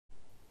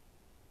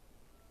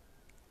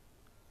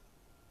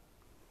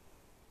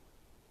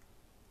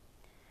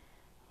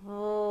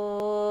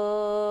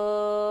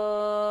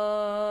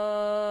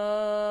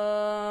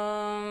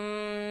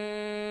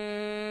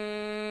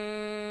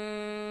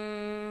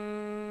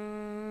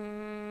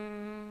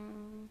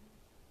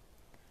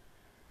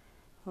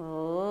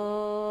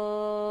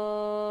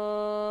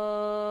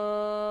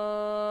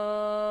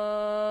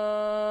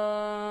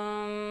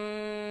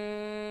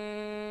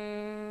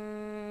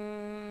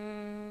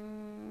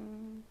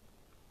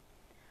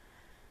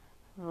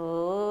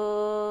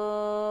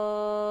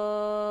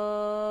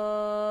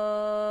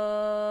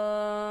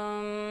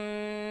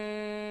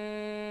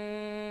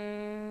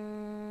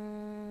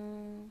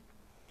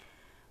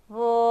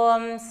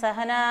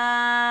सहना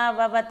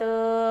भवतु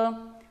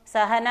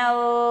सहनौ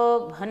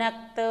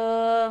भुनक्तु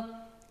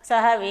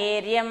सह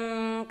वीर्यं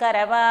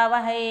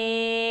करवावहै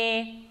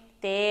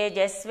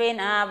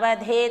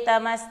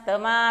तेजस्विनावधीतमस्तु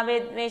मा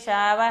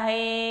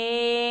विद्विषावहै।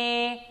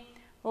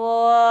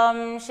 ओम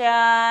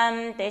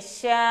शांति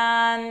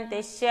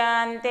शांति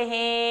शांतिः।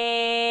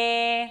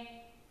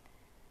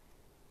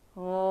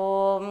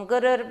 ओम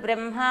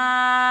गुरुर्ब्रह्मा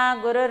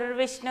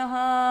गुरुर्विष्णुः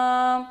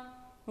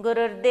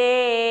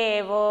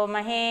गुरुर्देवो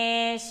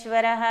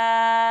महेश्वरः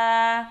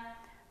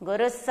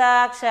गुरुः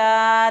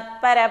साक्षात्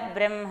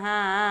परब्रह्मा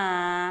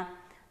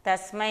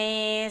तस्मै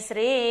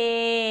श्री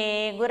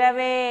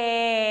गुरवे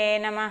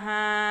नमः।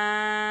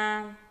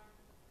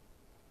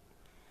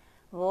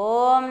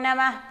 ओम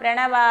नमः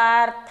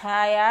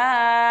प्रणवार्थाय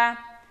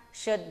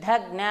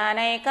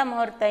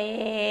शुद्धज्ञानैकमूर्तये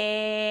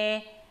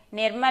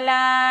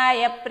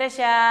निर्मलाय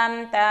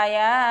प्रशान्ताय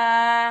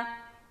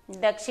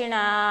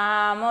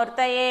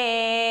दक्षिणामूर्तये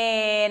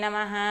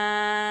नमः।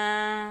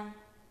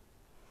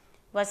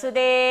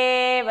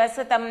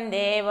 वसुदेवसुतं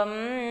देवं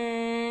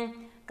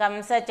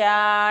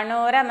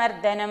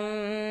कंसचाणूरमर्दनं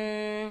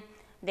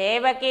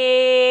देवकी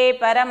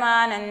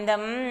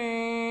परमानन्दं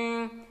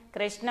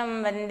कृष्णं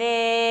वन्दे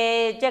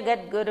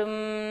जगद्गुरुं।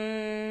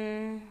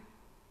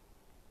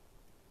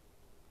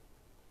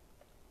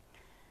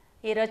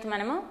 ఈరోజు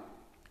మనము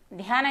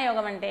ధ్యాన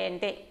యోగం అంటే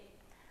ఏంటి,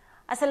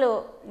 అసలు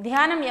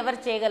ధ్యానం ఎవరు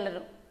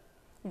చేయగలరు,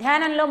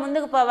 ధ్యానంలో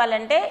ముందుకు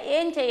పోవాలంటే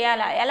ఏం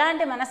చేయాలా,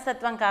 ఎలాంటి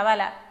మనస్తత్వం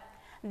కావాలా,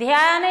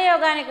 ధ్యాన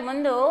యోగానికి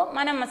ముందు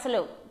మనం అసలు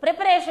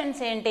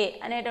ప్రిపరేషన్స్ ఏంటి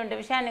అనేటువంటి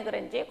విషయాన్ని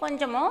గురించి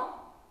కొంచెము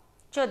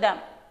చూద్దాం.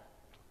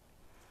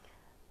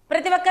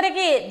 ప్రతి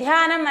ఒక్కరికి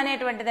ధ్యానం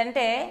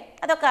అనేటువంటిదంటే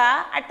అదొక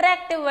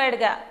అట్రాక్టివ్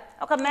వర్డ్గా,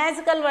 ఒక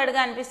మ్యాజికల్ వర్డ్గా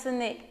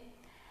అనిపిస్తుంది.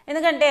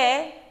 ఎందుకంటే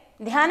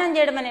ధ్యానం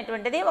చేయడం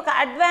అనేటువంటిది ఒక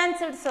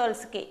అడ్వాన్స్డ్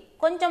సోల్స్కి,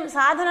 కొంచెం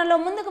సాధనలో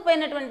ముందుకు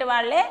పోయినటువంటి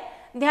వాళ్ళే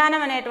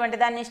ధ్యానం అనేటువంటి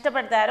దాన్ని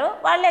ఇష్టపడతారు,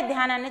 వాళ్ళే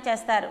ధ్యానాన్ని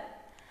చేస్తారు.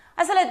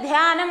 అసలు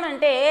ధ్యానం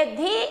అంటే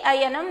ధి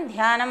అయనం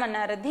ధ్యానం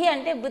అన్నారు. ధి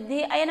అంటే బుద్ధి,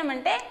 అయనం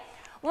అంటే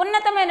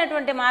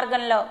ఉన్నతమైనటువంటి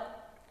మార్గంలో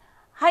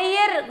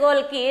హయ్యర్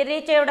గోల్కి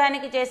రీచ్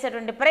అవ్వడానికి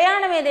చేసేటువంటి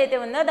ప్రయాణం ఏదైతే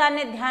ఉందో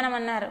దాన్ని ధ్యానం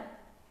అన్నారు.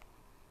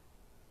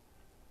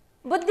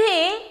 బుద్ధి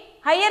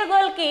హయ్యర్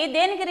గోల్కి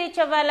దేనికి రీచ్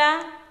అవ్వాలా,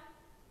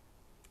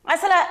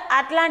 అసలు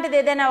అట్లాంటిది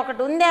ఏదైనా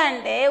ఒకటి ఉందా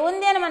అంటే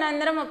ఉంది అని మనం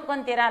అందరం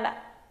ఒప్పుకొని తీరాలా.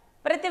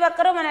 ప్రతి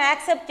ఒక్కరూ మనం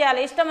యాక్సెప్ట్ చేయాలి,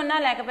 ఇష్టం ఉన్నా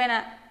లేకపోయినా.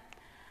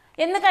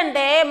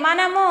 ఎందుకంటే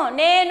మనము,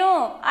 నేను,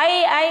 ఐ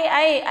ఐ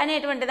ఐ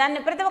అనేటువంటి దాన్ని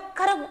ప్రతి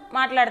ఒక్కరూ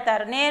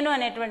మాట్లాడతారు. నేను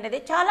అనేటువంటిది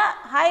చాలా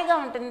హాయిగా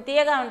ఉంటుంది,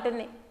 తీయగా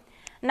ఉంటుంది.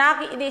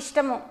 నాకు ఇది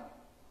ఇష్టము,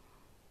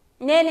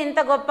 నేను ఇంత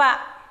గొప్ప,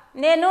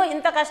 నేను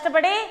ఇంత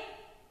కష్టపడి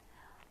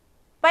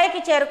పైకి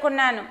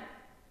చేరుకున్నాను,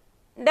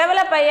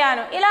 డెవలప్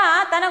అయ్యాను, ఇలా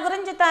తన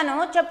గురించి తాను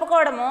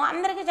చెప్పుకోవడము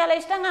అందరికీ చాలా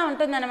ఇష్టంగా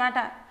ఉంటుందన్నమాట.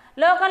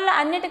 లోకంలో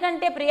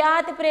అన్నిటికంటే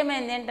ప్రియాతి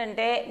ప్రియమైనది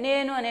ఏంటంటే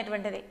నేను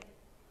అనేటువంటిది.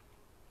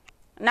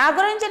 నా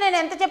గురించి నేను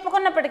ఎంత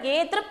చెప్పుకున్నప్పటికీ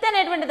తృప్తి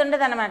అనేటువంటిది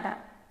ఉండదు అన్నమాట.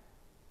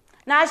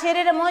 నా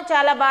శరీరము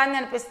చాలా బాగుంది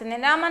అనిపిస్తుంది,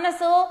 నా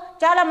మనసు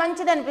చాలా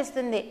మంచిది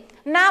అనిపిస్తుంది,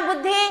 నా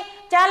బుద్ధి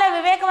చాలా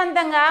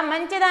వివేకవంతంగా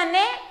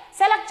మంచిదాన్ని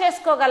సెలెక్ట్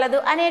చేసుకోగలదు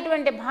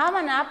అనేటువంటి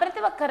భావన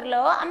ప్రతి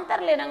ఒక్కరిలో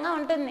అంతర్లీనంగా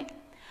ఉంటుంది.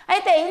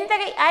 అయితే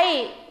ఇంతకీ ఐ,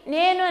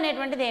 నేను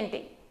అనేటువంటిది ఏంటి,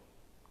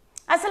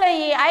 అసలు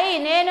ఈ ఐ,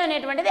 నేను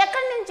అనేటువంటిది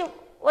ఎక్కడి నుంచి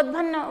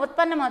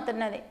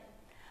ఉత్పన్నమవుతున్నది?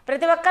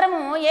 ప్రతి ఒక్కరము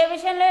ఏ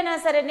విషయంలో అయినా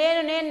సరే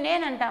నేను నేను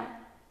నేను అంటాం.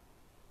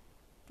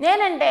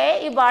 నేనంటే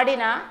ఈ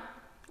బాడీనా,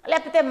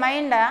 లేకపోతే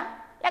మైండా,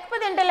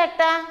 లేకపోతే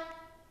ఇంటలెక్టా?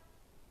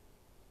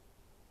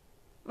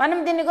 మనం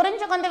దీని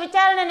గురించి కొంత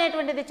విచారణ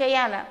అనేటువంటిది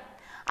చేయాలి.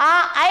 ఆ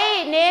ఐ,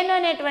 నేను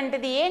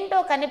అనేటువంటిది ఏంటో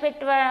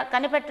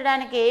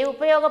కనిపెట్టడానికి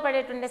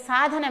ఉపయోగపడేటువంటి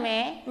సాధనమే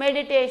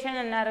మెడిటేషన్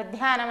అన్నారు,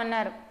 ధ్యానం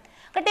అన్నారు.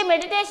 కాబట్టి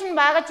మెడిటేషన్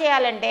బాగా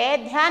చేయాలంటే,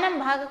 ధ్యానం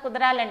బాగా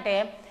కుదరాలంటే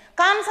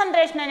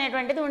కాన్సన్ట్రేషన్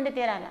అనేటువంటిది ఉండి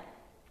తీరాలి.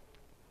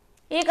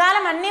 ఈ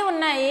కాలం అన్నీ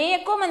ఉన్నాయి,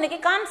 ఎక్కువ మందికి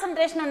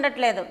కాన్సన్ట్రేషన్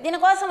ఉండట్లేదు.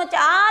 దీనికోసం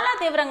చాలా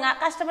తీవ్రంగా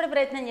కష్టపడి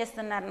ప్రయత్నం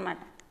చేస్తున్నారనమాట.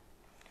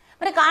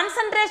 మరి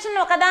కాన్సన్ట్రేషన్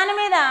ఒకదాని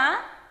మీద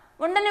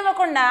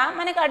ఉండనివ్వకుండా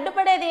మనకి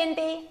అడ్డుపడేది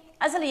ఏంటి?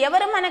 అసలు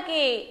ఎవరు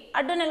మనకి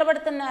అడ్డు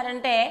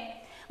నిలబడుతున్నారంటే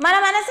మన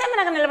మనసే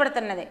మనకు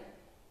నిలబడుతున్నది.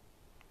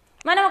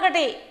 మనం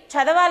ఒకటి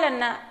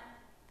చదవాలన్నా,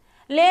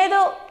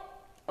 లేదు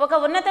ఒక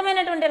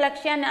ఉన్నతమైనటువంటి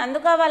లక్ష్యాన్ని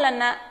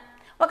అందుకోవాలన్నా,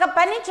 ఒక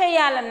పని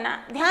చేయాలన్నా,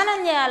 ధ్యానం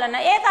చేయాలన్నా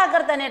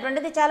ఏకాగ్రత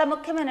అనేటువంటిది చాలా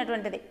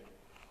ముఖ్యమైనటువంటిది.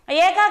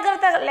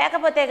 ఏకాగ్రత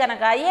లేకపోతే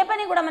కనుక ఏ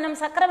పని కూడా మనం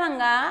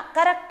సక్రమంగా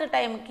కరెక్ట్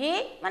టైంకి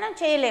మనం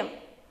చేయలేం.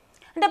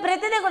 అంటే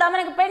ప్రతిదీ కూడా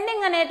మనకి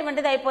పెండింగ్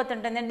అనేటువంటిది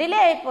అయిపోతుంటుంది, డిలే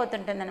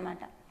అయిపోతుంటుంది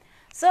అనమాట.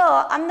 సో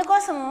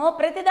అందుకోసము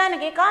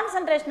ప్రతిదానికి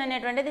కాన్సన్ట్రేషన్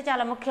అనేటువంటిది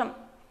చాలా ముఖ్యం.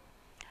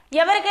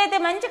 ఎవరికైతే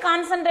మంచి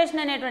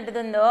కాన్సన్ట్రేషన్ అనేటువంటిది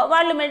ఉందో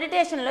వాళ్ళు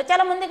మెడిటేషన్లో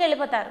చాలా ముందుకు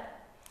వెళ్ళిపోతారు.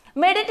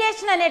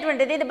 మెడిటేషన్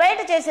అనేటువంటిది ఇది బయట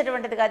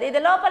చేసేటువంటిది కాదు, ఇది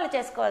లోపల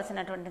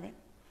చేసుకోవాల్సినటువంటిది.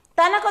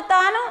 తనకు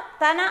తాను,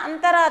 తన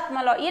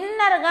అంతరాత్మలో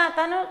ఇన్నర్గా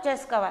తను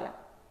చేసుకోవాలి.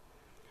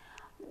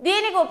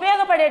 దీనికి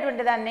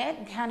ఉపయోగపడేటువంటి దాన్నే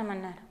ధ్యానం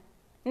అన్నారు.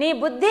 నీ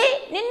బుద్ధి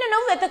నిన్ను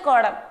నువ్వు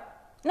వెతుక్కోవడం,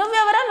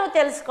 నువ్వెవరో నువ్వు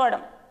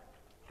తెలుసుకోవడం.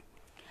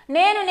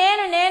 నేను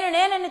నేను నేను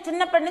నేనని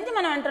చిన్నప్పటి నుంచి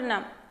మనం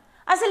అంటున్నాం.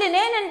 అసలు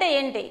నేనంటే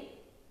ఏంటి?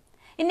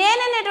 ఈ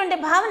నేననేటువంటి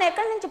భావన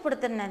ఎక్కడి నుంచి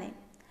పుడుతున్నది,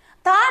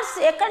 థాట్స్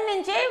ఎక్కడి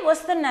నుంచి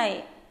వస్తున్నాయి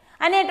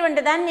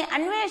అనేటువంటి దాన్ని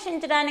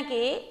అన్వేషించడానికి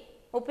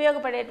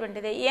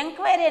ఉపయోగపడేటువంటిది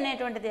ఎంక్వైరీ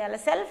అనేటువంటిది. అలా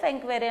సెల్ఫ్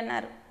ఎంక్వైరీ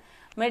అన్నారు.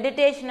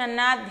 మెడిటేషన్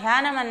అన్నా,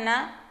 ధ్యానం అన్నా,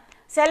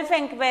 సెల్ఫ్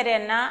ఎంక్వైరీ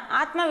అన్నా,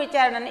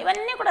 ఆత్మవిచారణ అన్నా,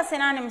 ఇవన్నీ కూడా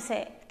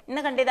సినానిమ్సే.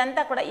 ఎందుకంటే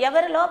ఇదంతా కూడా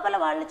ఎవరి లోపల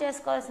వాళ్ళు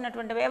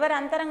చేసుకోవాల్సినటువంటివి, ఎవరి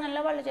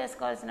అంతరంగంలో వాళ్ళు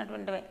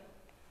చేసుకోవాల్సినటువంటివి.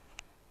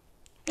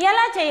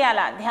 ఎలా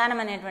చేయాలా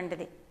ధ్యానం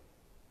అనేటువంటిది?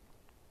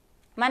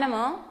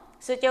 మనము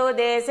శుచౌ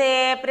దేశే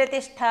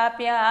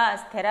ప్రతిష్టాప్య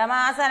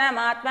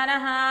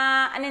స్థిరమాసనమాత్మనః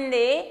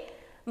అనింది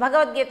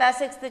భగవద్గీత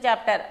 6th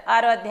చాప్టర్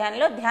 6వ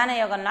అధ్యాయంలో ధ్యాన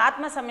యోగంలో,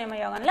 ఆత్మ సంయమ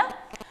యోగంలో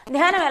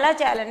ధ్యానం ఎలా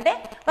చేయాలంటే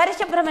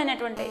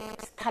పరిశుభ్రమైనటువంటి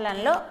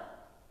స్థలంలో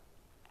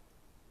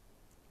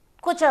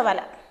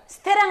కూర్చోవాలి,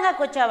 స్థిరంగా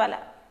కూర్చోవాలి.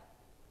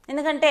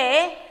 ఎందుకంటే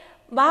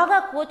బాగా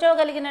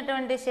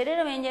కూర్చోగలిగినటువంటి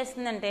శరీరం ఏం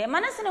చేస్తుందంటే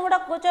మనసుని కూడా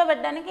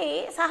కూర్చోబెట్టడానికి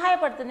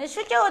సహాయపడుతుంది.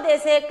 శుచౌ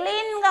దేశే,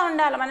 క్లీన్గా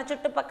ఉండాలి మన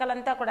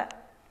చుట్టుపక్కలంతా కూడా.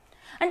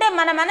 అంటే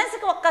మన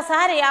మనసుకి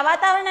ఒక్కసారి ఆ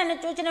వాతావరణాన్ని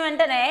చూసిన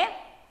వెంటనే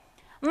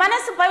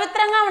మనసు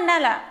పవిత్రంగా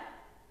ఉండాలా,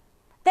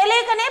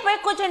 తెలియకనే పోయి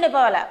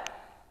కూర్చుండిపోవాలా.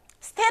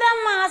 స్థిరం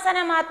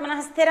ఆసనమాత్మన,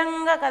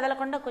 స్థిరంగా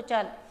కదలకుండా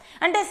కూర్చోవాలి.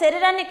 అంటే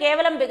శరీరాన్ని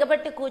కేవలం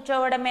బిగబట్టి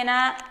కూర్చోవడమేనా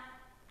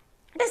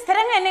అంటే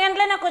స్థిరంగా ఎన్ని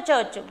గంటలైనా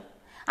కూర్చోవచ్చు.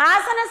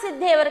 ఆసన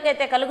సిద్ధి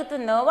ఎవరికైతే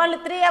కలుగుతుందో వాళ్ళు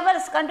 3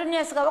 hours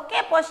కంటిన్యూస్గా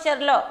ఒకే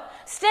పోస్చర్లో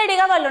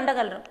స్టడీగా వాళ్ళు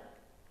ఉండగలరు.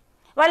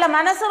 వాళ్ళ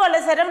మనసు వాళ్ళ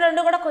శరీరం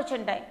రెండు కూడా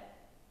కూర్చుంటాయి.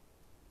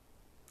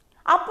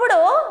 అప్పుడు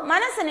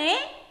మనసుని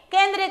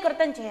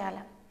కేంద్రీకృతం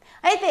చేయాలి.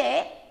 అయితే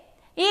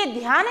ఈ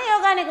ధ్యాన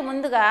యోగానికి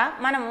ముందుగా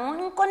మనము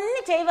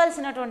ఇంకొన్ని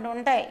చేయవలసినటువంటి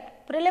ఉంటాయి,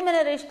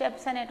 ప్రిలిమినరీ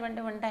స్టెప్స్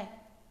అనేటువంటివి ఉంటాయి.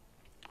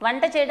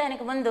 వంట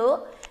చేయడానికి ముందు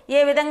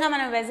ఏ విధంగా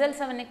మనం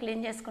వెజల్స్ అవన్నీ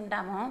క్లీన్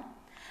చేసుకుంటామో,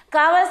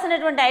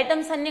 కావాల్సినటువంటి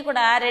ఐటమ్స్ అన్నీ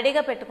కూడా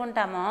రెడీగా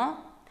పెట్టుకుంటామో,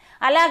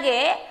 అలాగే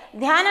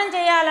ధ్యానం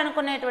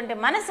చేయాలనుకునేటువంటి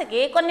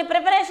మనసుకి కొన్ని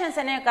ప్రిపరేషన్స్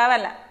అనేవి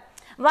కావాలా.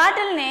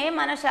 వాటిల్ని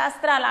మన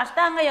శాస్త్రాలు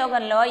అష్టాంగ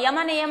యోగంలో యమ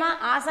నియమ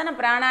ఆసన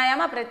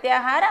ప్రాణాయామ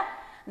ప్రత్యాహార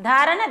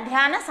ధారణ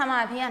ధ్యాన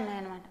సమాధి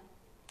అన్నాయన్నమాట.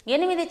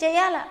 8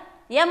 చేయాల.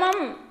 యమం,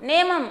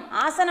 నియమం,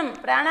 ఆసనం,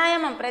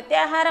 ప్రాణాయామం,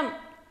 ప్రత్యాహారం,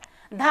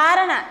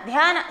 ధారణ,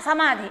 ధ్యాన,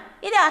 సమాధి,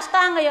 ఇది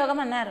అష్టాంగ యోగం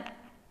అన్నారు.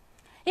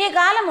 ఈ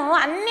కాలము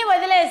అన్నీ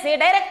వదిలేసి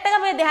డైరెక్ట్గా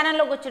పోయి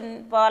ధ్యానంలో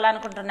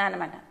కూర్చుపోవాలనుకుంటున్నాను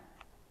అనమాట.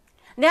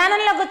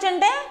 ధ్యానంలో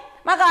కూర్చుంటే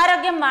మాకు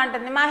ఆరోగ్యం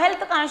బాగుంటుంది, మా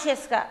హెల్త్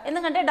కాన్షియస్గా.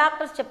 ఎందుకంటే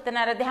డాక్టర్స్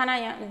చెప్తున్నారు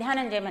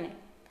ధ్యానం చేయమని.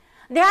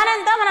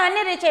 ధ్యానంతో మనం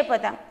అన్నీ రీచ్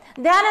అయిపోతాం.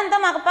 ధ్యానంతో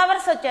మాకు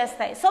పవర్స్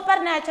వచ్చేస్తాయి,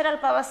 సూపర్ న్యాచురల్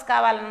పవర్స్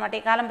కావాలన్నమాట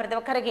ఈ కాలం ప్రతి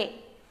ఒక్కరికి.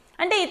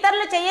 అంటే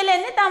ఇతరులు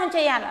చేయలేనిది తాము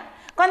చేయాలి.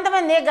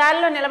 కొంతమంది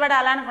గాలిలో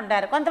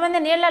నిలబడాలనుకుంటారు, కొంతమంది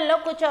నీళ్లలో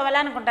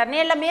కూర్చోవాలనుకుంటారు,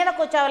 నీళ్ల మీద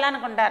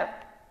కూర్చోవాలనుకుంటారు,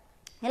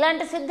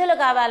 ఇలాంటి సిద్ధులు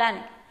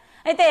కావాలని.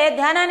 అయితే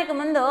ధ్యానానికి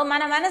ముందు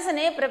మన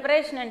మనసుని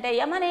ప్రిపరేషన్ అంటే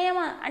యమనియమ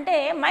అంటే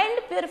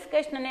మైండ్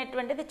ప్యూరిఫికేషన్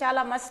అనేటువంటిది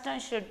చాలా must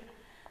and should.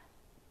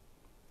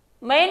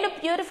 Mind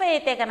purify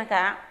అయితే కనుక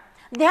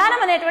ధ్యానం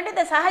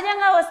అనేటువంటిది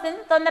సహజంగా వస్తుంది,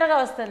 తొందరగా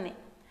వస్తుంది.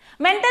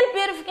 మెంటల్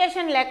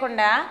ప్యూరిఫికేషన్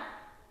లేకుండా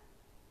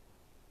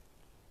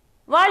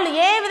వాళ్ళు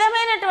ఏ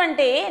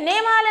విధమైనటువంటి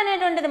నియమాలు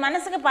అనేటువంటిది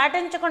మనసుకి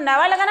పాటించకుండా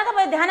వాళ్ళు కనుక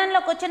పోయి ధ్యానంలో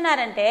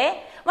కూర్చున్నారంటే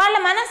వాళ్ళ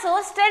మనసు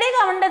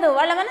స్టడీగా ఉండదు,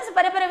 వాళ్ళ మనసు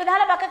పరిపరి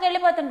విధాల పక్కకి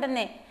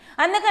వెళ్ళిపోతుంటుంది.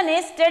 అందుకని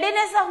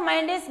steadiness of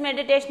mind is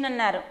meditation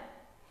అన్నారు.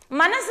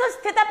 మనసు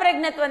స్థిత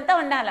ప్రజ్ఞత్వంతో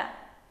ఉండాలి.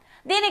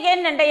 దీనికి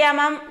ఏంటంటే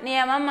యమం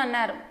నియమం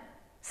అన్నారు.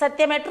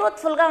 సత్యమే,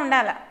 ట్రూత్ఫుల్గా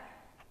ఉండాలి.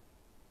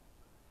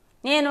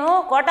 నేను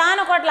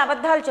కోటాను కోట్ల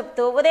అబద్ధాలు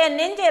చెప్తూ ఉదయం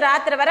నుంచి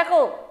రాత్రి వరకు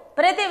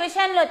ప్రతి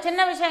విషయంలో, చిన్న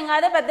విషయం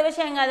కాదు పెద్ద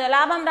విషయం కాదు,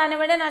 లాభం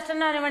రానివ్వండి నష్టం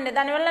రానివ్వండి,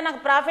 దానివల్ల నాకు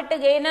ప్రాఫిట్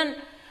గెయిన్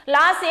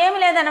లాస్ ఏమి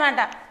లేదనమాట,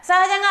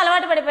 సహజంగా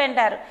అలవాటు పడిపోయి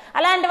ఉంటారు.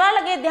 అలాంటి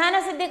వాళ్ళకి ధ్యాన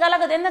సిద్ధి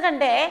కలగదు.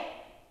 ఎందుకంటే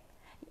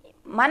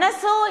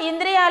మనస్సు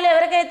ఇంద్రియాలు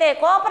ఎవరికైతే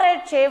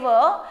కోఆపరేట్ చేయవో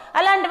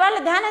అలాంటి వాళ్ళు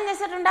ధ్యానం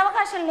చేసేటువంటి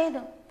అవకాశం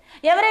లేదు.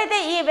 ఎవరైతే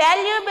ఈ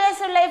వాల్యూ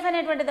బేస్డ్ లైఫ్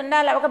అనేటువంటిది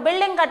ఉండాలి. ఒక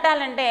బిల్డింగ్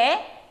కట్టాలంటే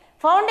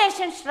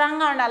ఫౌండేషన్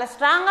స్ట్రాంగ్గా ఉండాలి.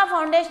 స్ట్రాంగ్గా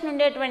ఫౌండేషన్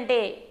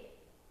ఉండేటువంటి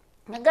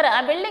దగ్గర ఆ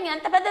బిల్డింగ్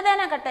ఎంత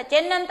పెద్దదైనా కట్టచ్చు,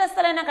 ఎన్ని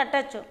అంతస్తులైనా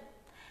కట్టచ్చు.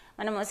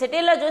 మనము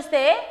సిటీలో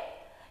చూస్తే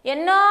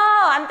ఎన్నో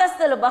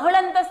అంతస్తులు,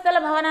 బహుళంతస్తుల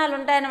భవనాలు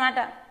ఉంటాయన్నమాట.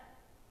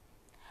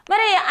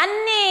 మరి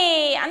అన్ని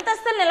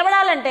అంతస్తులు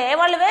నిలబడాలంటే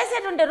వాళ్ళు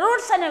వేసేటువంటి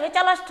రూట్స్ అనేవి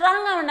చాలా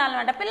స్ట్రాంగ్గా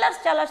ఉండాలన్నమాట.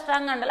 పిల్లర్స్ చాలా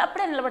స్ట్రాంగ్గా ఉండాలి,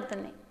 అప్పుడే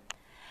నిలబడుతుంది.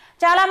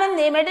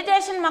 చాలామంది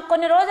మెడిటేషన్ మాకు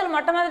కొన్ని రోజులు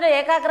మొట్టమొదటి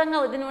ఏకాగ్రంగా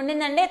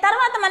ఉండిందండి,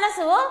 తర్వాత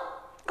మనసు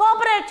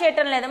కోఆపరేట్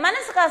చేయటం లేదు,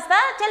 మనసు కాస్త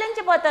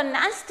చలించిపోతుంది,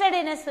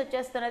 అన్స్టడీనెస్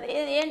వచ్చేస్తున్నది.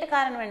 ఇది ఏంటి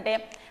కారణం అంటే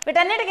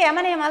వీటన్నిటికీ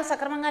యమనియమాలు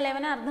సక్రమంగా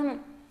లేవని అర్థం.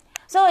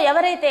 సో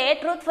ఎవరైతే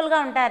ట్రూత్ఫుల్గా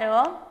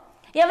ఉంటారో,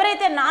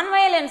 ఎవరైతే నాన్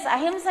వైలెన్స్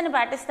అహింసని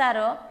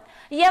పాటిస్తారో,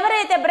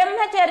 ఎవరైతే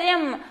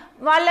బ్రహ్మచర్యం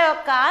వాళ్ళ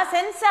యొక్క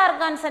సెన్స్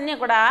ఆర్గాన్స్ అన్నీ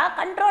కూడా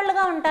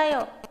కంట్రోల్డ్గా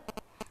ఉంటాయో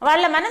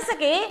వాళ్ళ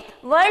మనసుకి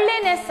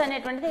వరల్డ్లీనెస్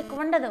అనేటువంటిది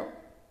ఎక్కువ ఉండదు.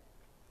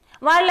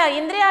 వాళ్ళ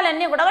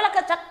ఇంద్రియాలన్నీ కూడా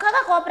వాళ్ళకి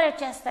చక్కగా కోఆపరేట్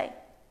చేస్తాయి.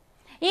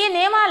 ఈ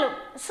నియమాలు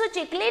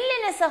శుచి,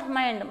 క్లీన్లీనెస్ ఆఫ్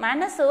మైండ్,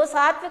 మనసు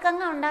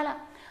సాత్వికంగా ఉండాలి.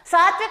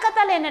 సాత్వికత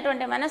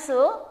లేనటువంటి మనసు,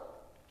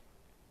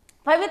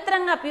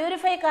 పవిత్రంగా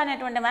ప్యూరిఫై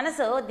కానటువంటి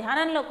మనసు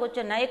ధ్యానంలో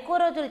కూర్చున్నా ఎక్కువ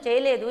రోజులు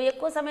చేయలేదు,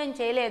 ఎక్కువ సమయం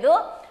చేయలేదు,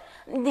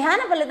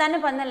 ధ్యాన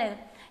ఫలితాన్ని పొందలేదు.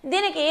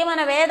 దీనికి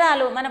మన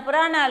వేదాలు, మన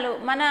పురాణాలు,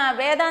 మన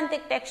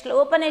వేదాంతిక్ టెక్స్ట్లు,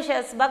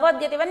 ఉపనిషత్స్,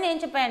 భగవద్గీత ఇవన్నీ ఏం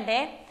చెప్పాయంటే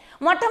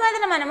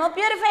మొట్టమొదటి మనము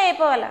ప్యూరిఫై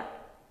అయిపోవాలి.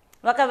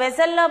 ఒక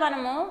వెసల్లో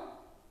మనము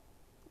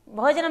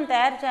భోజనం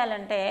తయారు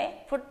చేయాలంటే,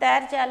 ఫుడ్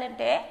తయారు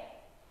చేయాలంటే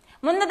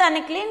ముందు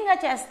దాన్ని క్లీన్గా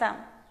చేస్తాం.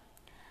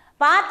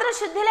 పాత్ర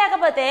శుద్ధి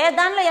లేకపోతే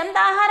దానిలో ఎంత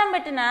ఆహారం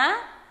పెట్టినా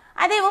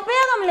అది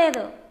ఉపయోగం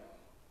లేదు.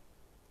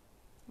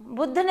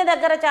 బుద్ధుని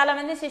దగ్గర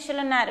చాలామంది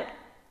శిష్యులు ఉన్నారు.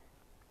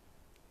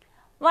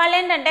 వాళ్ళు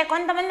ఏంటంటే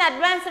కొంతమంది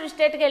అడ్వాన్స్డ్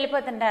స్టేట్కి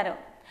వెళ్ళిపోతుంటారు,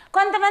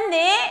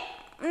 కొంతమంది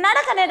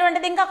నడక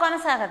అనేటువంటిది ఇంకా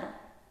కొనసాగదు.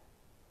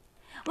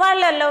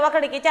 వాళ్ళల్లో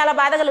ఒకడికి చాలా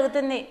బాధ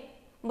కలుగుతుంది.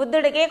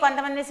 బుద్ధుడికి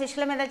కొంతమంది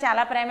శిష్యుల మీద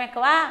చాలా ప్రేమ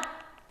ఎక్కువ,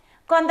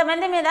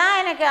 కొంతమంది మీద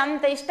ఆయనకి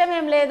అంత ఇష్టం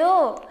ఏం లేదు.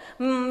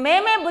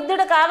 మేమే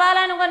బుద్ధుడు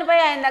కావాలనుకొని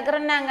పోయి ఆయన దగ్గర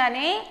ఉన్నాం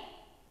కానీ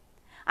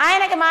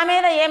ఆయనకి మా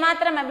మీద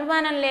ఏమాత్రం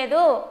అభిమానం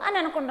లేదు అని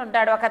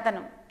అనుకుంటుంటాడు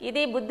ఒకతను.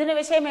 ఇది బుద్ధుని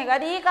విషయమే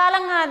కాదు,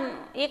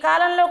 ఈ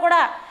కాలంలో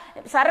కూడా,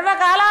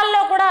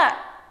 సర్వకాలాల్లో కూడా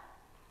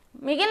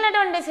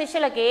మిగిలినటువంటి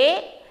శిష్యులకి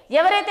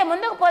ఎవరైతే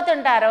ముందుకు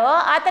పోతుంటారో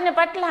అతని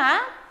పట్ల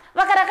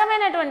ఒక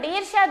రకమైనటువంటి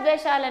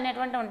ఈర్ష్యాద్వేషాలు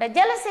అనేటువంటి ఉంటాయి.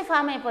 జెలసీ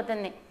ఫామ్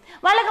అయిపోతుంది.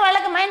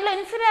 వాళ్ళకి మైండ్లో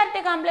ఇన్ఫీరియారిటీ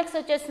కాంప్లెక్స్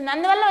వచ్చేస్తుంది.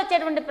 అందువల్ల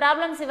వచ్చేటువంటి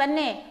ప్రాబ్లమ్స్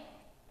ఇవన్నీ.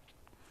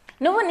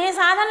 నువ్వు నీ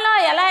సాధనలో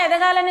ఎలా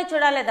ఎదగాలని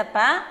చూడాలి తప్ప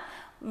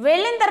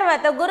వెళ్ళిన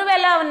తర్వాత గురువు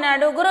ఎలా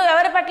ఉన్నాడు, గురువు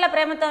ఎవరి పట్ల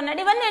ప్రేమతో ఉన్నాడు,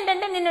 ఇవన్నీ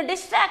ఏంటంటే నిన్ను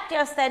డిస్ట్రాక్ట్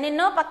చేస్తాయి,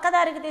 నిన్ను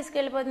పక్కదారికి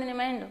తీసుకెళ్ళిపోతుంది నీ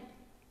మైండ్.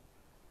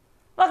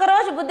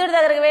 ఒకరోజు బుద్ధుడి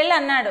దగ్గరికి వెళ్ళి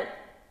అన్నాడు,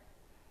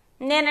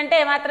 నేనంటే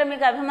ఏమాత్రం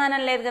మీకు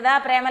అభిమానం లేదు కదా,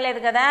 ప్రేమ లేదు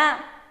కదా,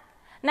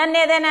 నన్ను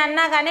ఏదైనా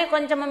అన్నా కానీ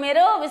కొంచెము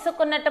మీరు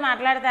విసుక్కున్నట్టు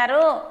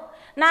మాట్లాడతారు,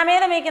 నా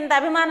మీద మీకు ఇంత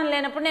అభిమానం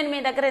లేనప్పుడు నేను మీ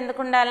దగ్గర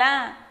ఎందుకు ఉండాలా,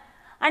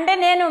 అంటే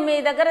నేను మీ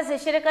దగ్గర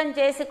శిష్యరికం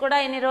చేసి కూడా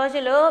ఇన్ని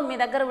రోజులు మీ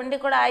దగ్గర ఉండి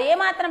కూడా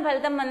ఏమాత్రం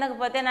ఫలితం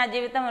పొందకపోతే నా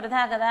జీవితం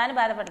వృధా కదా అని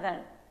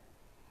బాధపడతాడు.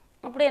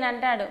 అప్పుడు ఈయన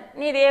అంటాడు,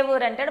 నీది ఏ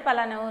ఊరు అంటాడు,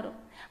 పలానా ఊరు,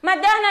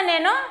 మధ్యాహ్నం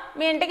నేను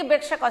మీ ఇంటికి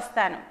భిక్షకు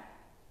వస్తాను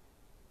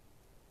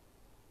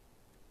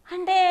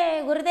అంటే,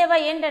 గురుదేవా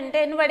ఏంటంటే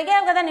నువ్వు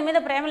అడిగావు కదా నీ మీద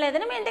ప్రేమ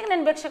లేదని మీ ఇంటికి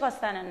నేను భిక్షకు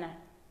వస్తానన్నాడు.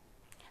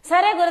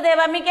 సరే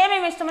గురుదేవా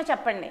మీకేమేమి ఇష్టమో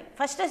చెప్పండి.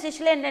 ఫస్ట్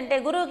శిష్యులు ఏంటంటే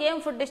గురువుకి ఏం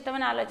ఫుడ్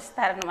ఇష్టమని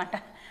ఆలోచిస్తారనమాట.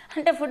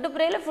 అంటే ఫుడ్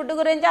ప్రియులు ఫుడ్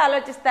గురించి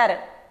ఆలోచిస్తారు.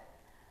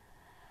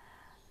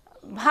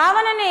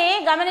 భావనని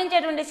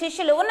గమనించేటువంటి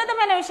శిష్యులు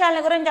ఉన్నతమైన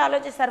విషయాల గురించి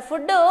ఆలోచిస్తారు.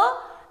 ఫుడ్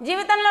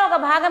జీవితంలో ఒక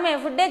భాగమే,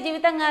 ఫుడ్డే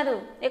జీవితం కాదు.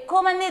 ఎక్కువ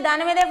మంది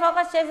దాని మీదే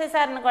ఫోకస్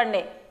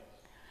చేసేసారనుకోండి,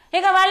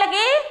 ఇక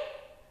వాళ్ళకి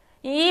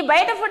ఈ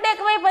బయట ఫుడ్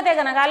ఎక్కువైపోతే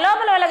కనుక ఆ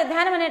లోపల వాళ్ళకి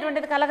ధ్యానం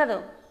అనేటువంటిది కలగదు.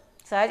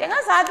 సహజంగా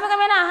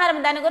సాత్వికమైన ఆహారం,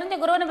 దాని గురించి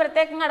గురువుని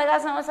ప్రత్యేకంగా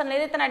అడగాల్సిన అవసరం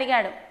లేదు. ఇతను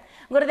అడిగాడు,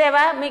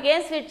 గురుదేవా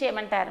మీకేం స్వీట్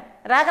చేయమంటారు,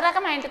 రాక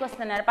మా ఇంటికి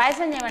వస్తున్నారు,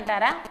 పాయసం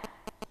చేయమంటారా,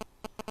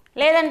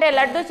 లేదంటే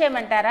లడ్డు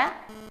చేయమంటారా,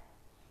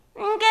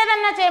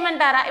 ఇంకేదన్నా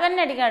చేయమంటారా,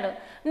 ఇవన్నీ అడిగాడు.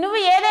 నువ్వు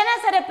ఏదైనా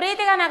సరే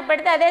ప్రీతిగా నాకు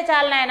పెడితే అదే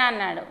చాలు నాయన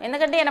అన్నాడు.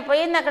 ఎందుకంటే ఈయన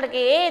పోయింది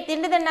అక్కడికి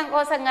తిండి తినడం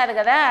కోసం కాదు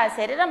కదా,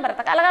 శరీరం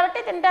బ్రతకాలి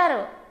కాబట్టి తింటారు,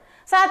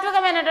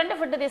 సాత్వికమైనటువంటి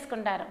ఫుడ్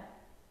తీసుకుంటారు.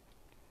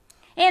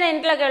 ఈయన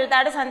ఇంట్లోకి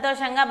వెళ్తాడు,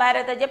 సంతోషంగా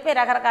భార్యతో చెప్పి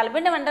రకరకాల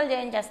పిండి వంటలు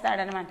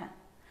చేయించేస్తాడనమాట.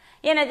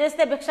 ఈయన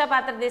చూస్తే భిక్షా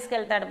పాత్ర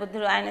తీసుకెళ్తాడు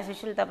బుద్ధుడు ఆయన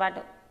శిష్యులతో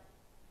పాటు.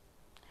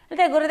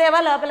 అయితే గురుదేవా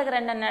లోపలికి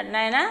రండి అన్నాడు.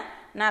 నాయన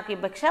నాకు ఈ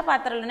భిక్షా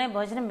పాత్రలోనే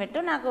భోజనం పెట్టు,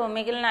 నాకు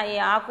మిగిలిన ఈ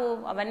ఆకు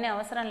అవన్నీ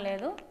అవసరం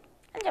లేదు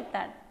అని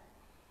చెప్తాడు.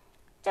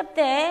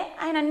 చెప్తే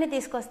ఆయన అన్నీ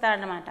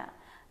తీసుకొస్తాడనమాట.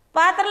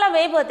 పాత్రలో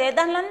వేయిపోతే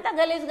దానిలో అంతా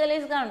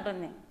గలీజ్గా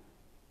ఉంటుంది.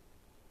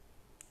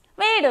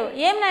 వేయడు,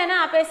 ఏం నాయన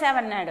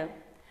ఆపేసావన్నాడు.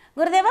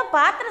 గురుదేవా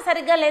పాత్ర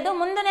సరిగ్గా లేదు,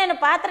 ముందు నేను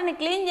పాత్రని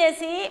క్లీన్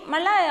చేసి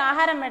మళ్ళీ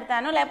ఆహారం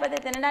పెడతాను, లేకపోతే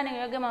తినడానికి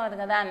యోగ్యం అవ్వదు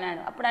కదా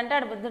అన్నాడు. అప్పుడు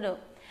అంటాడు బుద్ధుడు,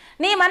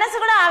 నీ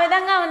మనసు కూడా ఆ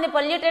విధంగా ఉంది,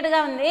 పొల్యూటెడ్గా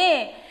ఉంది.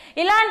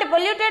 ఇలాంటి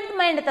పొల్యూటెడ్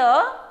మైండ్తో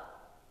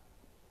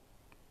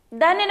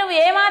దాన్ని నువ్వు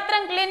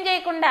ఏమాత్రం క్లీన్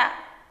చేయకుండా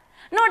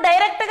నువ్వు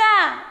డైరెక్ట్గా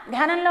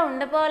ధ్యానంలో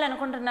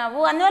ఉండిపోవాలనుకుంటున్నావు.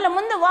 అందువల్ల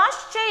ముందు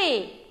వాష్ చేయి.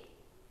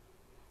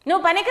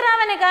 నువ్వు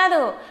పనికిరావని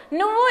కాదు,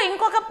 నువ్వు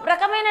ఇంకొక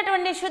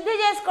రకమైనటువంటి శుద్ధి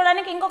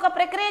చేసుకోవడానికి ఇంకొక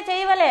ప్రక్రియ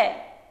చేయవలే.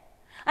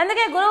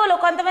 అందుకే గురువులు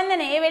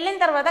కొంతమందిని వెళ్ళిన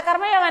తర్వాత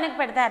కర్మయోగానికి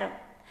పెడతారు,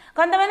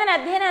 కొంతమందిని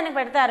అధ్యయనానికి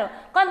పెడతారు,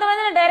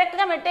 కొంతమందిని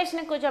డైరెక్ట్గా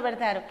మెడిటేషన్కి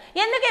కూర్చోబెడతారు.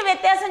 ఎందుకు ఈ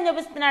వ్యత్యాసం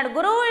చూపిస్తున్నాడు?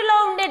 గురువులో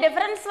ఉండే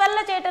డిఫరెన్స్ వల్ల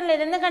చేయటం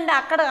లేదు. ఎందుకంటే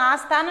అక్కడ ఆ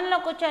స్థానంలో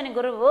కూర్చొని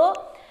గురువు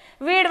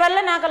వీడి వల్ల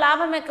నాకు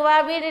లాభం ఎక్కువ,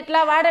 వీడిట్లా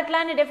వాడట్లా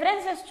అని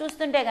డిఫరెన్సెస్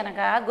చూస్తుంటే కనుక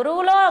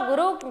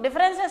గురువు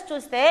డిఫరెన్సెస్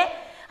చూస్తే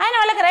ఆయన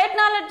వాళ్ళకి రైట్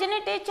నాలెడ్జ్ని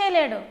టీచ్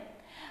చేయలేడు.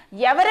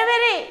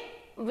 ఎవరెవరి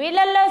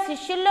వీళ్ళల్లో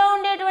శిష్యుల్లో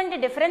ఉండేటువంటి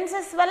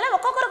డిఫరెన్సెస్ వల్ల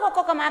ఒక్కొక్కరికి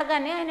ఒక్కొక్క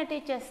మార్గాన్ని ఆయన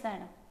టీచ్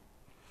చేస్తాడు.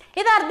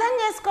 ఇది అర్థం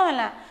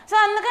చేసుకోవాలా. సో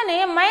అందుకని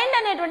మైండ్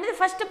అనేటువంటిది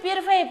ఫస్ట్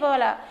ప్యూరిఫై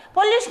అయిపోవాలా,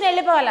 పొల్యూషన్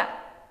వెళ్ళిపోవాలా.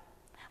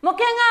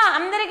 ముఖ్యంగా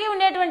అందరికీ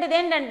ఉండేటువంటిది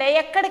ఏంటంటే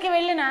ఎక్కడికి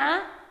వెళ్ళినా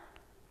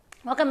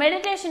ఒక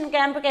మెడిటేషన్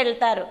క్యాంప్కి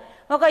వెళ్తారు,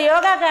 ఒక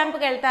యోగా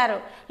క్యాంప్కి వెళ్తారు,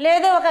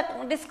 లేదు ఒక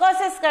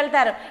డిస్కోర్సెస్కి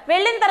వెళ్తారు.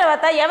 వెళ్ళిన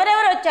తర్వాత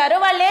ఎవరెవరు వచ్చారు,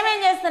 వాళ్ళు ఏమేం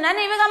చేస్తున్నారు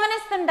ఇవి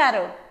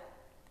గమనిస్తుంటారు.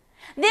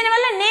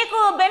 దీనివల్ల నీకు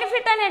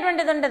బెనిఫిట్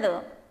అనేటువంటిది ఉండదు.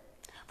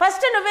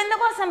 ఫస్ట్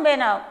నువ్వెందుకోసం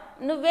పోయినావు,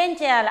 నువ్వేం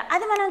చేయాలా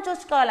అది మనం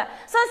చూసుకోవాలా.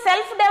 సో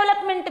సెల్ఫ్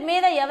డెవలప్మెంట్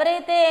మీద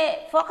ఎవరైతే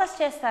ఫోకస్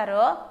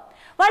చేస్తారో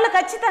వాళ్ళు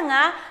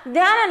ఖచ్చితంగా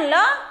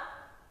ధ్యానంలో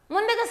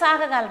ముందుకు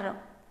సాగగలరు.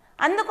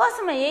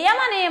 అందుకోసమే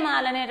యమ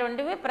నియమాలు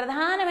అనేటువంటివి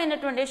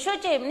ప్రధానమైనటువంటి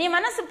శుచి. నీ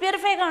మనసు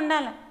ప్యూరిఫైగా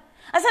ఉండాలి.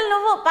 అసలు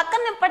నువ్వు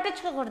పక్కన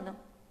పట్టించుకోకూడదు.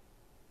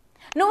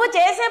 నువ్వు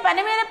చేసే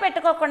పని మీద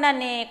పెట్టుకోకుండా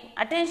నీ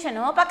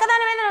అటెన్షను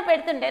పక్కదాని మీద నువ్వు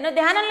పెడుతుంటే నువ్వు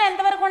ధ్యానంలో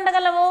ఎంతవరకు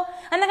ఉండగలవు?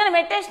 అందుకని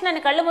మెడిటేషన్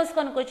అని కళ్ళు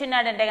మూసుకొని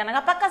కూర్చున్నాడంటే కనుక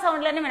పక్క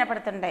సౌండ్లన్నీ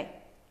వినపడుతుంటాయి.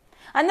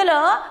 అందులో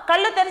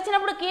కళ్ళు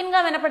తెరిచినప్పుడు క్లీన్గా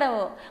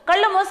వినపడవు,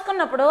 కళ్ళు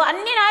మూసుకున్నప్పుడు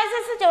అన్ని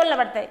నాయిసెస్ చెవుల్లో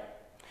పడతాయి.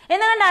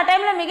 ఎందుకంటే ఆ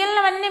టైంలో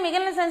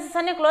మిగిలిన సెన్సెస్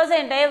అన్నీ క్లోజ్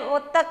అయి ఉంటాయి,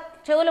 కొత్త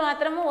చెవులు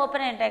మాత్రము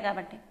ఓపెన్ అయి ఉంటాయి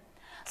కాబట్టి.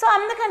 సో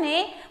అందుకని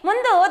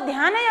ముందు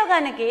ధ్యాన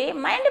యోగానికి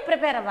మైండ్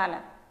ప్రిపేర్ అవ్వాలి.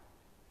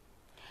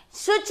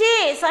 శుచి,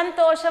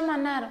 సంతోషం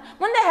అన్నారు.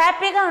 ముందు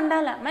హ్యాపీగా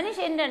ఉండాలి. మనిషి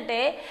ఏంటంటే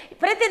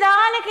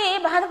ప్రతిదానికి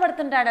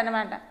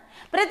బాధపడుతుంటాడనమాట.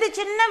 ప్రతి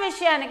చిన్న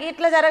విషయానికి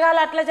ఇట్లా జరగాలి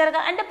అట్లా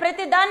జరగాలి అంటే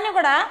ప్రతి దాన్ని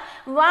కూడా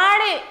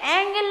వాడి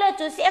యాంగిల్లో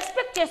చూసి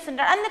ఎక్స్పెక్ట్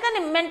చేస్తుంటాడు. అందుకని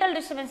మెంటల్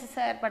డిస్టర్బెన్సెస్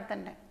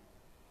ఏర్పడుతుంటాయి.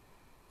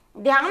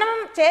 ధ్యానం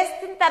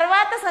చేసిన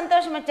తర్వాత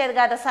సంతోషం వచ్చేది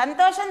కాదు,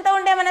 సంతోషంతో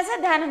ఉండే మనసే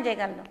ధ్యానం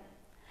చేయగలరు.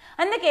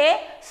 అందుకే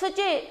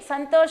శుచి,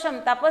 సంతోషం,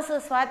 తపస్సు,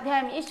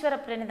 స్వాధ్యాయం, ఈశ్వర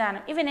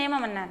ప్రణిధానం ఇవి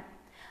నియమం అన్నాను.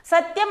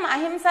 సత్యం,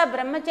 అహింస,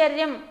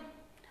 బ్రహ్మచర్యం,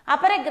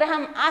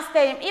 అపరిగ్రహం,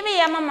 ఆస్తేయం ఇవి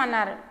యమం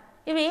అన్నారు.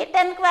 ఇవి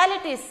 10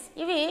 క్వాలిటీస్.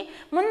 ఇవి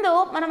ముందు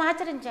మనం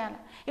ఆచరించాలి.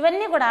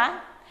 ఇవన్నీ కూడా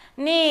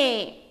నీ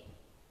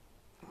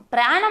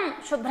ప్రాణం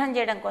శుభ్రం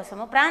చేయడం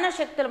కోసము.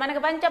 ప్రాణశక్తులు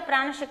మనకి పంచ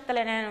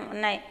ప్రాణశక్తులు అనేవి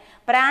ఉన్నాయి.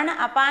 ప్రాణ,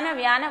 అపాన,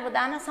 వ్యాన,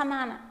 ఉదాన,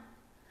 సమాన.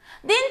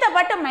 దీంతో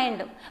పాటు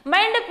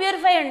మైండ్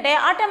ప్యూరిఫై ఉంటే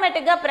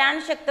ఆటోమేటిక్గా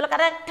ప్రాణశక్తులు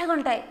కరెక్ట్గా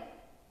ఉంటాయి.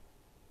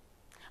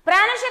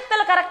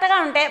 ప్రాణశక్తులు కరెక్ట్గా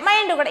ఉంటే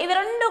మైండ్ కూడా. ఇవి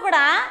రెండు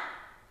కూడా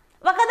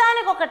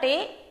ఒకదానికొకటి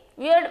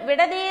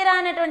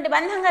విడదీరానటువంటి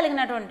బంధం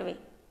కలిగినటువంటివి.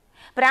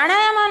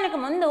 ప్రాణాయామానికి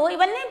ముందు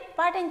ఇవన్నీ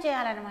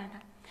పాటించేయాలన్నమాట.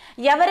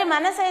 ఎవరి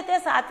మనసు అయితే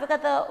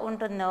సాత్వికత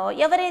ఉంటుందో,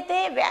 ఎవరైతే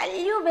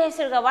వాల్యూ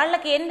బేస్డ్గా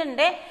వాళ్ళకి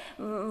ఏంటంటే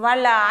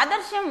వాళ్ళ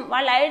ఆదర్శం,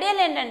 వాళ్ళ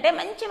ఐడియల్ ఏంటంటే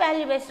మంచి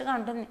వాల్యూ బేస్డ్గా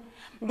ఉంటుంది.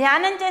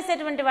 ధ్యానం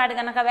చేసేటువంటి వాడు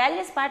కనుక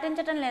వాల్యూస్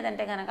పాటించడం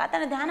లేదంటే కనుక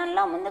అతను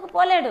ధ్యానంలో ముందుకు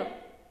పోలేడు.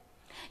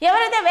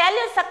 ఎవరైతే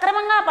వాల్యూస్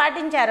సక్రమంగా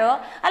పాటించారో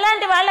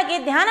అలాంటి వాళ్ళకి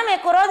ధ్యానం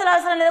ఎక్కువ రోజులు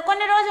అవసరం లేదు,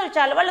 కొన్ని రోజులు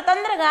చాలు, వాళ్ళు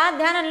తొందరగా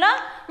ధ్యానంలో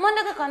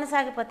ముందుకు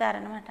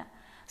కొనసాగిపోతారనమాట.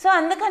 సో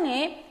అందుకని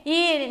ఈ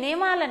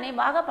నియమాలని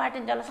బాగా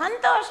పాటించాలి.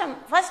 సంతోషం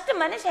ఫస్ట్,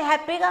 మనిషి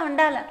హ్యాపీగా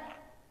ఉండాలి.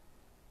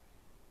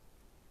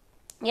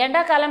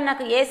 ఎండాకాలం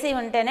నాకు ఏసీ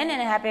ఉంటేనే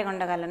నేను హ్యాపీగా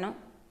ఉండగలను.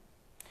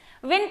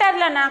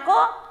 వింటర్లో నాకు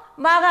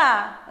బాగా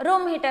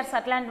రూమ్ హీటర్స్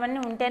అట్లాంటివన్నీ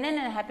ఉంటేనే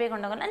నేను హ్యాపీగా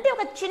ఉండగలను. అంటే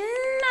ఒక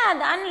చిన్న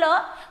దానిలో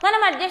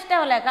మనం అడ్జస్ట్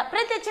అవ్వలేక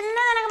ప్రతి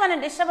చిన్నదానికి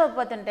మనం డిస్టర్బ్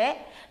అయిపోతుంటే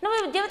నువ్వు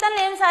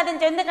జీవితంలో ఏం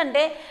సాధించవు.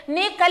 ఎందుకంటే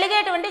నీకు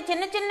కలిగేటువంటి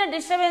చిన్న చిన్న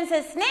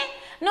డిస్టర్బెన్సెస్ని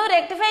నువ్వు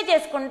రెక్టిఫై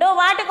చేసుకుంటూ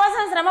వాటి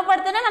కోసం శ్రమ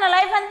పడుతూనే మన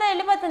లైఫ్ అంతా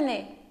వెళ్ళిపోతుంది.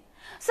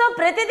 సో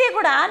ప్రతిదీ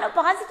కూడా నువ్వు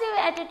పాజిటివ్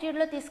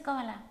యాటిట్యూడ్లో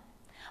తీసుకోవాలా.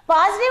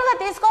 పాజిటివ్గా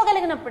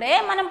తీసుకోగలిగినప్పుడే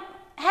మనం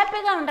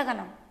హ్యాపీగా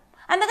ఉండగలం.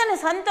 అందుకని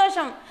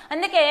సంతోషం,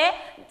 అందుకే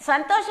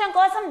సంతోషం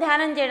కోసం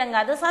ధ్యానం చేయడం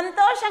కాదు,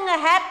 సంతోషంగా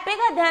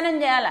హ్యాపీగా ధ్యానం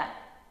చేయాల.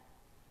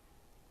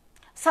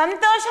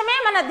 సంతోషమే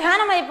మన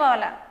ధ్యానం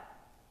అయిపోవాల.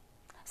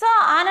 సో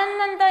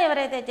ఆనందంతో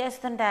ఎవరైతే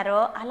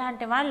చేస్తుంటారో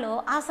అలాంటి వాళ్ళు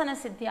ఆసన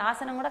సిద్ధి,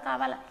 ఆసనం కూడా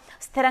కావాలా,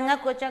 స్థిరంగా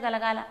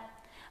కూర్చోగలగాల.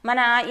 మన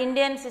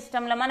ఇండియన్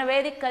సిస్టంలో, మన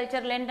వేదిక్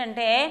కల్చర్లో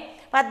ఏంటంటే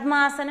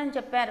పద్మాసనం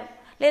చెప్పారు,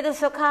 లేదు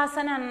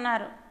సుఖాసనం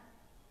అన్నారు.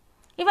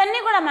 ఇవన్నీ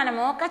కూడా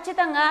మనము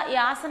ఖచ్చితంగా ఈ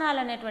ఆసనాలు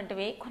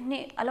అనేటువంటివి కొన్ని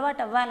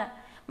అలవాటు అవ్వాలి.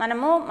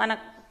 మనము మన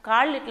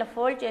కాళ్ళు ఇట్లా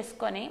ఫోల్డ్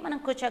చేసుకొని మనం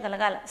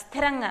కూర్చోగలగాలి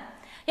స్థిరంగా.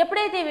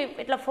 ఎప్పుడైతే ఇవి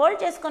ఇట్లా ఫోల్డ్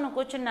చేసుకొని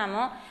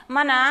కూర్చున్నామో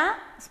మన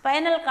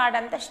స్పైనల్ కార్డ్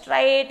అంతా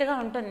స్ట్రైట్గా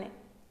ఉంటుంది.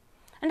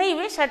 అంటే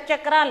ఇవి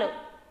షట్చక్రాలు: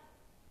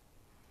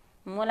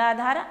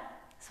 మూలాధార,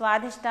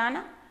 స్వాధిష్టాన,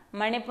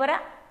 మణిపుర,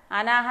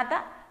 అనాహత,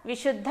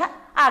 విశుద్ధ,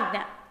 ఆజ్ఞ.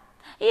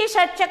 ఈ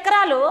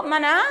షట్చక్రాలు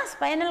మన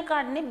స్పైనల్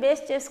కార్డ్ని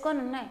బేస్ చేసుకొని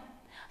ఉన్నాయి.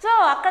 సో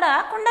అక్కడ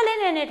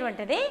కుండలిని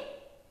అనేటువంటిది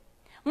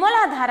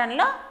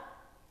మూలాధారంలో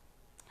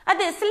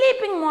అది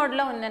స్లీపింగ్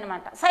మోడ్లో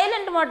ఉందన్నమాట,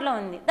 సైలెంట్ మోడ్లో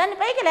ఉంది. దాన్ని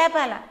పైకి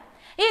లేపాల.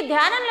 ఈ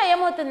ధ్యానంలో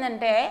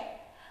ఏమవుతుందంటే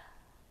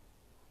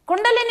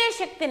కుండలిని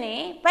శక్తిని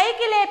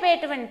పైకి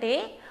లేపేటువంటి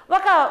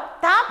ఒక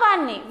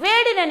తాపాన్ని,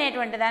 వేడిని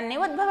అనేటువంటి దాన్ని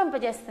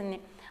ఉద్భవింపజేస్తుంది.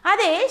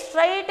 అది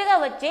స్ట్రైట్గా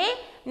వచ్చి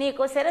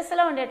నీకు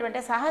శిరస్సులో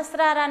ఉండేటువంటి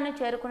సహస్రారాన్ని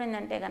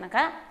చేరుకునిందంటే కనుక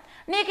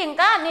నీకు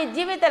ఇంకా నీ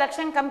జీవిత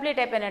లక్ష్యం కంప్లీట్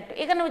అయిపోయినట్టు.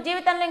 ఇక నువ్వు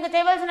జీవితంలో ఇంకా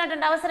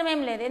చేయవలసినటువంటి అవసరం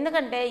ఏం లేదు.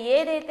 ఎందుకంటే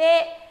ఏదైతే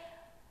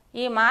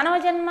ఈ మానవ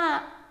జన్మ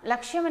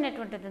లక్ష్యం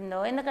అనేటువంటిది ఉందో,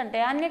 ఎందుకంటే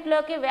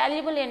అన్నిటిలోకి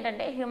వాల్యుబుల్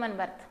ఏంటంటే హ్యూమన్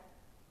బర్త్.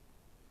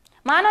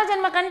 మానవ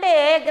జన్మ కంటే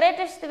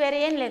గ్రేటెస్ట్ వేరే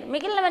ఏం లేదు.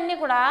 మిగిలినవన్నీ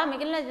కూడా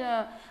మిగిలిన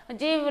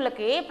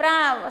జీవులకి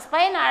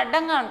స్పైన్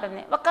అడ్డంగా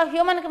ఉంటుంది, ఒక్క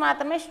హ్యూమన్కి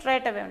మాత్రమే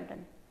స్ట్రైట్ అవే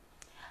ఉంటుంది.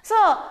 సో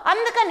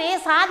అందుకని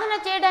సాధన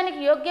చేయడానికి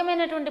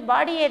యోగ్యమైనటువంటి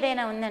బాడీ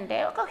ఏదైనా ఉందంటే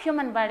ఒక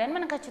హ్యూమన్ బాడీ అని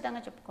మనం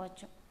ఖచ్చితంగా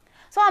చెప్పుకోవచ్చు.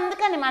 సో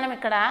అందుకని మనం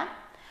ఇక్కడ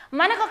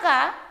మనకొక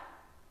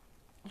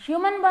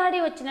హ్యూమన్ బాడీ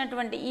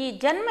వచ్చినటువంటి ఈ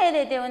జన్మ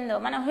ఏదైతే ఉందో,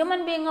 మనం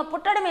హ్యూమన్ బీయింగ్గా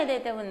పుట్టడం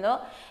ఏదైతే ఉందో,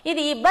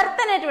 ఇది ఈ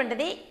బర్త్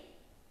అనేటువంటిది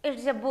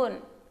ఇట్స్ ఎ బూన్.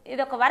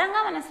 ఇది ఒక వరంగా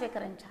మనం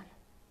స్వీకరించాలి,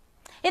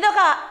 ఇది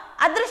ఒక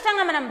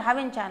అదృష్టంగా మనం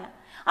భావించాలి.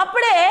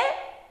 అప్పుడే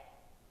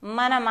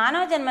మన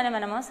మానవ జన్మని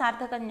మనము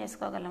సార్థకం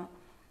చేసుకోగలము.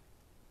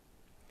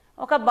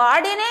 ఒక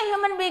బాడీనే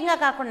హ్యూమన్ బీయింగ్గా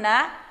కాకుండా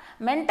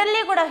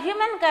మెంటల్లీ కూడా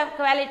హ్యూమన్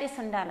క్వాలిటీస్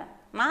ఉండాలి,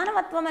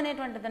 మానవత్వం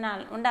అనేటువంటిది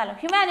ఉండాలి,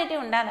 హ్యుమానిటీ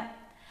ఉండాలి.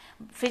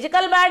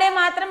 ఫిజికల్ బాడీ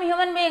మాత్రం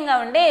హ్యూమన్ బీయింగ్గా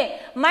ఉండి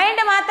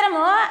మైండ్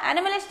మాత్రము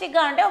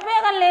అనిమలిస్టిక్గా ఉంటే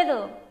ఉపయోగం లేదు.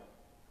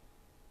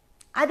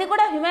 అది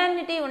కూడా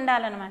హ్యుమానిటీ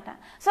ఉండాలన్నమాట.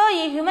 సో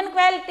ఈ హ్యూమన్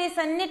క్వాలిటీస్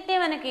అన్నిటినీ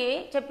మనకి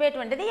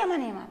చెప్పేటువంటిది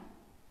యమనియమాలు.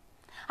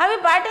 అవి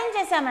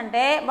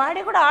పాటించేసామంటే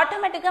బాడీ కూడా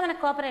ఆటోమేటిక్గా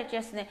మనకు కోఆపరేట్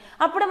చేస్తుంది.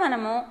 అప్పుడు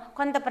మనము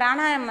కొంత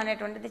ప్రాణాయామం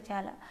అనేటువంటిది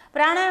చాలా.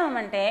 ప్రాణాయామం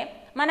అంటే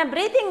మన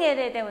బ్రీతింగ్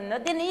ఏదైతే ఉందో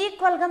దీన్ని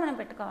ఈక్వల్గా మనం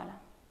పెట్టుకోవాలి.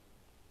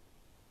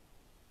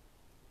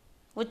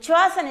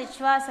 ఉచ్ఛ్వాస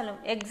నిశ్వాసలు,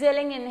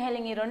 ఎగ్జేలింగ్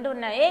ఇన్హేలింగ్, ఈ రెండు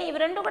ఉన్నాయి. ఇవి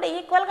రెండు కూడా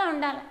ఈక్వల్గా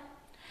ఉండాలి.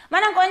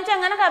 మనం కొంచెం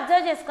కనుక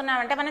అబ్జర్వ్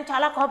చేసుకున్నామంటే మనం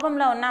చాలా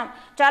కోపంలో ఉన్నాం,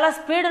 చాలా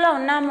స్పీడ్లో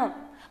ఉన్నాము,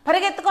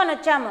 పరిగెత్తుకొని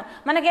వచ్చాము,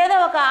 మనకేదో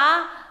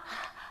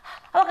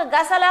ఒక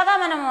గసలాగా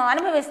మనము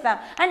అనుభవిస్తాం.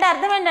 అంటే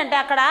అర్థం ఏంటంటే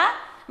అక్కడ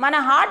మన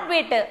హార్ట్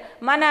బీట్,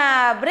 మన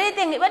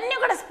బ్రీతింగ్ ఇవన్నీ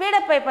కూడా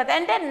స్పీడప్ అయిపోతాయి.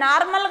 అంటే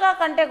నార్మల్గా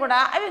కంటే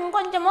కూడా అవి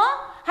ఇంకొంచెము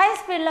హై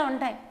స్పీడ్లో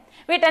ఉంటాయి.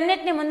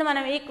 వీటన్నిటిని ముందు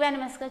మనం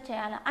ఈక్వానిమస్గా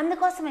చేయాలి.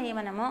 అందుకోసమే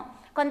మనము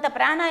కొంత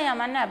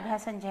ప్రాణాయామాన్ని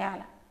అభ్యాసం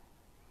చేయాలి.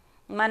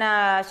 మన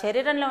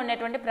శరీరంలో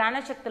ఉండేటువంటి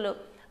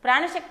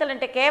ప్రాణశక్తులు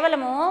అంటే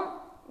కేవలము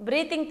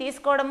బ్రీతింగ్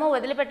తీసుకోవడము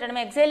వదిలిపెట్టడము,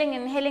 ఎగ్జేలింగ్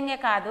ఇన్హేలింగే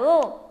కాదు,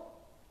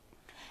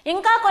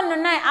 ఇంకా కొన్ని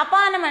ఉన్నాయి.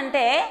 అపానం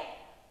అంటే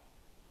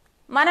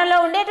మనలో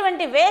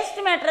ఉండేటువంటి వేస్ట్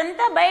మ్యాటర్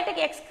అంతా బయటకి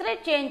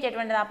ఎక్స్క్రీట్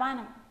చేయించేటువంటిది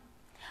అపానం.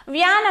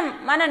 వ్యానం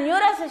మన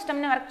న్యూరో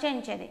సిస్టమ్ని వర్క్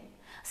చేయించేది.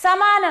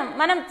 సమానం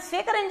మనం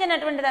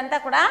స్వీకరించినటువంటిదంతా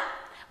కూడా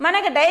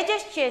మనకి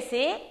డైజెస్ట్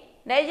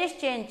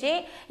చేయించి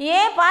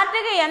ఏ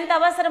పార్టీకి ఎంత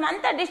అవసరం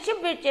అంతా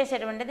డిస్ట్రిబ్యూట్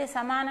చేసేటువంటిది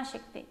సమాన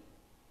శక్తి.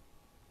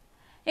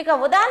 ఇక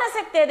ఉదాహరణ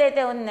శక్తి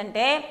ఏదైతే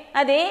ఉందంటే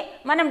అది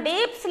మనం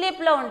డీప్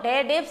స్లీప్లో ఉంటే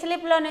డీప్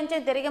స్లీప్లో నుంచి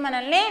తిరిగి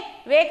మనల్ని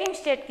వేకింగ్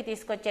స్టేట్కి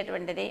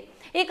తీసుకొచ్చేటువంటిది.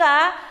 ఇక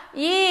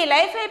ఈ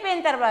లైఫ్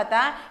అయిపోయిన తర్వాత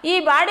ఈ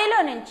బాడీలో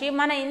నుంచి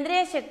మన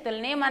ఇంద్రియ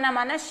శక్తుల్ని, మన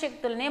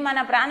మనశ్శక్తుల్ని,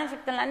 మన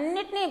ప్రాణశక్తుల్ని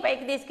అన్నిటినీ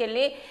పైకి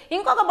తీసుకెళ్ళి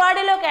ఇంకొక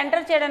బాడీలోకి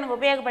ఎంటర్ చేయడానికి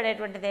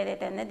ఉపయోగపడేటువంటిది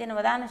ఏదైతే ఉందో దీని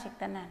ఉదాహరణ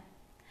శక్తి అన్నాను.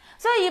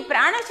 సో ఈ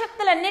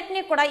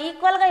ప్రాణశక్తులన్నింటినీ కూడా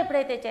ఈక్వల్గా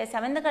ఎప్పుడైతే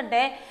చేసాం, ఎందుకంటే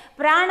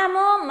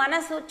ప్రాణము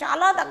మనసు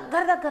చాలా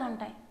దగ్గర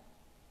ఉంటాయి.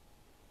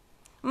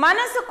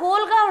 మనసు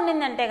కూల్గా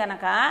ఉండిందంటే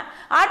కనుక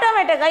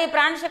ఆటోమేటిక్గా ఈ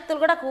ప్రాణశక్తులు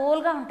కూడా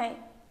కూల్గా ఉంటాయి.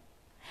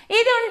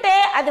 ఇది ఉంటే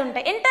అది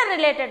ఉంటాయి, ఇంటర్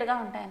రిలేటెడ్గా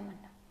ఉంటాయి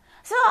అన్నమాట.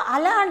 సో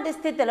అలాంటి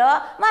స్థితిలో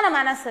మన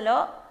మనస్సులో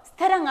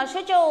స్థిరంగా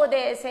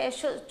శుచోదేశే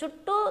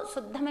చుట్టూ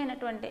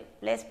శుద్ధమైనటువంటి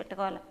ప్లేస్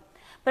పెట్టుకోవాలి.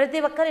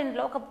 ప్రతి ఒక్కరి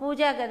ఇంట్లో ఒక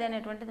పూజా గది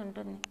అనేటువంటిది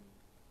ఉంటుంది.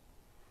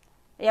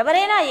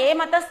 ఎవరైనా ఏ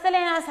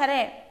మతస్థులైనా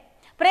సరే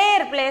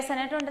ప్రేయర్ ప్లేస్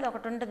అనేటువంటిది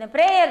ఒకటి ఉంటుంది.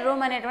 ప్రేయర్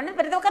రూమ్ అనేటువంటిది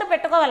ప్రతి ఒక్కరు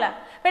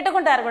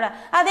పెట్టుకుంటారు కూడా.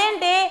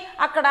 అదేంటి,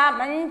 అక్కడ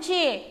మంచి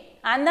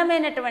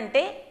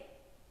అందమైనటువంటి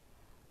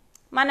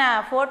మన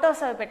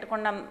ఫొటోస్ అవి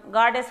పెట్టుకుంటాం,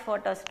 గాడెస్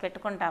ఫొటోస్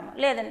పెట్టుకుంటాము,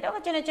 లేదంటే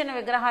ఒక చిన్న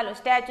విగ్రహాలు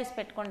స్టాచ్యూస్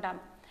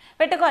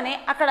పెట్టుకొని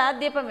అక్కడ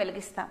దీపం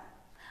వెలిగిస్తాం,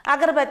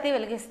 అగరబత్తి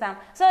వెలిగిస్తాం.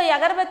 సో ఈ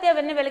అగరబత్తి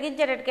అవన్నీ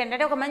వెలిగించేటట్టుకి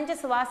ఏంటంటే ఒక మంచి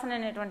సువాసన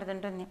అనేటువంటిది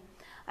ఉంటుంది.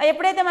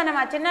 ఎప్పుడైతే మనం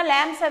ఆ చిన్న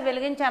ల్యాంప్స్ అవి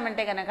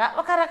వెలిగించామంటే కనుక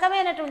ఒక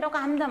రకమైనటువంటి ఒక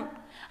అందం,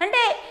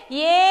 అంటే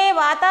ఏ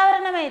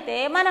వాతావరణం అయితే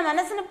మన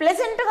మనసుని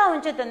ప్లెజెంట్గా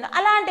ఉంచుతుందో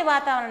అలాంటి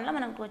వాతావరణంలో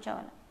మనం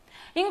కూర్చోవాలి.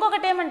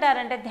 ఇంకొకటి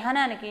ఏమంటారంటే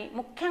ధ్యానానికి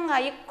ముఖ్యంగా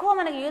ఎక్కువ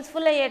మనకి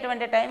యూస్ఫుల్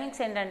అయ్యేటువంటి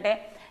టైమింగ్స్ ఏంటంటే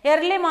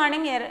early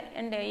morning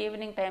and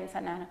evening times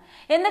అన్నాను.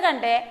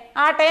 ఎందుకంటే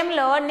ఆ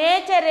టైంలో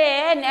నేచరే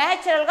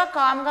న్యాచురల్గా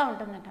కామ్గా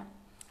ఉంటుందట.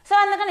 సో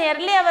అందుకని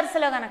ఎర్లీ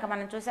అవర్స్లో కనుక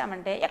మనం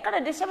చూసామంటే ఎక్కడ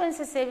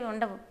డిస్టర్బెన్సెస్ ఏవి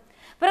ఉండవు.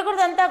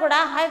 ప్రకృతి అంతా కూడా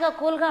హాయిగా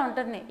కూల్గా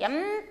ఉంటుంది.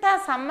 ఎంత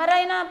సమ్మర్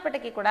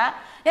అయినప్పటికీ కూడా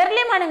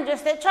ఎర్లీ మార్నింగ్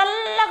చూస్తే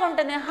చల్లగా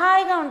ఉంటుంది,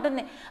 హాయిగా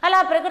ఉంటుంది. అలా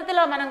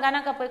ప్రకృతిలో మనం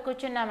కనుక పోయి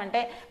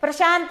కూర్చున్నామంటే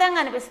ప్రశాంతంగా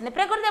అనిపిస్తుంది.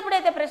 ప్రకృతి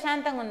ఎప్పుడైతే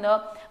ప్రశాంతంగా ఉందో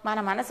మన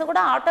మనసు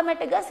కూడా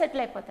ఆటోమేటిక్గా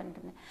సెటిల్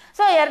అయిపోతుంటుంది.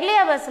 సో ఎర్లీ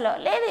అవర్స్లో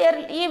లేదు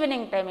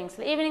ఈవినింగ్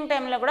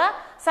టైంలో కూడా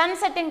సన్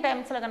సెట్టింగ్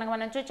టైమ్స్లో కనుక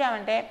మనం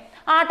చూసామంటే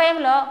ఆ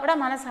టైంలో కూడా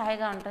మనసు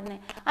హాయిగా ఉంటుంది.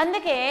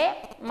 అందుకే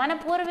మన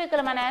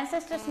పూర్వీకులు, మన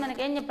యాన్సెస్టర్స్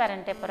మనకి ఏం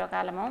చెప్పారంటే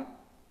పూర్వకాలము,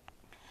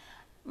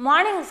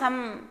 మార్నింగ్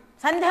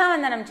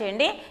సంధ్యావందనం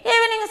చేయండి,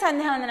 ఈవినింగ్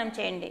సంధ్యావందనం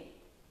చేయండి.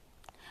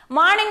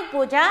 మార్నింగ్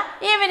పూజ,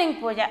 ఈవినింగ్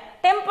పూజ.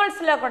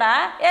 టెంపుల్స్లో కూడా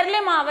ఎర్లీ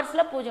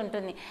అవర్స్లో పూజ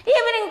ఉంటుంది,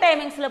 ఈవినింగ్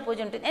టైమింగ్స్లో పూజ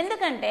ఉంటుంది.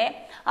 ఎందుకంటే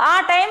ఆ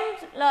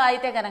టైంలో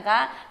అయితే కనుక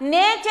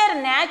నేచర్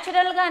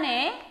న్యాచురల్గానే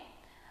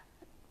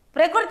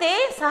ప్రకృతి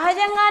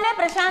సహజంగానే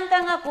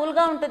ప్రశాంతంగా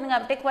కూల్గా ఉంటుంది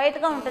కాబట్టి,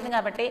 క్వైట్గా ఉంటుంది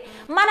కాబట్టి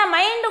మన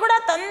మైండ్ కూడా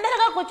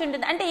తొందరగా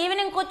కూర్చుంటుంది. అంటే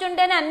ఈవినింగ్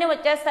కూర్చుంటేనే అన్నీ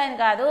వచ్చేస్తాయని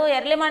కాదు,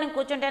 ఎర్లీ మార్నింగ్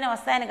కూర్చుంటేనే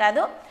వస్తాయని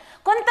కాదు,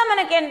 కొంత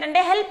మనకి ఏంటంటే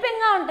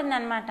హెల్పింగ్గా ఉంటుంది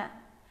అన్నమాట.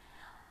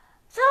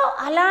 సో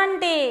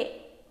అలాంటి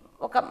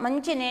ఒక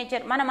మంచి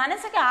నేచర్ మన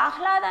మనసుకి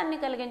ఆహ్లాదాన్ని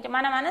కలిగించే,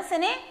 మన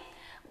మనసుని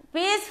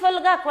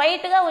పీస్ఫుల్గా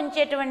క్వైట్గా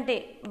ఉంచేటువంటి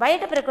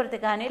బయట ప్రకృతి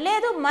కానీ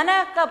లేదు మన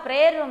యొక్క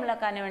ప్రేయర్ రూమ్లో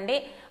కానివ్వండి,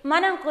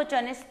 మనం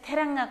కూర్చొని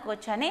స్థిరంగా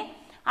కూర్చొని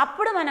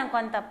అప్పుడు మనం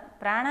కొంత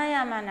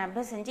ప్రాణాయామాన్ని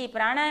అభ్యసించి, ఈ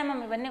ప్రాణాయామం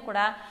ఇవన్నీ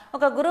కూడా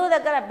ఒక గురువు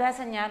దగ్గర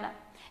అభ్యాసం చేయాలి.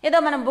 ఏదో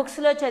మనం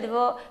బుక్స్లో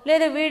చదివో,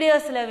 లేదు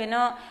వీడియోస్లో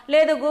వినో,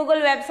 లేదు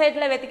గూగుల్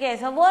వెబ్సైట్లో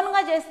వెతికేసో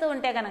ఓన్గా చేస్తూ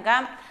ఉంటే కనుక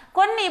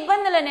కొన్ని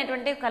ఇబ్బందులు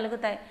అనేటువంటివి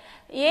కలుగుతాయి.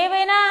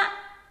 ఏవైనా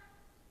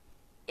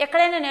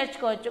ఎక్కడైనా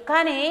నేర్చుకోవచ్చు.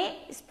 కానీ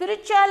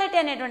స్పిరిచువాలిటీ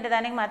అనేటువంటి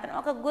దానికి మాత్రం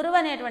ఒక గురువు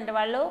అనేటువంటి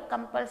వాళ్ళు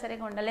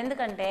కంపల్సరీగా ఉండాలి.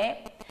 ఎందుకంటే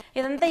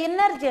ఇదంతా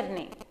ఇన్నర్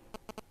జర్నీ,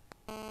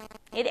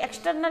 ఇది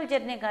ఎక్స్టర్నల్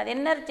జర్నీ కాదు,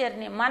 ఇన్నర్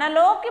జర్నీ.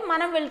 మనలోకి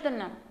మనం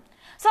వెళ్తున్నాం.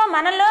 సో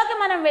మనలోకి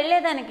మనం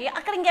వెళ్ళేదానికి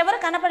అక్కడ ఇంకెవరు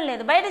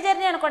కనపడలేదు. బయట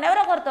జర్నీ అనుకోండి,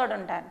 ఎవరో ఒకరు తోడు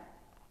ఉంటారు.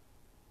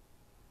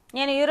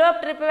 నేను యూరోప్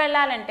ట్రిప్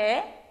వెళ్ళాలంటే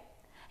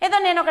ఏదో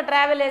నేను ఒక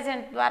ట్రావెల్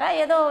ఏజెంట్ ద్వారా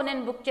ఏదో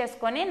నేను బుక్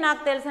చేసుకొని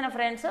నాకు తెలిసిన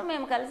ఫ్రెండ్స్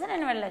మేము కలిసి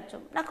నేను వెళ్ళొచ్చు.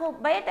 నాకు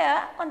బయట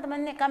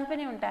కొంతమంది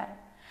కంపెనీ ఉంటారు.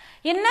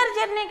 ఇన్నర్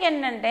జర్నీకి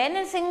ఏంటంటే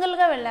నేను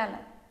సింగిల్గా వెళ్ళాలి.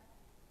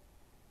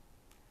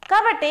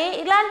 కాబట్టి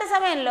ఇలాంటి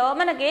సమయంలో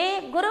మనకి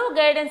గురువు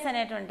గైడెన్స్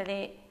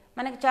అనేటువంటిది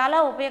మనకి చాలా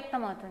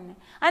ఉపయుక్తం అవుతుంది.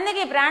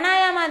 అందుకే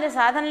ప్రాణాయామాది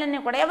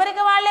సాధనలన్నీ కూడా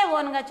ఎవరికి వాళ్ళే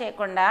ఓన్గా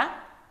చేయకుండా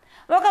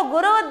ఒక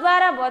గురువు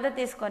ద్వారా బోధ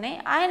తీసుకొని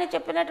ఆయన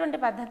చెప్పినటువంటి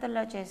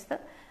పద్ధతుల్లో చేస్తూ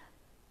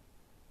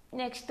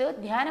నెక్స్ట్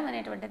ధ్యానం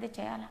అనేటువంటిది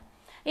చేయాలి.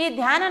 ఈ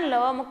ధ్యానంలో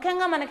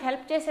ముఖ్యంగా మనకి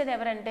హెల్ప్ చేసేది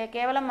ఎవరంటే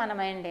కేవలం మన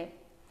మైండే.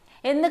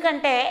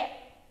 ఎందుకంటే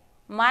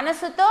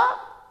మనసుతో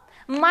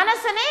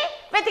మనసుని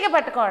వెతికి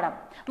పట్టుకోవడం,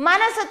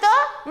 మనసుతో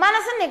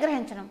మనసుని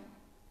నిగ్రహించడం.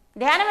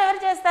 ధ్యానం ఎవరు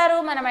చేస్తారు?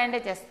 మన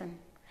మైండే చేస్తుంది.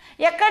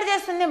 ఎక్కడ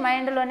చేస్తుంది?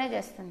 మైండ్లోనే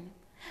చేస్తుంది.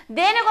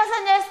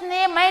 దేనికోసం చేస్తుంది?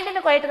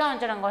 మైండ్ని క్వైట్గా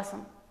ఉంచడం కోసం.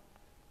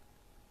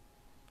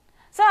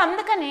 సో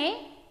అందుకని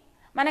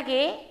మనకి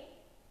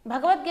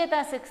భగవద్గీత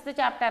 6th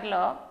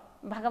చాప్టర్లో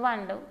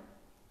భగవానుడు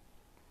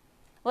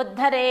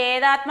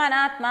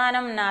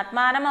ఉద్ధరేదాత్మనాత్మానం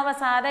నాత్మానం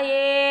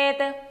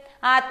అవసాదయేత్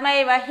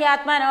ఆత్మైవ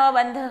హ్యాత్మనో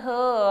బంధు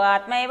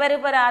ఆత్మైవ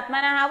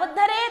రిపురాత్మన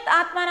ఉద్ధరేత్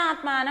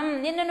ఆత్మనాత్మానం.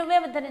 నిన్ను నువ్వే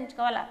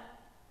ఉద్ధరించుకోవాలా.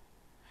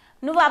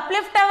 నువ్వు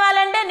అప్లిఫ్ట్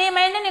అవ్వాలంటే నీ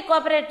మైండ్ నీకు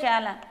కోఆపరేట్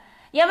చేయాలా.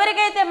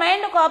 ఎవరికైతే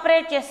మైండ్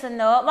కోఆపరేట్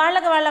చేస్తుందో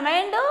వాళ్ళకి వాళ్ళ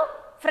మైండ్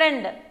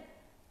ఫ్రెండ్,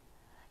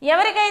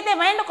 ఎవరికైతే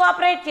మైండ్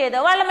కోఆపరేట్ చేయదో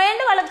వాళ్ళ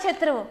మైండ్ వాళ్ళకి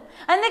శత్రువు.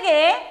 అందుకే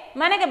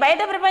మనకి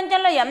బయట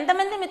ప్రపంచంలో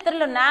ఎంతమంది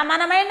మిత్రులున్నా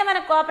మన మైండ్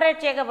మనకు కోఆపరేట్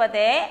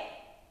చేయకపోతే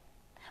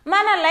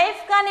మన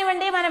లైఫ్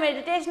కానివ్వండి, మన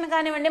మెడిటేషన్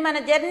కానివ్వండి, మన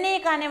జర్నీ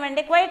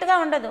కానివ్వండి క్వైట్గా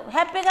ఉండదు,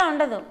 హ్యాపీగా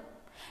ఉండదు.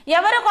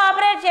 ఎవరు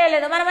కోఆపరేట్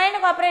చేయలేదు, మన మైండ్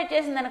కోఆపరేట్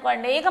చేసింది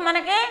అనుకోండి, ఇక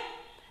మనకి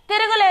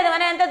తిరుగులేదు,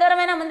 మనం ఎంత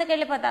దూరమైనా ముందుకు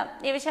వెళ్ళిపోతాం.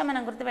 ఈ విషయం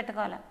మనం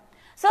గుర్తుపెట్టుకోవాలి.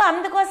 సో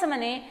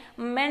అందుకోసమని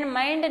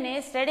మైండ్ని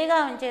స్టడీగా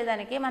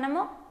ఉంచేదానికి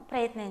మనము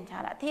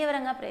ప్రయత్నించాలి,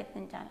 తీవ్రంగా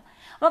ప్రయత్నించాలి.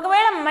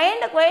 ఒకవేళ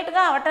మైండ్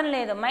క్వైట్గా అవ్వటం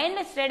లేదు, మైండ్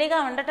స్టడీగా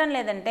ఉండటం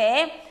లేదంటే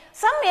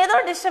ఏదో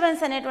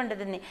డిస్టర్బెన్స్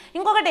అనేటువంటిది ఉంది.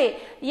 ఇంకొకటి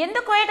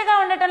ఎందుకు క్వైట్గా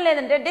ఉండటం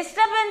లేదంటే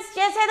డిస్టర్బెన్స్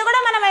చేసేది కూడా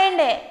మన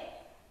మైండే.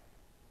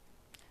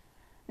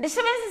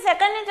 డిస్టర్బెన్సెస్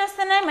ఎక్కడి నుంచి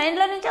వస్తున్నాయి?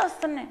 మైండ్లో నుంచే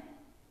వస్తున్నాయి.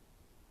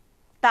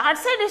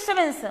 థాట్సే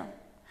డిస్టర్బెన్స్.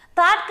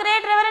 థాట్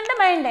క్రియేటర్ ఎవరంటే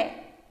మైండే.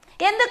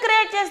 ఎందుకు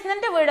క్రియేట్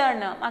చేస్తుందంటే వీ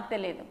డోంట్ నో, మాకు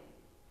తెలియదు.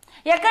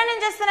 ఎక్కడి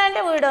నుంచి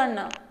వస్తున్నాయంటే వీ డోంట్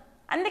నో.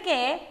 అందుకే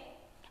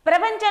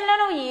ప్రపంచంలో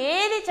నువ్వు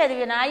ఏది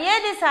చదివినా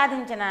ఏది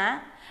సాధించినా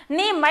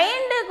నీ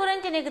మైండ్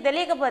గురించి నీకు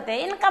తెలియకపోతే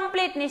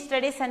ఇన్కంప్లీట్ నీ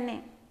స్టడీస్ అన్నీ.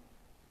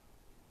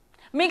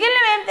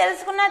 మిగిలినవి ఏం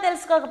తెలుసుకున్నా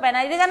తెలుసుకోకపోయినా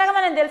ఇది కనుక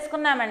మనం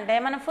తెలుసుకున్నామంటే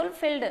మనం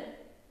ఫుల్ఫిల్డ్,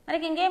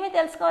 మనకి ఇంకేమీ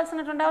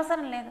తెలుసుకోవాల్సినటువంటి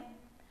అవసరం లేదు.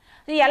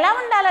 ఎలా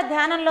ఉండాలి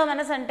ధ్యానంలో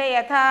మనసు అంటే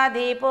యథా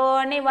దీపో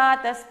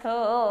నివాతస్థో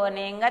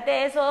నింగతే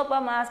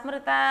సోపమా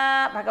స్మృత.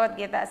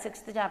 Bhagavad Gita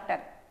 6th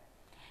chapter.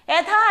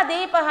 యథా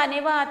దీప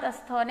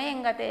నివాతస్థో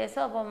నింగతే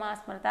సోపమా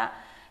స్మృత.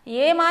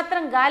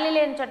 ఏమాత్రం గాలి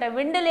లేని చోట,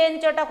 విండు లేని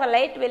చోట ఒక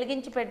లైట్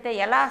వెలిగించి పెడితే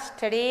ఎలా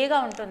స్టడీగా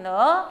ఉంటుందో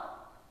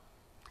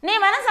నీ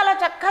మనసు అలా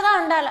చక్కగా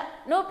ఉండాలి.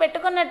 నువ్వు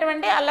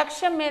పెట్టుకున్నటువంటి ఆ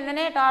లక్ష్యం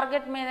మీదనే,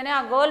 టార్గెట్ మీదనే, ఆ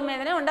గోల్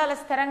మీదనే ఉండాలి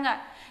స్థిరంగా.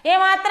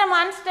 ఏమాత్రం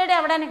అన్స్టడీ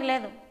అవ్వడానికి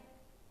లేదు.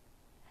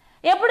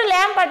 ఎప్పుడు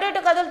ల్యాంప్ అటు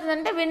ఇటు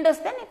కదులుతుందంటే విండ్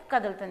వస్తే నీకు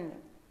కదులుతుంది.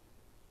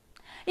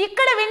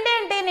 ఇక్కడ విండ్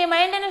ఏంటి? నీ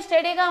మైండ్ని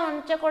స్టడీగా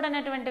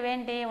ఉంచకూడనటువంటివి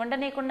ఏంటి,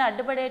 ఉండనీయకుండా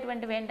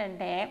అడ్డుపడేటువంటివి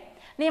ఏంటంటే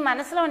నీ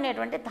మనసులో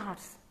ఉండేటువంటి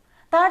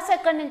థాట్స్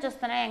ఎక్కడి నుంచి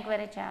వస్తున్నాయో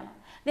ఎంక్వైరీ చేయాలి.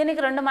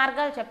 దీనికి 2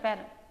 మార్గాలు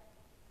చెప్పారు.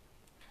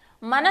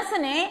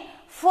 మనసుని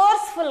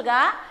ఫోర్స్ఫుల్గా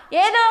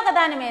ఏదో ఒక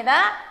దాని మీద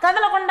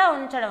కదలకుండా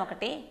ఉంచడం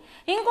ఒకటి,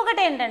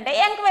 ఇంకొకటి ఏంటంటే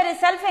ఎంక్వైరీ,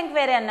 సెల్ఫ్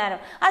ఎంక్వైరీ అన్నారు.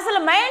 అసలు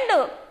మైండ్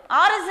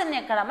ఆరిజిన్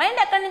ఎక్కడ,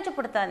 మైండ్ ఎక్కడి నుంచి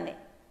పుడుతుంది?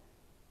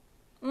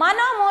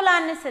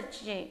 మనోమూలాన్ని సెర్చ్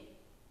చేయి.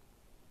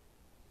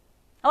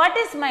 What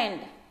is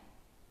mind?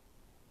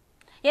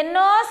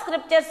 ఎన్నో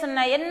స్క్రిప్చర్స్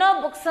ఉన్నాయి, ఎన్నో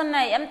బుక్స్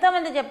ఉన్నాయి,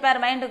 ఎంతోమంది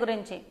చెప్పారు మైండ్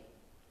గురించి.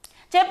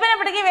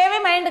 చెప్పినప్పటికీ ఇవేవి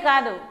మైండ్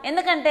కాదు.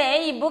 ఎందుకంటే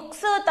ఈ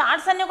బుక్స్,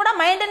 థాట్స్ అన్నీ కూడా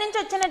మైండ్ నుంచి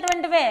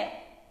వచ్చినటువంటివే,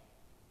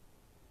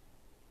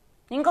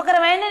 ఇంకొకరి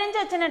మైండ్ నుంచి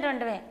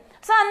వచ్చినటువంటివే.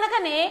 సో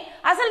అందుకని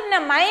అసలు నా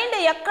మైండ్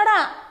ఎక్కడ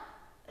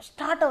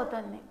స్టార్ట్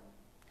అవుతుంది,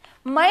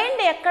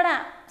 మైండ్ ఎక్కడ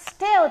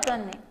స్టే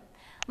అవుతుంది,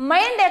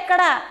 మైండ్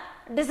ఎక్కడ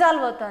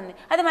డిజాల్వ్ అవుతుంది,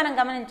 అది మనం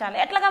గమనించాలి.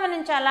 ఎట్లా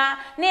గమనించాలా?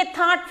 నీ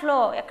థాట్ ఫ్లో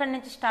ఎక్కడి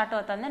నుంచి స్టార్ట్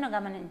అవుతుంది నువ్వు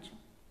గమనించు.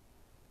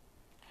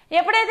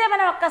 ఎప్పుడైతే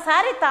మనం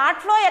ఒక్కసారి థాట్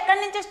ఫ్లో ఎక్కడి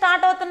నుంచి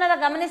స్టార్ట్ అవుతున్నదో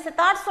గమనిస్తే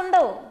థాట్స్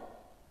ఉండవు.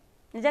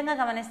 నిజంగా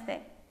గమనిస్తే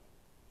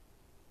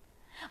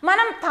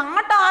మనం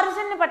థాట్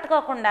ఆరిజిన్ని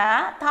పట్టుకోకుండా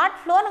థాట్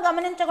ఫ్లోను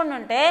గమనించకుండా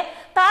ఉంటే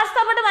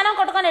థాట్స్తో పాటు మనం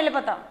కొట్టుకొని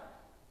వెళ్ళిపోతాం.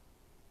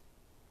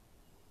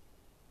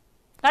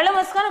 కళ్ళు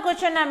మూసుకొని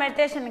కూర్చున్నా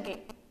మెడిటేషన్కి,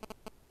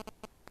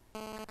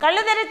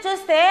 కళ్ళు తెరిచి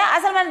చూస్తే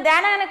అసలు మనం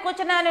ధ్యానానికి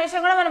కూర్చున్నా అనే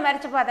విషయం కూడా మనం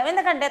మర్చిపోతాం.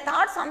 ఎందుకంటే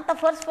థాట్స్ అంత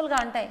ఫోర్స్ఫుల్గా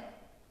ఉంటాయి.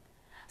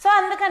 సో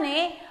అందుకని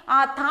ఆ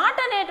థాట్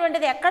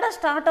అనేటువంటిది ఎక్కడ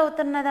స్టార్ట్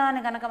అవుతున్నదో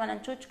అని కనుక మనం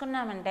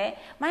చూసుకున్నామంటే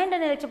మైండ్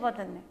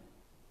నిలిచిపోతుంది,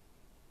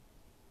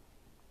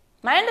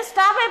 మైండ్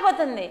స్టాప్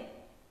అయిపోతుంది.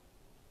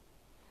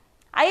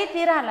 అయి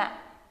తీరాల.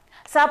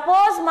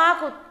 సపోజ్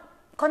మాకు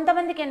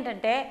కొంతమందికి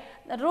ఏంటంటే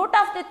root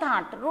of the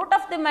thought, root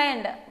of the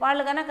mind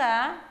వాళ్ళు కనుక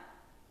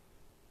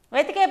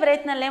వెతికే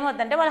ప్రయత్నాలు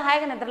ఏమవుతుందంటే వాళ్ళు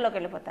హాయిగా నిద్రలోకి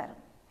వెళ్ళిపోతారు.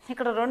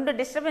 ఇక్కడ 2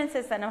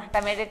 డిస్టర్బెన్సెస్ అనమాట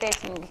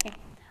మెడిటేషన్కి.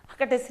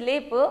 ఒకటి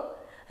స్లీపు,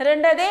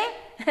 రెండోది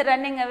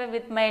రన్నింగ్ అవే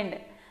విత్ మైండ్,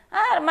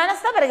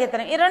 మనసుతో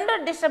పరిగెత్తడం. ఈ 2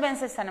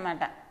 డిస్టర్బెన్సెస్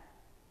అనమాట.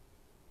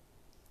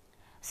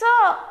 సో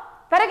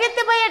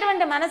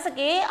పరిగెత్తిపోయేటువంటి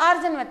మనసుకి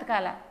ఆర్జన్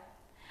వెతకాల.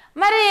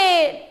 మరి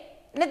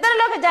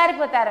నిద్రలోకి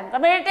జారిపోతారనుకో,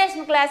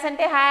 మెడిటేషన్ క్లాస్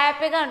అంటే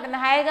హ్యాపీగా ఉంటుంది,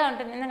 హాయిగా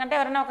ఉంటుంది. ఎందుకంటే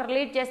ఎవరైనా ఒకరు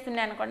లీడ్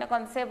చేస్తున్నాయి అనుకోండి,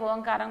 కొంతసేపు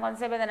ఓంకారం,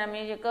 కొంతసేపు ఏదైనా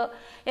మ్యూజిక్,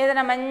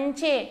 ఏదైనా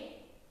మంచి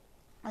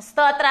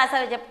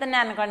స్తోత్రాలు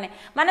చెప్తున్నాయి అనుకోండి,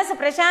 మనసు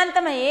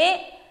ప్రశాంతమయ్యి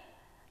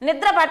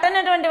నిద్ర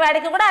పట్టనటువంటి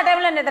వాడికి కూడా ఆ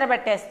టైంలో నిద్ర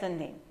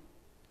పట్టేస్తుంది.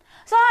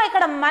 సో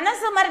ఇక్కడ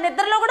మనసు, మరి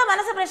నిద్రలో కూడా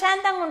మనసు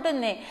ప్రశాంతంగా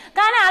ఉంటుంది.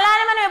 కానీ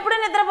అలానే మనం ఎప్పుడూ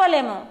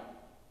నిద్రపోలేము.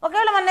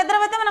 ఒకవేళ మనం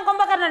నిద్రపోతే మనం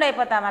కుంభకర్ణుడు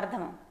అయిపోతాం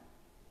అర్థము.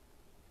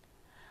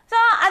 సో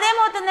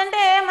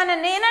అదేమవుతుందంటే మన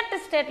నీనట్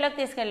స్టేట్లోకి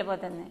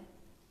తీసుకెళ్ళిపోతుంది.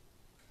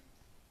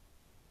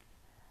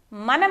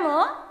 మనము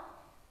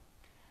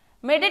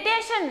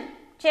మెడిటేషన్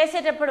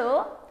చేసేటప్పుడు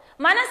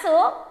మనసు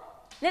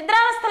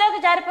నిద్రావస్థలోకి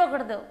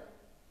జారిపోకూడదు,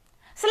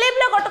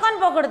 స్లీప్లో కొట్టుకొని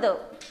పోకూడదు.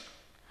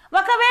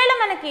 ఒకవేళ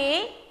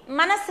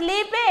మన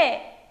స్లీపే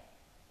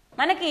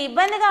మనకి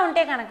ఇబ్బందిగా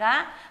ఉంటే కనుక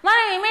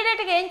మనం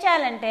ఇమీడియట్గా ఏం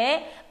చేయాలంటే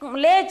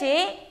లేచి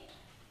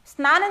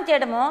స్నానం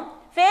చేయడము,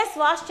 ఫేస్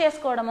వాష్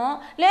చేసుకోవడము,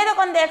 లేదా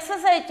కొంత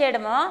ఎక్సర్సైజ్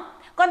చేయడము,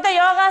 కొంత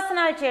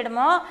యోగాసనాలు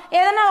చేయడము,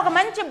 ఏదైనా ఒక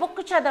మంచి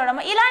బుక్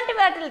చదవడము, ఇలాంటి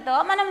వాటితో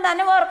మనం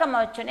దాన్ని ఓవర్కమ్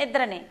అవ్వచ్చు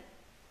నిద్రని.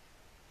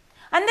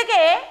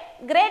 అందుకే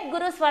గ్రేట్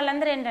గురూస్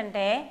వాళ్ళందరూ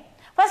ఏంటంటే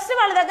ఫస్ట్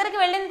వాళ్ళ దగ్గరికి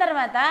వెళ్ళిన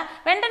తర్వాత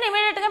వెంటనే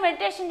ఇమీడియట్గా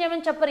మెడిటేషన్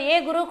చేయమని చెప్పరు ఏ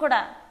గురువు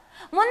కూడా.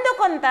 ముందు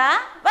కొంత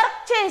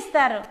వర్క్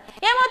చేయిస్తారు.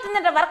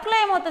 ఏమవుతుందంటే వర్క్లో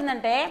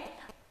ఏమవుతుందంటే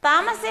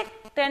తామసిక్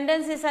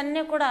టెండెన్సీస్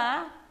అన్నీ కూడా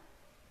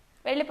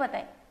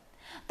వెళ్ళిపోతాయి.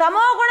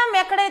 తమో గుణం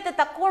ఎక్కడైతే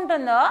తక్కువ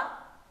ఉంటుందో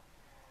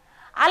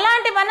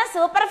అలాంటి మనసు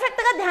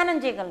పర్ఫెక్ట్గా ధ్యానం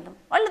చేయగలదు,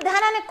 వాళ్ళు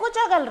ధ్యానానికి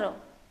కూర్చోగలరు.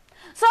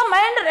 సో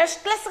మైండ్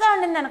రెస్ట్లెస్గా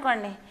ఉండింది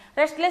అనుకోండి,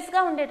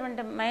 రెస్ట్లెస్గా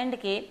ఉండేటువంటి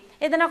మైండ్కి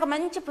ఏదైనా ఒక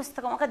మంచి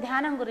పుస్తకం, ఒక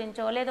ధ్యానం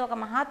గురించో లేదా ఒక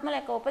మహాత్ముల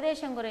యొక్క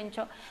ఉపదేశం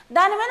గురించో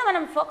దాని మీద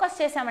మనం ఫోకస్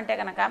చేసామంటే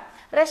కనుక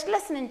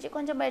రెస్ట్లెస్ నుంచి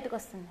కొంచెం బయటకు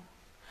వస్తుంది.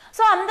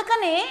 సో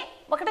అందుకని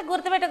ఒకటి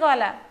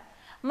గుర్తుపెట్టుకోవాలా,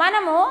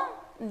 మనము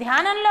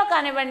ధ్యానంలో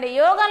కానివ్వండి,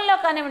 యోగంలో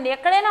కానివ్వండి,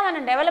 ఎక్కడైనా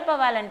మనం డెవలప్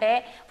అవ్వాలంటే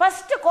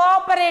ఫస్ట్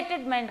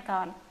కోఆపరేటెడ్ మైండ్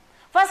కావాలి.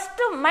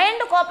 ఫస్ట్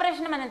మైండ్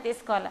కోఆపరేషన్ మనం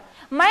తీసుకోవాలి.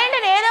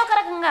 మైండ్ని ఏదో ఒక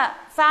రకంగా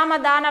సామ,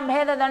 దాన,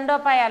 భేద,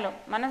 దండోపాయాలు,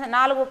 మన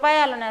 4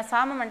 ఉపాయాలు ఉన్నాయి.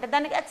 సామం అంటే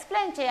దానికి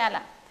ఎక్స్ప్లెయిన్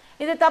చేయాలా,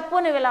 ఇది తప్పు,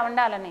 నువ్వు ఇలా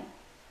ఉండాలని.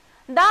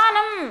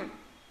 దానం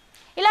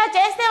ఇలా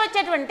చేస్తే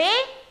వచ్చేటువంటి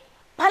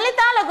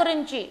ఫలితాల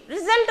గురించి,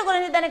 రిజల్ట్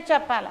గురించి దానికి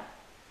చెప్పాలా.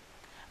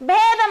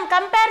 భేదం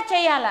కంపేర్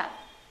చేయాలా.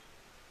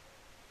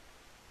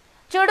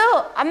 చూడు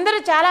అందరూ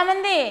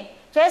చాలామంది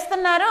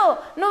చేస్తున్నారు,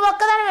 నువ్వు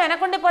ఒక్కదాని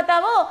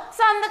వెనకుండిపోతావు,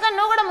 సో అందుకని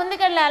నువ్వు కూడా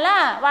ముందుకెళ్ళాలా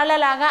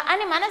వాళ్ళలాగా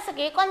అని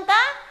మనసుకి కొంత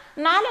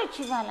నాలెడ్జ్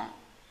ఇవ్వాలా.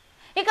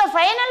 ఇక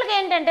ఫైనల్గా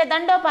ఏంటంటే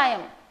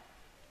దండోపాయం.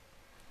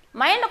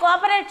 మైండ్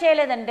కోఆపరేట్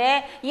చేయలేదంటే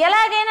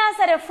ఎలాగైనా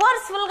సరే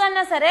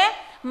ఫోర్స్ఫుల్గా సరే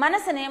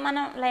మనసుని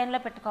మనం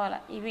లైన్లో పెట్టుకోవాలి.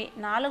 ఇవి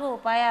 4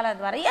 ఉపాయాల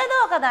ద్వారా, ఏదో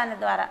ఒక దాని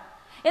ద్వారా.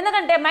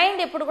 ఎందుకంటే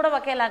మైండ్ ఎప్పుడు కూడా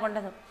ఒకేలాగా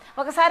ఉండదు.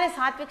 ఒకసారి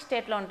సాత్విక్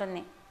స్టేట్లో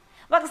ఉంటుంది,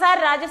 ఒకసారి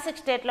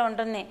రాజసిక్ స్టేట్లో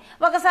ఉంటుంది,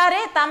 ఒకసారి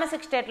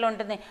తామసిక్ స్టేట్లో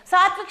ఉంటుంది.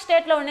 సాత్విక్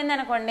స్టేట్లో ఉండింది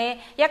అనుకోండి,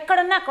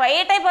 ఎక్కడున్నా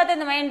క్వైట్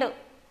అయిపోతుంది మైండ్.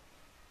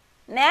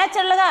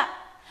 నేచురల్గా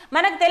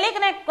మనకు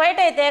తెలియకనే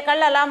క్వైట్ అయితే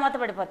కళ్ళు అలా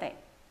మూతపడిపోతాయి.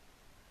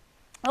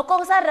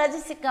 ఒక్కొక్కసారి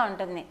రాజసిక్గా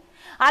ఉంటుంది.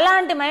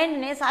 అలాంటి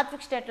మైండ్ని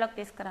సాత్విక్ స్టేట్లోకి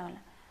తీసుకురావాలి.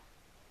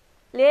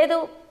 లేదు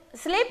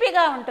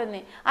స్లీపీగా ఉంటుంది,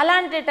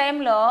 అలాంటి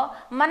టైంలో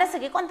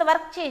మనసుకి కొంత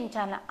వర్క్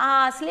చేయించాలి.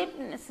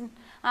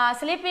 ఆ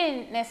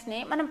స్లీపీనెస్ని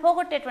మనం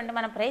పోగొట్టేటువంటి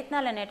మన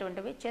ప్రయత్నాలు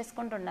అనేటువంటివి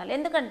చేసుకుంటూ ఉండాలి.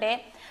 ఎందుకంటే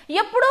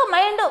ఎప్పుడూ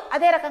మైండ్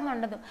అదే రకంగా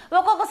ఉండదు.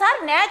 ఒక్కొక్కసారి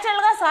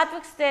న్యాచురల్గా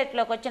సాత్విక్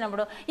స్టేట్లోకి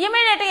వచ్చినప్పుడు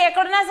ఇమీడియట్గా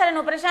ఎక్కడున్నా సరే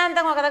నువ్వు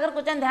ప్రశాంతంగా ఒక దగ్గర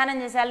కూర్చొని ధ్యానం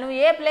చేసేయాలి. నువ్వు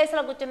ఏ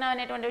ప్లేస్లో కూర్చున్నావు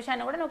అనేటువంటి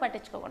విషయాన్ని కూడా నువ్వు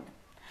పట్టించుకోకూడదు.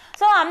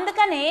 సో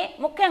అందుకని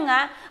ముఖ్యంగా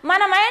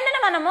మన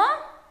మైండ్ని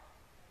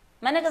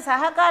మనకు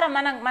సహకారం,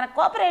 మన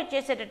కోఆపరేట్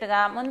చేసేటట్టుగా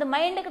ముందు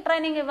మైండ్కి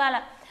ట్రైనింగ్ ఇవ్వాలి.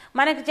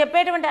 మనకు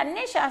చెప్పేటువంటి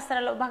అన్ని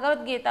శాస్త్రాలు,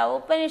 భగవద్గీత,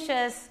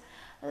 ఉపనిషత్స్,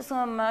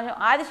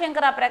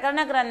 ఆదిశంకర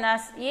ప్రకరణ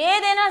గ్రంథాస్,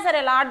 ఏదైనా సరే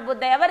లార్డ్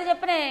బుద్ధ ఎవరు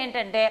చెప్పినా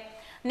ఏంటంటే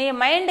నీ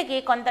మైండ్కి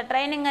కొంత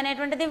ట్రైనింగ్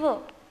అనేటువంటిది ఇవ్వు.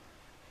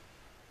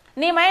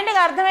 నీ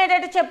మైండ్కి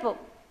అర్థమయ్యేటట్టు చెప్పు.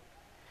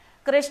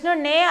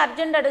 కృష్ణుడిని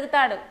అర్జునుడు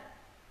అడుగుతాడు,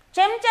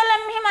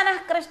 చెంచలం హి మనః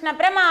కృష్ణ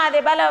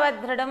ప్రమాది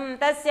బలవదృఢం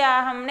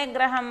తస్యాహం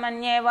నిగ్రహం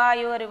మన్యే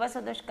వాయురివ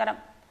సుదుష్కరం.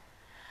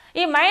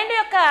 ఈ మైండ్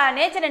యొక్క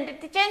నేచర్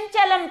ఏంటి?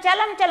 చంచలం,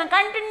 చలం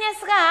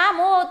కంటిన్యూస్గా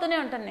మూవ్ అవుతూనే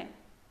ఉంటుంది.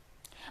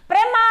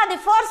 ప్రమాది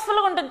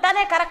ఫోర్స్ఫుల్గా ఉంటుంది,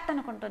 తనే కరెక్ట్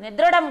అనుకుంటుంది.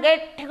 దృఢం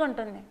గట్టిగా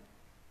ఉంటుంది,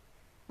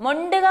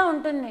 మొండిగా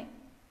ఉంటుంది.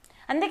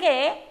 అందుకే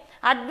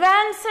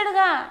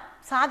అడ్వాన్స్డ్గా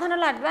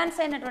సాధనలో అడ్వాన్స్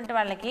అయినటువంటి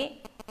వాళ్ళకి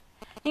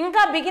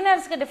ఇంకా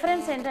బిగినర్స్కి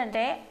డిఫరెన్స్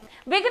ఏంటంటే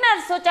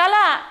బిగినర్స్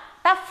చాలా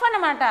టఫ్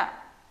అన్నమాట.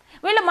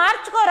 వీళ్ళు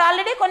మార్చుకోరు,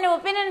 ఆల్రెడీ కొన్ని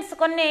ఒపీనియన్స్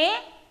కొన్ని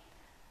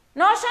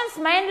నోషన్స్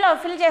మైండ్లో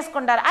ఫిల్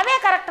చేసుకుంటారు, అవే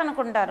కరెక్ట్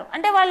అనుకుంటారు.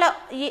 అంటే వాళ్ళు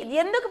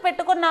ఎందుకు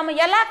పెట్టుకున్నాము,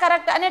 ఎలా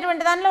కరెక్ట్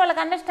అనేటువంటి దానిలో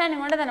వాళ్ళకి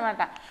అండర్స్టాండింగ్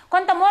ఉండదన్నమాట,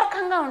 కొంత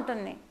మూర్ఖంగా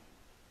ఉంటుంది.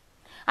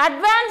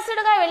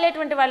 అడ్వాన్స్డ్గా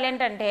వెళ్ళేటువంటి వాళ్ళు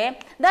ఏంటంటే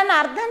దాన్ని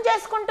అర్థం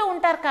చేసుకుంటూ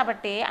ఉంటారు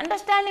కాబట్టి,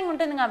 అండర్స్టాండింగ్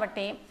ఉంటుంది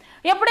కాబట్టి,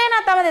 ఎప్పుడైనా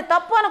తమది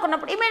తప్పు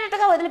అనుకున్నప్పుడు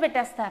ఇమీడియట్గా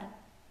వదిలిపెట్టేస్తారు.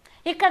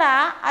 ఇక్కడ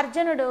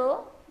అర్జునుడు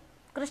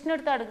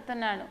కృష్ణుడితో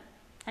అడుగుతున్నాడు,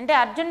 అంటే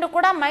అర్జునుడు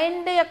కూడా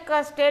మైండ్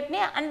యొక్క స్టేట్ని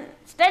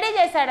స్టడీ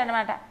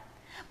చేశాడనమాట.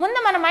 ముందు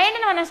మన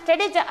మైండ్ని మనం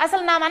స్టడీ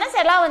అసలు నా మనసు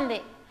ఎలా ఉంది,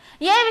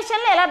 ఏ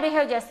విషయంలో ఎలా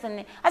బిహేవ్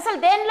చేస్తుంది, అసలు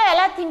దేనిలో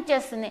ఎలా థింక్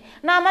చేస్తుంది,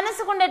 నా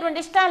మనసుకు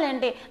ఉండేటువంటి ఇష్టాలు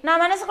ఏంటి, నా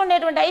మనసుకు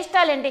ఉండేటువంటి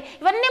అయిష్టాలు ఏంటి,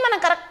 ఇవన్నీ మనం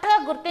కరెక్ట్గా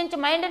గుర్తించి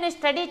మైండ్ని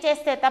స్టడీ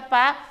చేస్తే తప్ప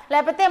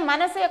లేకపోతే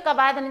మనసు యొక్క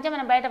బాధ నుంచి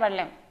మనం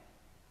బయటపడలేం.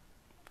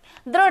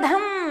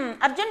 దృఢం,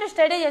 అర్జునుడు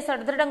స్టడీ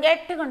చేశాడు, దృఢం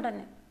గట్టిగా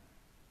ఉంటుంది.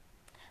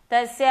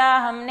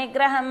 తస్యాహం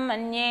నిగ్రహం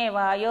మన్యే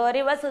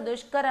వాయోరివసు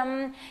దుష్కరం.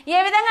 ఏ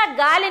విధంగా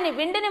గాలిని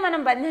విండిని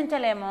మనం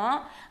బంధించలేమో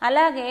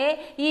అలాగే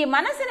ఈ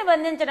మనసుని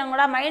బంధించడం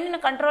కూడా, మైండ్ని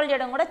కంట్రోల్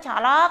చేయడం కూడా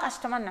చాలా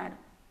కష్టం అన్నాడు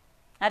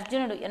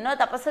అర్జునుడు. ఎన్నో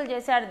తపస్సులు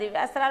చేశాడు,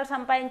 దివ్యాస్త్రాలు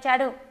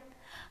సంపాదించాడు,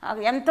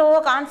 ఎంతో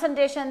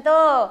కాన్సన్ట్రేషన్తో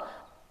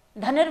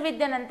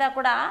ధనుర్విద్యనంతా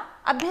కూడా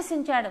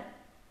అభ్యసించాడు.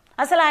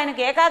 అసలు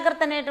ఆయనకు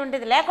ఏకాగ్రత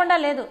అనేటువంటిది లేకుండా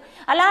లేదు.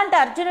 అలాంటి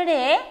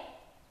అర్జునుడే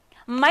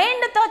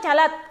మైండ్తో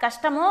చాలా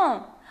కష్టము.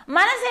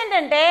 మనసు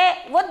ఏంటంటే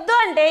వద్దు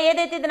అంటే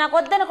ఏదైతే ఇది నాకు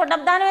వద్దు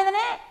అనుకుంటాం దాని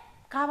మీదనే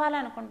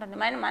కావాలనుకుంటుంది.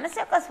 మనసు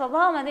యొక్క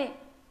స్వభావం అది.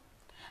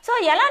 సో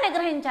ఎలా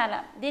నిగ్రహించాలా,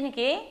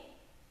 దీనికి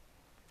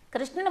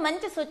కృష్ణుడు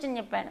మంచి సూచన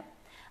చెప్పాడు.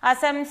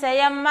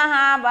 అసంశయం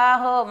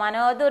మహాబాహో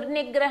మనో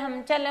దుర్నిగ్రహం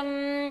చలం.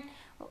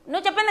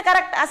 నువ్వు చెప్పింది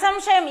కరెక్ట్,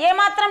 అసంశయం,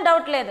 ఏమాత్రం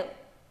డౌట్ లేదు,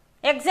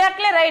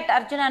 ఎగ్జాక్ట్లీ రైట్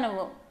అర్జున.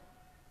 నువ్వు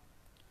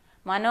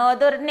మనో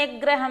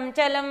దుర్నిగ్రహం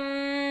చలం,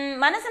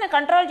 మనసుని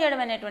కంట్రోల్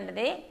చేయడం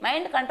అనేటువంటిది,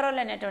 మైండ్ కంట్రోల్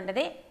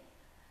అనేటువంటిది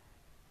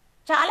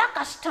చాలా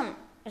కష్టం.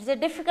 It's a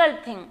difficult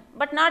thing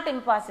but not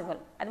impossible.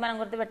 అది మనం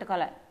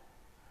గుర్తుపెట్టుకోవాలి.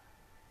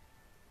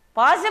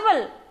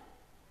 పాసిబుల్,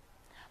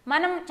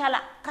 మనం చాలా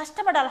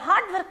కష్టపడాలి,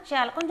 హార్డ్ వర్క్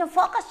చేయాలి, కొంచెం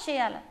ఫోకస్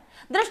చేయాలి,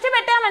 దృష్టి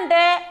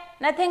పెట్టామంటే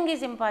నథింగ్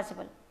ఈజ్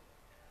ఇంపాసిబుల్.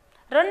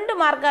 2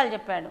 మార్గాలు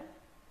చెప్పాడు.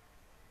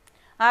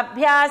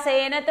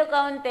 అభ్యాసేన తు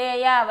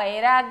కౌంతేయ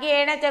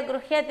వైరాగ్యేణ చ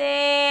గృహ్యతే.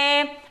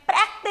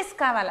 ప్రాక్టీస్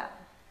కావాలా.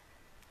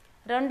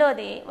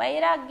 రెండోది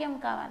వైరాగ్యం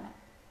కావాలా,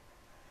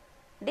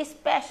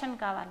 డిస్పాషన్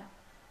కావాలా.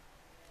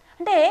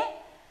 అంటే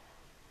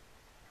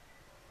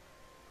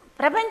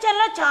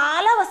ప్రపంచంలో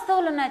చాలా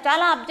వస్తువులు ఉన్నాయి,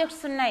 చాలా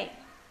ఆబ్జెక్ట్స్ ఉన్నాయి,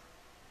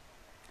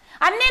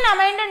 అన్నీ నా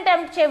మైండ్ని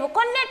టెంప్ట్ చేయవు,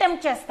 కొన్ని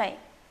టెంప్ట్ చేస్తాయి.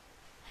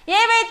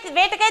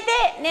 వేటికైతే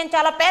నేను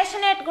చాలా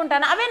ప్యాషనేట్గా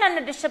ఉంటాను అవే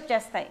నన్ను డిస్టర్బ్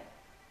చేస్తాయి.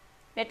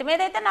 వీటి మీద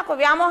అయితే నాకు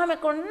వ్యామోహం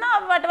ఎక్కువ ఉంటున్నా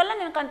వాటి వల్ల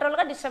నేను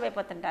కంట్రోల్గా డిస్టర్బ్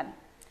అయిపోతుంటాను.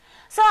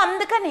 సో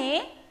అందుకని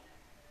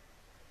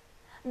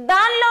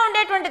దానిలో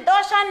ఉండేటువంటి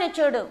దోషాన్ని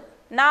చూడు,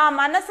 నా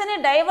మనసుని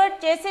డైవర్ట్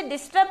చేసి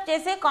డిస్టర్బ్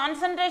చేసి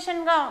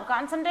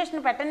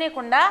కాన్సన్ట్రేషన్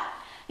పెట్టనీయకుండా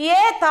ఏ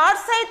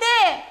థాట్స్ అయితే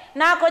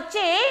నాకు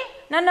వచ్చి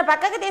నన్ను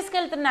పక్కకి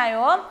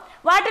తీసుకెళ్తున్నాయో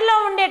వాటిలో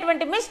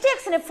ఉండేటువంటి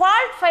మిస్టేక్స్ని,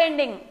 ఫాల్ట్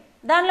ఫైండింగ్,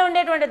 దానిలో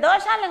ఉండేటువంటి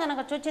దోషాలను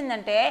కనుక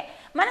చూచిందంటే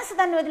మనసు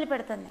దాన్ని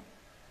వదిలిపెడుతుంది.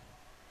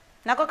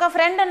 నాకు ఒక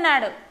ఫ్రెండ్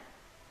ఉన్నాడు,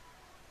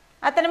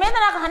 అతని మీద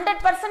నాకు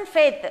 100%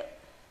 ఫెయిత్,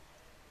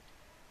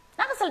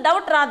 నాకు అసలు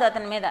డౌట్ రాదు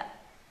అతని మీద.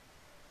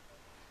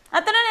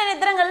 అతను నేను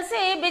ఇద్దరం కలిసి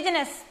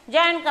బిజినెస్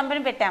జాయింట్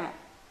కంపెనీ పెట్టాము.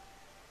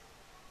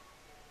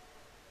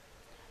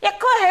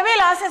 ఎక్కువ హెవీ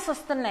లాసెస్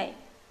వస్తున్నాయి.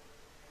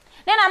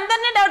 నేను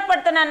అందరినీ డౌట్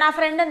పడుతున్నాను, నా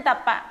ఫ్రెండ్ని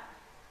తప్ప.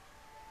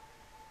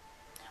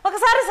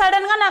 ఒకసారి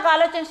సడన్గా నాకు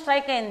ఆలోచన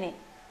స్ట్రైక్ అయింది.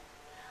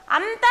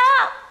 అంతా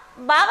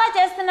బాగా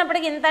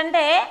చేస్తున్నప్పటికీ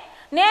ఇంతంటే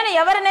నేను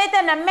ఎవరినైతే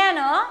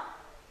నమ్మానో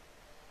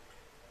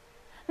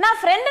నా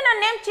ఫ్రెండ్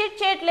నన్నేం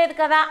చీట్ చేయట్లేదు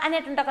కదా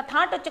అనేటువంటి ఒక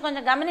థాట్ వచ్చి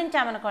కొంచెం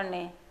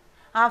గమనించామనుకోండి,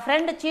 ఆ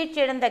ఫ్రెండ్ చీట్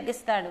చేయడం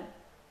తగ్గిస్తాడు.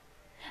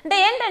 అంటే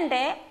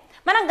ఏంటంటే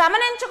మనం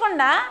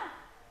గమనించకుండా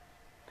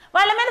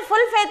వాళ్ళ మీద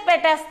ఫుల్ ఫెయిత్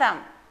పెట్టేస్తాం,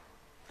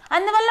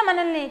 అందువల్ల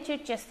మనల్ని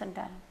చీట్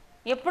చేస్తుంటారు.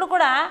 ఎప్పుడు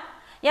కూడా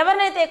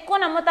ఎవరినైతే ఎక్కువ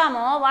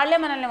నమ్ముతామో వాళ్ళే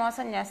మనల్ని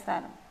మోసం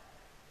చేస్తారు.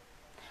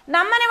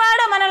 నమ్మని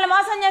వాడు మనల్ని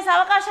మోసం చేసే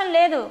అవకాశం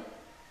లేదు.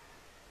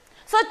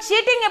 సో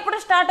చీటింగ్ ఎప్పుడు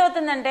స్టార్ట్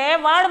అవుతుందంటే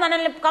వాడు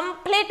మనల్ని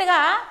కంప్లీట్గా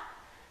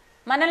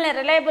మనల్ని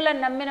రిలయబుల్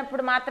అని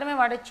నమ్మినప్పుడు మాత్రమే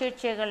వాడు చీట్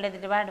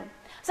చేయగలదు వాడు.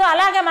 సో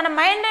అలాగే మన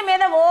మైండ్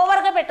మీద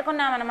ఓవర్గా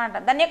పెట్టుకున్నాం అనమాట,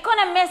 దాన్ని ఎక్కువ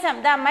నమ్మేసాం.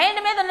 మైండ్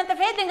మీద ఉన్నంత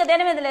ఫెయిత్ ఇంకా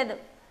దేని మీద లేదు.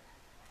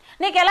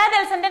 నీకు ఎలా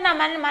తెలుసు అంటే నా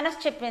మనసు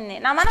చెప్పింది,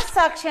 నా మనసు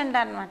సాక్షి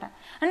అంటారనమాట.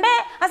 అంటే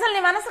అసలు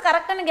నీ మనసు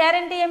కరెక్ట్ అని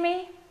గ్యారంటీ ఏమి?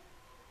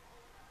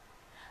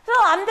 సో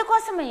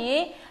అందుకోసమే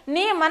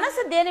నీ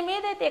మనసు దేని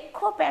మీద అయితే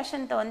ఎక్కువ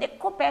ప్యాషన్తో ఉంది,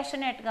 ఎక్కువ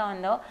ప్యాషనేట్గా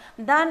ఉందో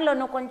దానిలో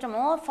నువ్వు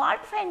కొంచెము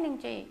ఫాల్ట్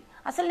ఫైండింగ్ చేయి.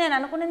 అసలు నేను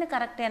అనుకున్నది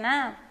కరెక్టేనా,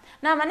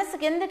 నా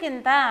మనసుకి ఎందుకు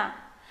ఇంత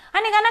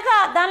అని కనుక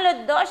దానిలో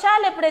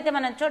దోషాలు ఎప్పుడైతే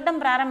మనం చూడడం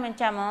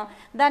ప్రారంభించామో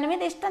దాని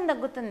మీద ఇష్టం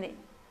తగ్గుతుంది.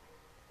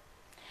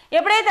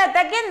 ఎప్పుడైతే అది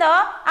తగ్గిందో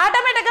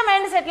ఆటోమేటిక్గా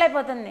మైండ్ సెటిల్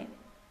అయిపోతుంది.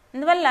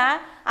 అందువల్ల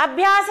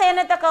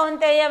అభ్యాసేన తు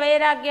కౌంతేయ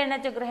వైరాగ్యేణ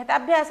చ గృహ్యతే.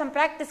 అభ్యాసం,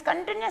 ప్రాక్టీస్,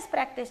 కంటిన్యూస్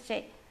ప్రాక్టీస్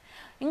చేయి.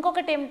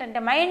 ఇంకొకటి ఏమిటంటే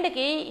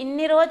మైండ్కి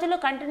ఇన్ని రోజులు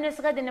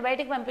కంటిన్యూస్గా దీన్ని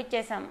బయటికి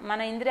పంపించేసాం, మన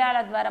ఇంద్రియాల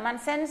ద్వారా, మన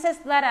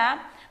సెన్సెస్ ద్వారా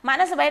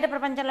మనసు బయట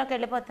ప్రపంచంలోకి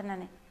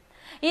వెళ్ళిపోతుందని.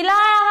 ఇలా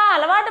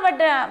అలవాటు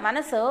పడ్డ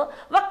మనసు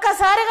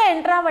ఒక్కసారిగా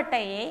ఇంట్రావర్ట్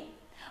అయ్యి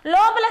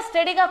లోపల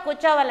స్టడీగా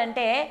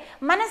కూర్చోవాలంటే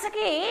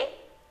మనసుకి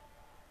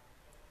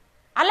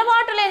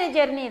అలవాటు లేని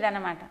జర్నీ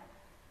ఇదన్నమాట,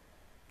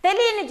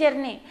 తెలియని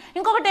జర్నీ.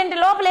 ఇంకొకటి ఏంటి,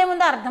 లోపల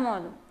ఏముందో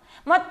అర్థమవుదు,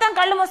 మొత్తం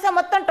కళ్ళు మూస్తే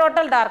మొత్తం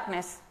టోటల్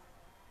డార్క్నెస్.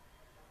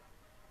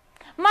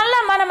 మళ్ళీ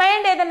మన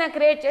మైండ్ ఏదైనా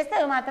క్రియేట్ చేస్తే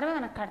అవి మాత్రమే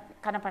మనకు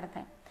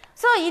కనపడతాయి.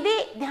 సో ఇది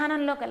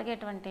ధ్యానంలో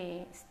కలిగేటువంటి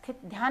స్థితి,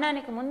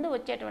 ధ్యానానికి ముందు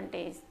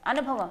వచ్చేటువంటి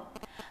అనుభవం.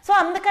 సో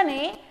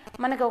అందుకని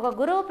మనకు ఒక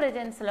గురువు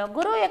ప్రెజెన్స్లో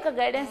గురువు యొక్క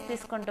గైడెన్స్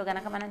తీసుకుంటూ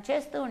కనుక మనం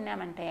చేస్తూ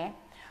ఉన్నామంటే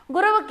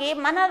గురువుకి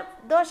మన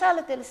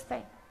దోషాలు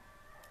తెలుస్తాయి.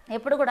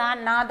 ఎప్పుడు కూడా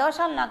నా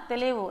దోషాలు నాకు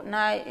తెలియవు,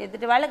 నా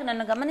ఎదుటి వాళ్ళకి,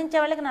 నన్ను గమనించే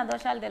వాళ్ళకి నా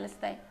దోషాలు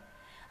తెలుస్తాయి.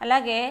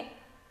 అలాగే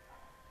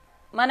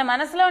మన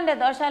మనసులో ఉండే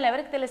దోషాలు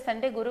ఎవరికి తెలుస్తాయి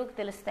అంటే గురువుకి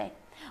తెలుస్తాయి.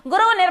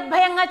 గురువు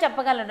నిర్భయంగా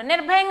చెప్పగలడు,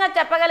 నిర్భయంగా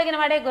చెప్పగలిగిన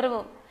వాడే గురువు.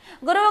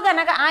 గురువు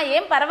కనుక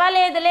ఏం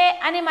పర్వాలేదులే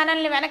అని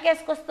మనల్ని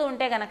వెనకేసుకొస్తూ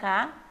ఉంటే గనక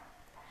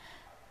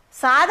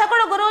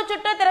సాధకుడు గురువు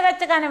చుట్టూ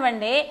తిరగచ్చు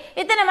కానివ్వండి,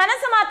 ఇతని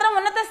మనసు మాత్రం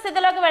ఉన్నత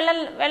స్థితిలోకి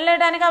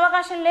వెళ్ళడానికి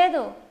అవకాశం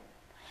లేదు.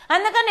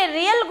 అందుకని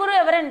రియల్ గురువు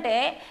ఎవరంటే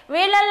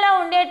వీళ్ళల్లో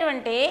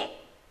ఉండేటువంటి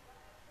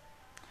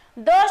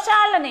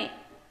దోషాలని,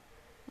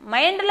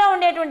 మైండ్లో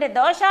ఉండేటువంటి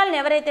దోషాలను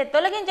ఎవరైతే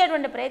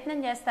తొలగించేటువంటి ప్రయత్నం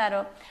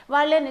చేస్తారో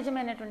వాళ్ళే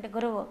నిజమైనటువంటి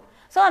గురువు.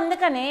 సో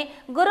అందుకని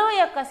గురువు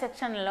యొక్క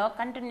శిక్షణలో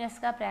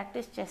కంటిన్యూస్గా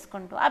ప్రాక్టీస్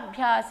చేసుకుంటూ,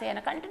 అభ్యాసేన,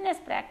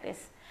 continuous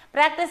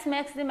practice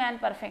makes the man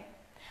perfect.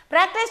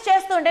 Practice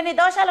చేస్తూ ఉంటే నీ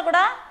దోషాలు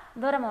కూడా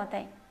దూరం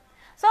అవుతాయి.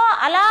 సో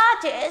అలా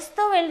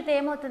చేస్తూ వెళితే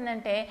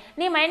ఏమవుతుందంటే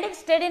నీ మైండ్కి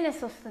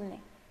స్టడీనెస్ వస్తుంది,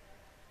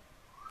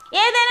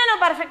 ఏదైనా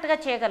నువ్వు పర్ఫెక్ట్గా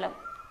చేయగలవు,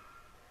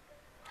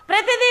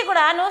 ప్రతిదీ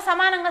కూడా నువ్వు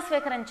సమానంగా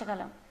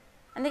స్వీకరించగలవు.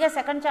 అందుకే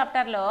 2nd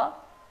చాప్టర్లో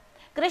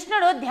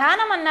కృష్ణుడు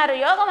ధ్యానం అన్నారు,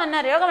 యోగం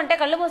అన్నారు. యోగం అంటే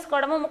కళ్ళు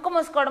మూసుకోవడము, ముక్కు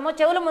మూసుకోవడము,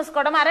 చెవులు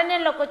మూసుకోవడం,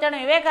 అరణ్యంలో కూర్చోవడం,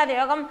 ఇవే కాదు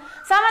యోగం.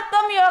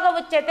 సమత్వం యోగ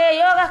ఉచ్యతే,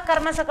 యోగ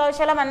కర్మస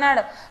కౌశలం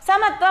అన్నాడు.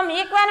 సమత్వం,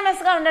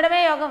 ఈక్వానిమస్గా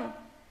ఉండడమే యోగం.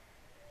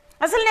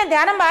 అసలు నేను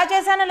ధ్యానం బాగా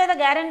చేశానో లేదా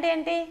గ్యారంటీ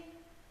ఏంటి?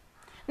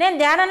 నేను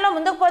ధ్యానంలో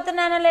ముందుకు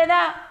పోతున్నానో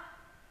లేదా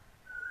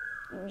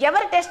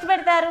ఎవరు టెస్ట్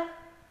పెడతారు?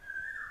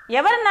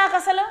 ఎవరు నాకు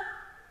అసలు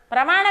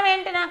ప్రమాణం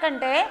ఏంటి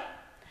నాకంటే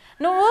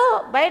నువ్వు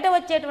బయట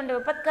వచ్చేటువంటి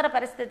విపత్కర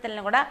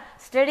పరిస్థితులను కూడా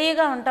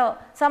స్టడీగా ఉంటావు,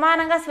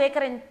 సమానంగా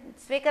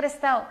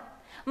స్వీకరిస్తావు,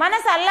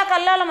 మనసు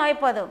అల్లకల్లోలం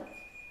అయిపోదు,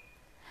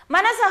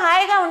 మనసు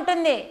హాయిగా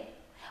ఉంటుంది,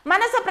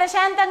 మనసు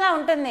ప్రశాంతంగా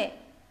ఉంటుంది.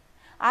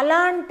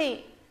 అలాంటి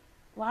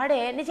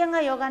వాడే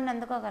నిజంగా యోగాన్ని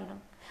అందుకోగలరు.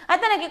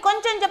 అతనికి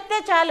కొంచెం చెప్తే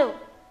చాలు,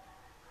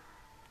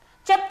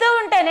 చెప్తూ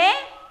ఉంటేనే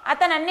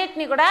అతను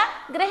అన్నిటినీ కూడా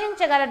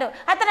గ్రహించగలడు,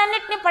 అతను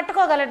అన్నిటినీ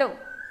పట్టుకోగలడు,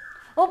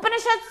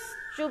 ఉపనిషత్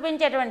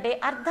చూపించేటువంటి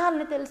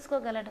అర్థాలను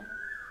తెలుసుకోగలడు.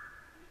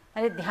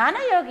 అది ధ్యాన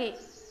యోగి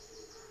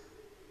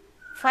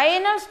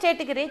ఫైనల్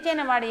స్టేట్కి రీచ్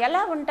అయిన వాడు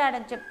ఎలా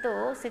ఉంటాడని చెప్తూ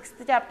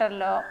 6th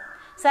చాప్టర్లో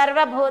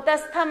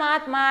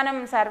సర్వభూతస్థమాత్మానం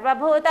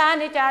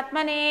సర్వభూతాని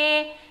చాత్మనే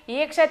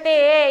ఈక్షతే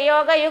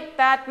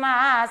యోగయుక్తాత్మా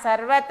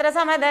సర్వత్ర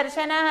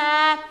సమదర్శన.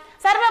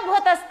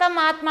 సర్వభూతస్థం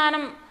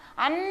ఆత్మానం,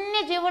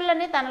 అన్ని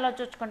జీవులని తనలో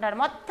చూచుకుంటాడు,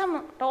 మొత్తం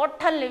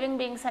టోటల్ లివింగ్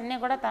బీయింగ్స్ అన్నీ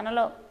కూడా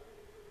తనలో.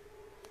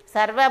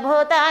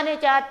 సర్వభూతాని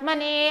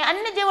చాత్మని,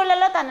 అన్ని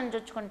జీవులలో తనను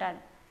చూచుకుంటాడు,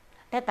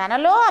 అంటే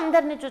తనలో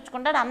అందరినీ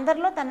చూచుకుంటాడు,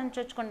 అందరిలో తనను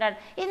చూచుకుంటాడు.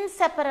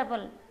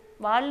 ఇన్సెపరబుల్,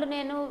 వాళ్ళు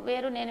నేను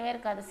వేరు, నేను వేరు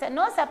కాదు,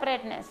 no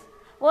separateness,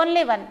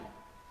 only one,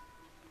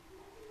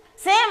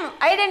 same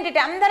identity,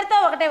 అందరితో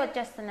ఒకటే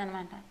వచ్చేస్తుంది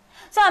అనమాట.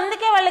 సో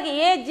అందుకే వాళ్ళకి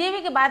ఏ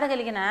జీవికి బాధ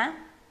కలిగినా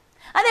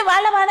అది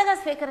వాళ్ళ బాధగా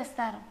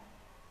స్వీకరిస్తారు.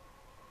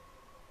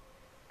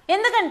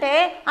 ఎందుకంటే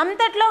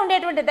అంతట్లో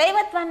ఉండేటువంటి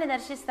దైవత్వాన్ని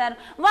దర్శిస్తారు.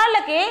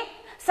 వాళ్ళకి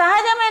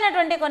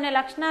సహజమైనటువంటి కొన్ని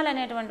లక్షణాలు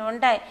అనేటువంటి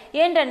ఉంటాయి.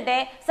 ఏంటంటే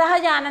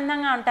సహజ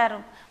ఆనందంగా ఉంటారు,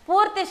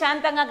 పూర్తి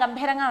శాంతంగా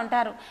గంభీరంగా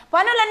ఉంటారు,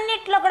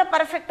 పనులన్నిట్లో కూడా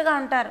పర్ఫెక్ట్గా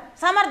ఉంటారు,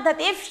 సమర్థత,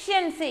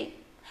 ఎఫిషియన్సీ,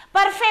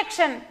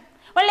 పర్ఫెక్షన్,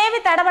 వాళ్ళు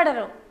ఏవి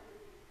తడబడరు.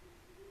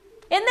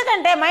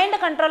 ఎందుకంటే మైండ్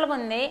కంట్రోల్గా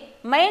ఉంది.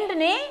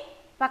 మైండ్ని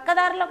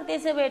పక్కదారిలోకి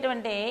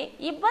తీసిపోయేటువంటి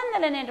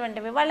ఇబ్బందులు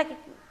అనేటువంటివి వాళ్ళకి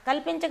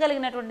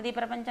కల్పించగలిగినటువంటిది ఈ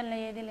ప్రపంచంలో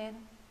ఏది లేదు.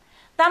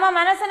 తమ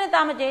మనసుని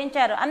తాము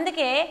జయించారు.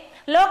 అందుకే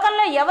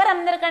లోకంలో ఎవరు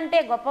అందరికంటే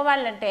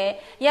గొప్పవాళ్ళంటే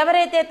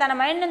ఎవరైతే తన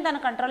మైండ్ని తన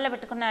కంట్రోల్లో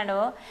పెట్టుకున్నాడో,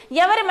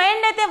 ఎవరి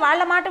మైండ్ అయితే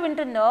వాళ్ళ మాట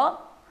వింటుందో,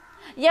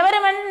 ఎవరి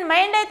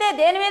మైండ్ అయితే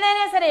దేని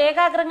మీదైనా సరే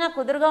ఏకాగ్రంగా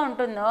కుదురుగా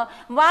ఉంటుందో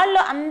వాళ్ళు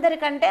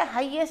అందరికంటే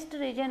హయ్యెస్ట్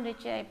రీజియన్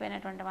రీచ్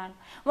అయిపోయినటువంటి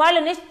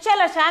వాళ్ళు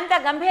నిశ్చల శాంత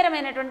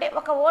గంభీరమైనటువంటి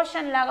ఒక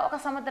ఓషన్ లాగా, ఒక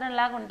సముద్రం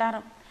లాగా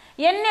ఉంటారు.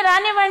 ఎన్ని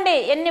రానివ్వండి,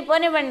 ఎన్ని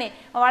పోనివ్వండి,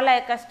 వాళ్ళ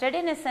యొక్క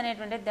స్టడీనెస్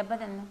అనేటువంటిది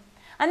దెబ్బతింది.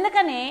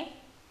 అందుకని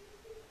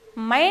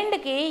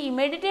మైండ్కి ఈ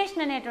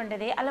మెడిటేషన్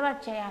అనేటువంటిది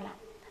అలవాటు చేయాలి.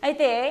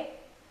 అయితే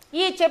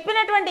ఈ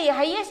చెప్పినటువంటి ఈ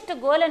హయ్యెస్ట్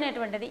గోల్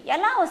అనేటువంటిది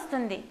ఎలా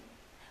వస్తుంది?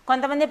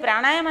 కొంతమంది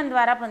ప్రాణాయామం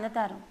ద్వారా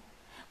పొందుతారు,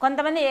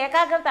 కొంతమంది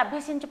ఏకాగ్రత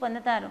అభ్యసించి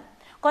పొందుతారు,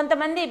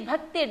 కొంతమంది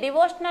భక్తి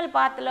డివోషనల్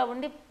పాత్లో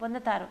ఉండి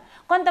పొందుతారు,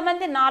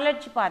 కొంతమంది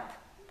నాలెడ్జ్ పాత్.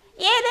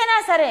 ఏదైనా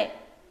సరే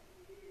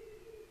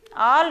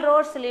all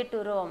roads lead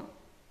to Rome,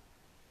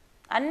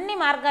 అన్ని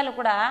మార్గాలు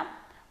కూడా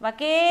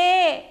ఒకే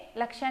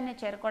లక్ష్యాన్ని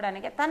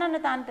చేరుకోవడానికి, తనను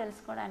తాను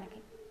తెలుసుకోవడానికి.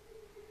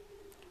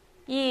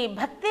 ఈ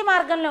భక్తి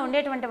మార్గంలో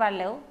ఉండేటువంటి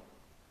వాళ్ళు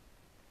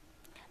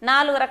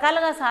 4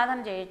 రకాలుగా సాధన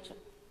చేయొచ్చు.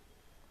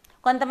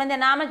 కొంతమంది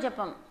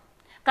నామజపం,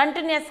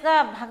 కంటిన్యూస్గా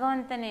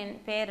భగవంతుని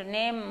పేరు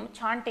నేమ్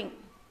చాంటింగ్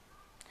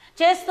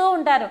చేస్తూ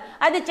ఉంటారు.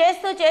 అది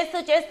చేస్తూ చేస్తూ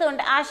చేస్తూ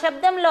ఉంటే ఆ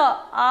శబ్దంలో,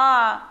 ఆ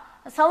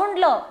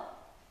సౌండ్లో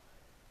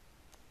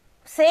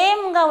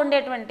సేమ్గా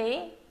ఉండేటువంటి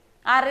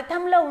ఆ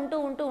రిథంలో ఉంటూ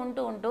ఉంటూ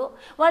ఉంటూ ఉంటూ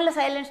వాళ్ళు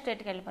సైలెంట్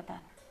స్టేట్కి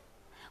వెళ్ళిపోతారు.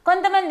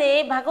 కొంతమంది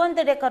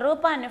భగవంతుడి యొక్క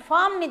రూపాన్ని,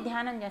 ఫామ్ని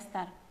ధ్యానం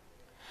చేస్తారు.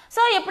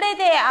 సో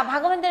ఎప్పుడైతే ఆ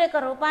భగవంతుడి యొక్క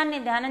రూపాన్ని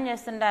ధ్యానం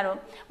చేస్తుంటారో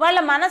వాళ్ళ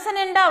మనసు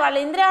నిండా, వాళ్ళ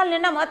ఇంద్రియాల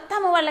నిండా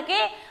మొత్తం వాళ్ళకి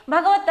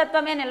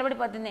భగవతత్వమే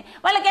నిలబడిపోతుంది.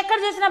 వాళ్ళకి ఎక్కడ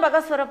చూసినా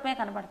భగవత్ స్వరూపమే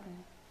కనబడుతుంది.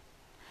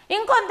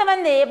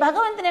 ఇంకొంతమంది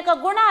భగవంతుని యొక్క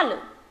గుణాలు,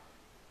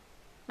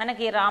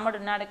 మనకి రాముడు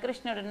ఉన్నాడు,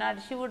 కృష్ణుడు ఉన్నాడు,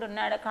 శివుడు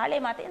ఉన్నాడు,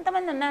 కాళీమాత,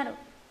 ఇంతమంది ఉన్నారు.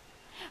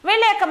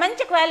 వీళ్ళ యొక్క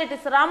మంచి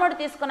క్వాలిటీస్, రాముడు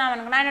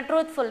తీసుకున్నామనుకున్నా ఆయన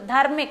ట్రూత్ఫుల్,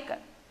 ధార్మిక్,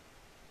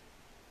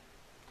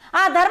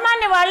 ఆ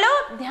ధర్మాన్ని వాళ్ళు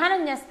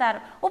ధ్యానం చేస్తారు,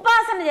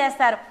 ఉపాసన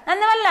చేస్తారు.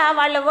 అందువల్ల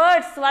వాళ్ళ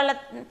వర్డ్స్, వాళ్ళ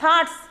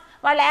థాట్స్,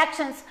 వాళ్ళ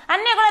యాక్షన్స్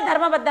అన్నీ కూడా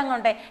ధర్మబద్ధంగా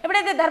ఉంటాయి.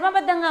 ఎప్పుడైతే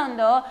ధర్మబద్ధంగా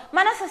ఉందో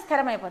మనసు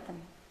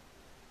స్థిరమైపోతుంది.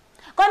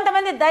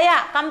 కొంతమంది దయ,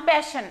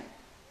 కంపాషన్,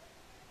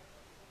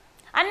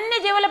 అన్ని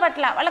జీవుల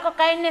పట్ల వాళ్ళకు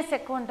కైండ్నెస్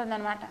ఎక్కువ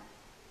ఉంటుందన్నమాట.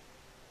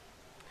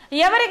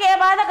 ఎవరికి ఏ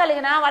బాధ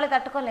కలిగినా వాళ్ళు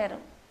తట్టుకోలేరు.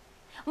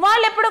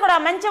 వాళ్ళు ఎప్పుడు కూడా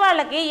మంచి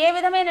వాళ్ళకి ఏ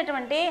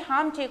విధమైనటువంటి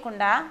హామ్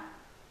చేయకుండా,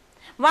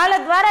 వాళ్ళ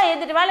ద్వారా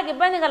ఎదుటి వాళ్ళకి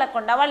ఇబ్బంది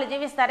కలగకుండా వాళ్ళు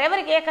జీవిస్తారు.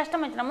 ఎవరికి ఏ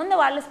కష్టం వచ్చినా ముందు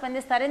వాళ్ళు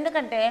స్పందిస్తారు.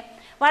 ఎందుకంటే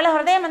వాళ్ళ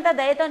హృదయం అంతా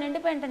దయతో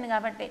నిండిపోయి ఉంటుంది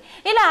కాబట్టి.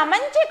 ఇలా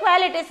మంచి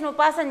క్వాలిటీస్ని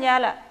ఉపాసన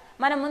చేయాలి.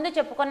 మనం ముందు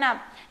చెప్పుకున్నాం,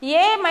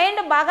 ఏ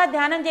మైండ్ బాగా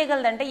ధ్యానం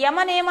చేయగలదంటే యమ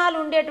నియమాలు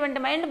ఉండేటువంటి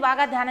మైండ్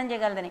బాగా ధ్యానం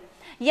చేయగలదని.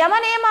 యమ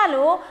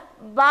నియమాలు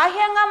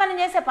బాహ్యంగా మనం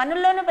చేసే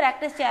పనుల్లోనూ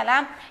ప్రాక్టీస్ చేయాలా,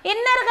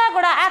 ఇన్నర్గా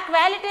కూడా ఆ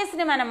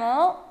క్వాలిటీస్ని మనము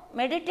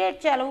మెడిటేట్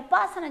చేయాలి,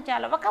 ఉపాసన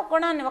చేయాలి. ఒక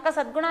గుణాన్ని, ఒక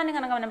సద్గుణాన్ని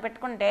కనుక మనం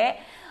పెట్టుకుంటే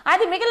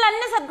అది మిగిలిన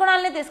అన్ని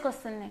సద్గుణాలని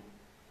తీసుకొస్తుంది.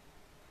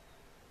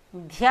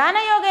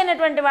 ధ్యానయోగి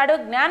అయినటువంటి వాడు,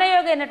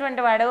 జ్ఞానయోగి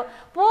అయినటువంటి వాడు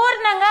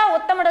పూర్ణంగా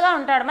ఉత్తముడుగా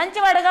ఉంటాడు,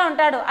 మంచివాడుగా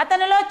ఉంటాడు.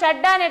 అతనిలో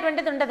చెడ్డ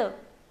అనేటువంటిది ఉండదు.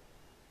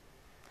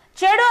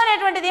 చెడు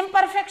అనేటువంటిది,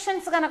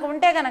 ఇంపర్ఫెక్షన్స్ కనుక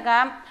ఉంటే కనుక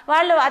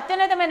వాళ్ళు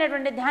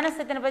అత్యున్నతమైనటువంటి ధ్యాన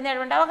స్థితిని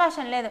పొందేటువంటి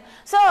అవకాశం లేదు.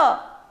 సో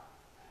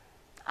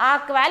ఆ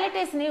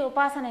క్వాలిటీస్ని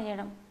ఉపాసన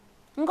చేయడం.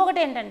 ఇంకొకటి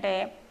ఏంటంటే,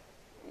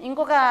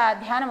 ఇంకొక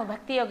ధ్యానము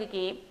భక్తి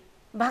యోగికి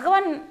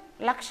భగవన్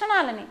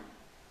లక్షణాలని,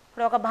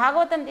 ఇప్పుడు ఒక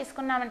భాగవతం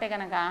తీసుకున్నామంటే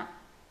కనుక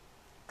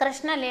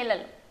కృష్ణ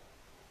లీలలు,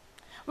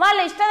 వాళ్ళ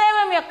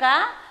ఇష్టదైవం యొక్క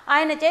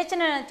ఆయన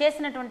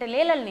చేసినటువంటి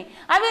లీలల్ని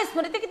అవి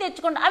స్మృతికి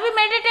తెచ్చుకుంటూ అవి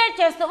మెడిటేట్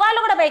చేస్తూ వాళ్ళు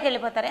కూడా పైకి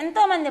వెళ్ళిపోతారు.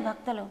 ఎంతోమంది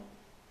భక్తులు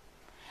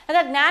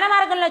ఇక జ్ఞాన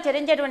మార్గంలో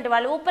చరించేటువంటి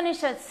వాళ్ళు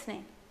ఉపనిషత్స్ని,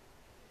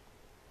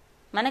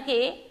 మనకి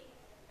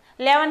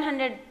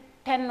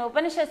 1110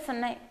 ఉపనిషత్స్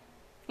ఉన్నాయి,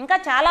 ఇంకా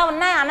చాలా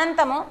ఉన్నాయి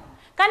అనంతము.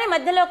 కానీ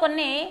మధ్యలో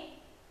కొన్ని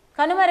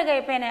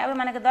కనుమరుగైపోయినాయి, అవి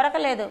మనకు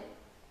దొరకలేదు.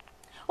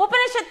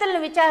 ఉపనిషత్తుల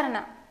విచారణ,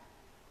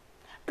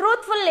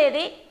 ట్రూత్ఫుల్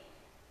ఏది,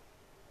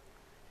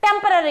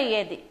 టెంపరీ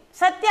ఏది,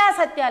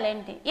 సత్యాసత్యాలు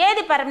ఏంటి,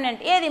 ఏది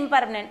పర్మనెంట్, ఏది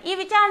ఇంపర్మనెంట్, ఈ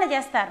విచారణ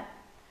చేస్తారు.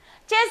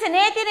 చేసి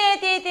నేతి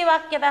నేతి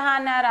వాక్యత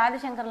అన్నారు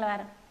ఆదిశంకర్ల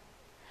వారు.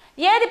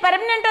 ఏది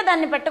పర్మనెంటో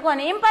దాన్ని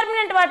పెట్టుకొని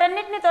ఇంపర్మనెంట్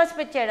వాటన్నిటిని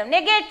తోసిపెచ్చేయడం,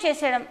 నెగేట్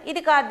చేసేయడం,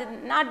 ఇది కాదు,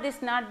 నాట్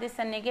దిస్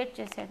అని నెగేట్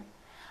చేసేయడం.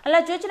 అలా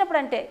చూసినప్పుడు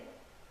అంటే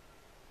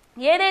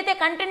ఏదైతే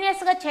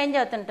కంటిన్యూస్గా చేంజ్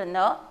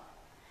అవుతుంటుందో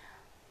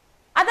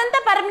అదంతా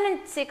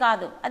పర్మనెంట్సీ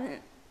కాదు, అది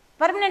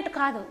పర్మనెంట్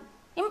కాదు,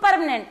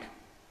 ఇంపర్మనెంట్.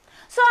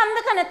 సో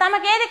అందుకని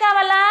తమకేది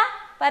కావాలా,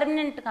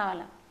 పర్మనెంట్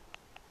కావాలా.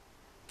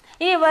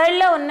 ఈ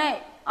వరల్డ్లో ఉన్నాయి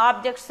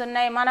ఆబ్జెక్ట్స్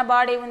ఉన్నాయి, మన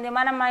బాడీ ఉంది,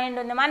 మన మైండ్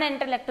ఉంది, మన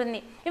ఇంటలెక్ట్ ఉంది.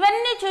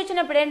 ఇవన్నీ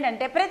చూసినప్పుడు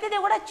ఏంటంటే ప్రతిదీ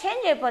కూడా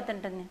చేంజ్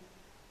అయిపోతుంటుంది.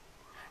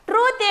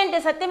 ట్రూత్ ఏంటి,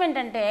 సత్యం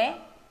ఏంటంటే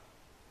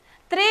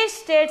 3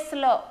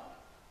 స్టేట్స్లో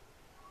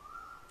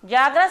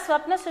జాగ్రత్త,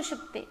 స్వప్న,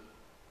 సుషుప్తి,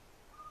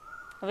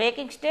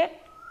 waking state,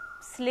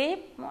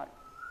 sleep mode,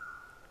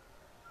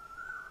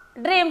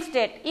 dream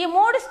state. ఈ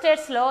 3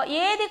 స్టేట్స్లో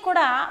ఏది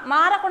కూడా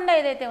మారకుండా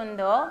ఏదైతే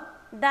ఉందో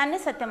దాన్ని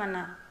సత్యం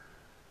అన్నారు.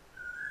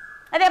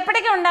 అది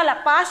ఎప్పటికీ ఉండాలా,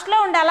 పాస్ట్లో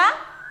ఉండాలా,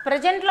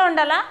 ప్రజెంట్లో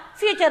ఉండాలా,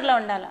 ఫ్యూచర్లో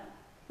ఉండాలా.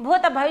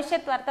 భూత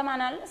భవిష్యత్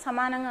వర్తమానాలు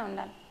సమానంగా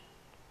ఉండాలి.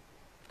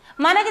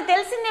 మనకి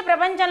తెలిసింది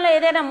ప్రపంచంలో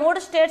ఏదైనా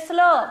 3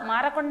 స్టేట్స్లో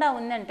మారకుండా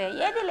ఉందంటే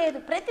ఏది లేదు,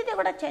 ప్రతిదీ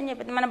కూడా చేంజ్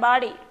అయిపోతుంది. మన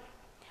బాడీ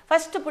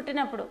ఫస్ట్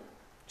పుట్టినప్పుడు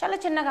చాలా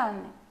చిన్నగా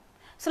ఉంది,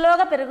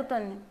 స్లోగా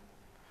పెరుగుతుంది.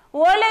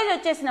 ఓల్డ్ ఏజ్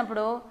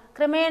వచ్చేసినప్పుడు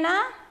క్రమేణా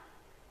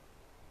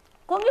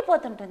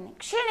కుంగిపోతుంటుంది,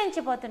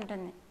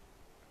 క్షీణించిపోతుంటుంది.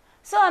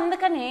 సో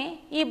అందుకని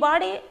ఈ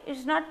బాడీ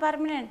ఈజ్ నాట్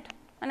పర్మనెంట్.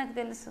 మనకు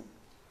తెలుసు,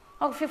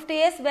 ఒక 50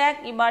 years బ్యాక్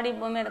ఈ బాడీ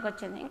భూమి మీదకి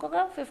వచ్చింది, ఇంకొక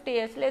 50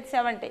 years, లేదు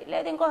 70,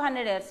 లేదు ఇంకొక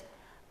 100 years,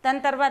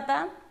 దాని తర్వాత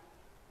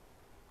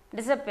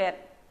డిసప్పేర్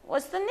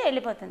వస్తుంది,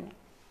 వెళ్ళిపోతుంది.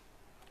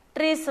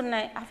 ట్రీస్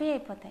ఉన్నాయి, అవి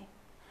అయిపోతాయి.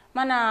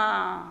 మన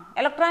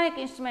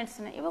ఎలక్ట్రానిక్ ఇన్స్ట్రుమెంట్స్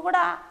ఉన్నాయి, ఇవి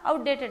కూడా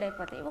అవుట్డేటెడ్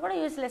అయిపోతాయి, ఇవి కూడా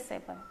యూస్లెస్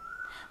అయిపోతాయి.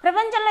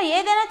 ప్రపంచంలో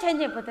ఏదైనా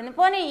చేంజ్ అయిపోతుంది.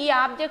 పోనీ ఈ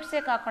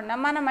ఆబ్జెక్ట్సే కాకుండా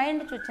మన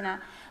మైండ్ చూసినా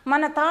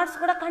మన థాట్స్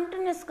కూడా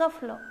కంటిన్యూస్గా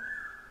ఫ్లో.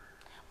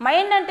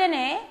 మైండ్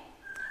అంటేనే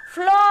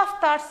flow of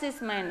thoughts is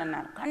mind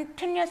అన్నారు.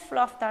 Continuous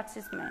flow of thoughts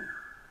is mind.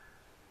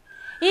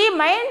 ఈ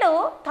మైండ్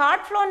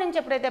థాట్ ఫ్లో నుంచి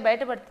ఎప్పుడైతే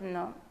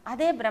బయటపడుతుందో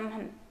అదే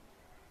బ్రహ్మం.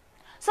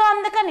 సో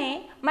అందుకని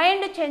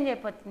మైండ్ చేంజ్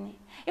అయిపోతుంది.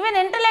 ఈవెన్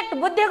ఇంటలెక్ట్,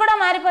 బుద్ధి కూడా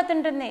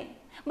మారిపోతుంటుంది.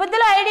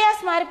 బుద్ధిలో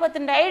ఐడియాస్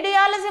మారిపోతుంటాయి,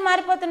 ఐడియాలజీ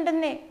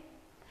మారిపోతుంటుంది.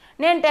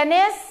 నేను 10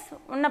 years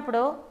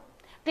ఉన్నప్పుడు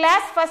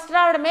క్లాస్ ఫస్ట్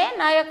రావడమే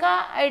నా యొక్క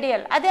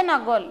ఐడియల్, అదే నా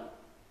గోల్.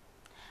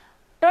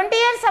 20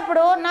 years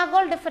అప్పుడు నా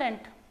గోల్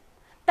డిఫరెంట్.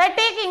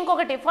 30కి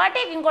ఇంకొకటి,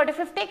 40కి ఇంకోటి,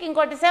 50కి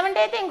ఇంకోటి, 70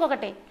 అయితే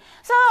ఇంకొకటి.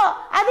 సో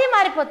అది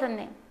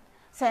మారిపోతుంది.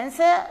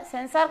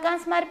 సెన్స్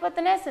ఆర్గాన్స్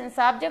మారిపోతున్నాయి, సెన్స్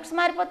ఆబ్జెక్ట్స్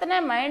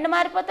మారిపోతున్నాయి, మైండ్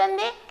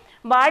మారిపోతుంది,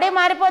 బాడీ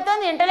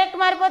మారిపోతుంది, ఇంటలెక్ట్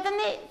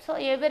మారిపోతుంది. So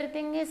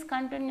everything is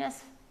continuous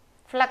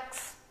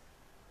flux,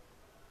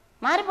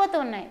 మారిపోతూ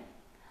ఉన్నాయి.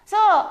 సో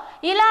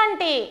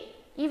ఇలాంటి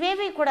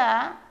ఇవేవి కూడా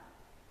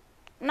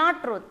నాట్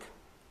ట్రూత్,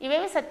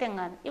 ఇవేవి సత్యం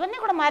కాదు, ఇవన్నీ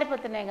కూడా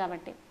మారిపోతున్నాయి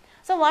కాబట్టి.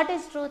 So what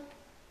is truth?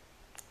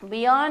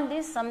 Beyond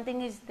this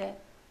something is there.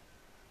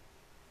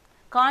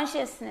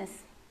 Consciousness,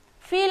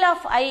 feel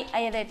of I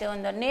ఏదైతే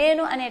ఉందో,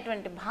 నేను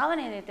అనేటువంటి భావన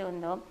ఏదైతే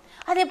ఉందో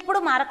అది ఎప్పుడు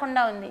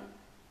మారకుండా ఉంది.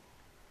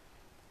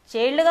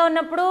 చైల్డ్గా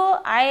ఉన్నప్పుడు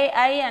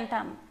ఐ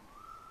అంటాము,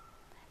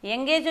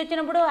 యంగ్ ఏజ్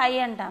వచ్చినప్పుడు ఐ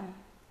అంటాము,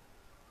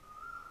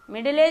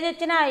 మిడిల్ ఏజ్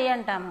వచ్చినా ఐ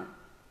అంటాము,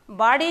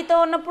 బాడీతో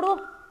ఉన్నప్పుడు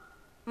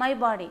my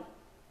body,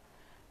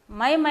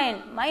 my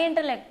mind, my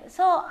intellect.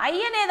 So I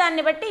అనే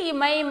దాన్ని బట్టి ఈ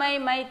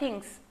మై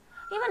థింగ్స్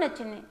ఇవన్నీ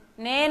వచ్చింది.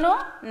 నేను,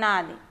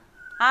 నాది,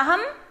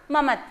 అహం,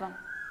 మమత్వం,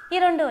 ఈ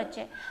రెండు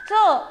వచ్చాయి. సో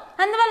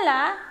అందువల్ల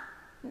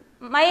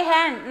మై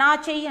హ్యాండ్, నా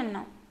చెయ్యి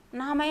అన్నాం,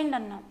 నా మైండ్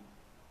అన్నాం.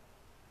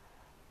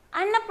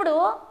 అన్నప్పుడు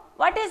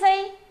వాట్ ఈజ్ ఐ?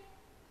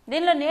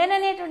 దీనిలో నేను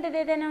అనేటువంటిది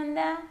ఏదైనా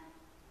ఉందా?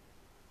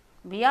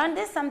 Beyond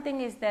this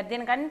something is there.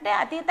 దీనికంటే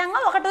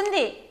అతీతంగా ఒకటి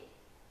ఉంది.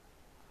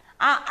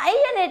 ఆ ఐ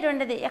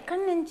అనేటువంటిది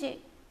ఎక్కడి నుంచి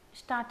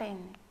స్టార్ట్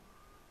అయింది,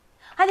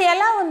 అది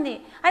ఎలా ఉంది,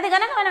 అది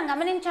కనుక మనం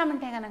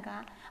గమనించామంటే కనుక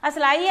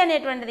అసలు ఐ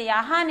అనేటువంటిది,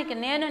 అహానికి,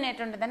 నేను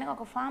అనేటువంటిది దానికి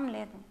ఒక ఫామ్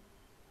లేదు.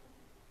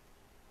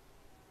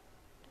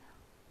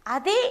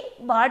 అది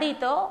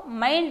బాడీతో,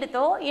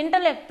 మైండ్తో,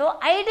 ఇంటలెక్ట్తో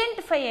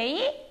ఐడెంటిఫై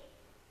అయ్యి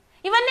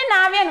ఇవన్నీ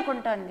నావే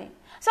అనుకుంటోంది.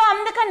 సో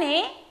అందుకని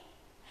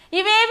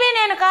ఇవేవి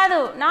నేను కాదు,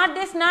 నాట్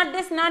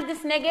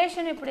దిస్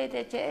నెగేషన్ ఎప్పుడైతే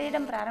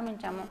చేయడం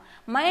ప్రారంభించామో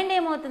మైండ్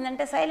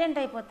ఏమవుతుందంటే సైలెంట్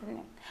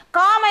అయిపోతుంది,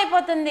 కామ్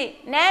అయిపోతుంది,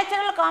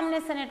 నేచురల్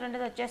కామ్నెస్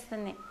అనేటువంటిది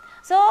వచ్చేస్తుంది.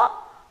 సో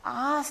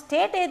ఆ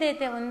స్టేట్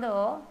ఏదైతే ఉందో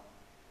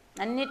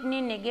అన్నిటినీ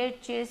నెగేట్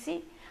చేసి,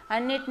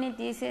 అన్నిటినీ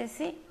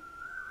తీసేసి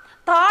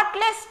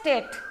thoughtless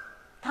state,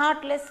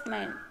 thoughtless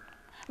mind,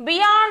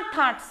 beyond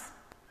thoughts,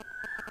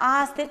 ఆ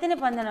స్థితిని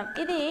పొందడం,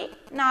 ఇది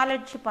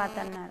నాలెడ్జ్ పాత్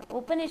అన్నారు.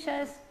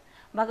 ఉపనిషత్స్,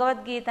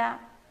 భగవద్గీత,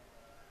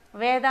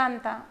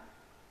 వేదాంత,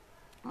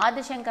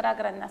 ఆదిశంకర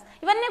గ్రంథాస్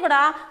ఇవన్నీ కూడా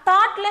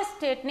థాట్లెస్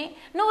స్టేట్ని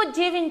నువ్వు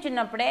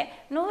జీవించినప్పుడే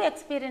నువ్వు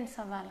ఎక్స్పీరియన్స్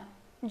అవ్వాలి.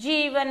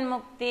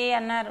 జీవన్ముక్తి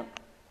అన్నారు.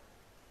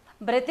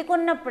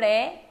 బ్రతికున్నప్పుడే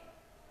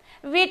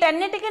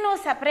వీటన్నిటికీ నువ్వు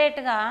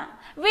సపరేట్గా,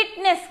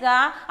 విట్నెస్గా,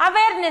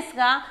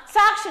 అవేర్నెస్గా,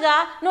 సాక్షిగా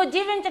నువ్వు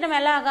జీవించడం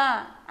ఎలాగా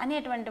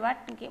అనేటువంటి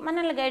వాటికి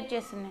మనల్ని గైడ్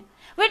చేస్తున్నాయి.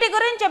 వీటి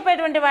గురించి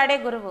చెప్పేటువంటి వాడే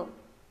గురువు.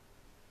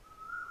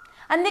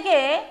 అందుకే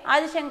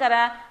ఆదిశంకర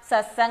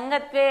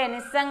సత్సంగత్వే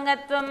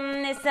నిస్సంగత్వం,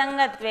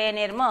 నిస్సంగత్వే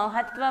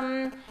నిర్మోహత్వం,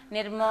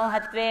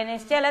 నిర్మోహత్వే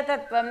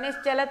నిశ్చలతత్వం,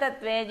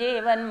 నిశ్చలతత్వే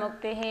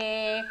జీవన్ముక్తి.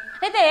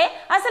 అయితే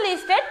అసలు ఈ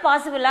స్టేట్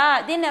పాసిబులా,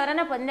 దీన్ని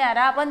ఎవరైనా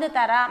పొందారా,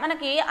 పొందుతారా,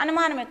 మనకి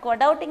అనుమానం ఎక్కువ,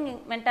 డౌటింగ్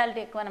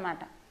మెంటాలిటీ ఎక్కువ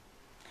అనమాట.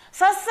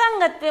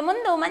 సత్సంగత్వే,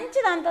 ముందు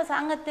మంచి దాంతో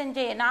సాంగత్యం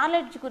చేయి,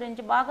 నాలెడ్జ్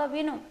గురించి బాగా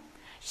విను,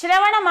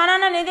 శ్రవణ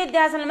మనన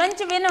నిధిధ్యాసనలు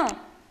మంచి విను.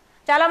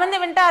 చాలామంది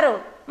వింటారు,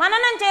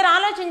 మననం చేయరు,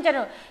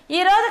 ఆలోచించరు.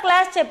 ఈరోజు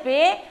క్లాస్ చెప్పి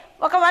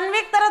ఒక 1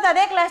 week తర్వాత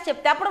అదే క్లాస్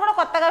చెప్తే అప్పుడు కూడా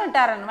కొత్తగా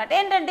వింటారు అనమాట.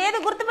 ఏంటంటే ఏది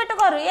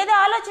గుర్తుపెట్టుకోరు, ఏది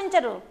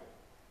ఆలోచించరు.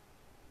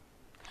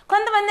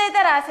 కొంతమంది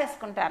అయితే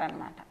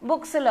రాసేసుకుంటారనమాట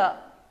బుక్స్లో,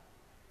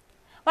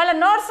 వాళ్ళ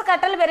నోట్స్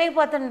కట్టలు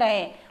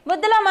పెరిగిపోతుంటాయి,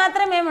 బుద్ధిలో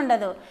మాత్రం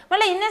ఏముండదు.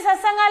 మళ్ళీ ఇన్ని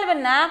సత్సంగాలు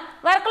విన్నా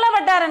వర్క్లో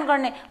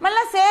పడ్డారనుకోండి,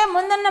 మళ్ళీ సేమ్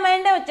ముందున్న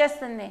మైండే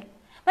వచ్చేస్తుంది.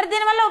 మరి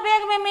దీనివల్ల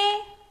ఉపయోగం ఏమి?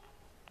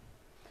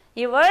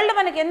 ఈ వరల్డ్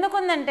మనకి ఎందుకు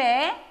ఉందంటే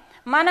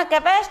మన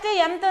కెపాసిటీ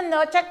ఎంత ఉందో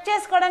చెక్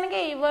చేసుకోవడానికి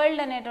ఈ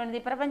వరల్డ్ అనేటువంటిది,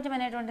 ప్రపంచం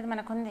అనేటువంటిది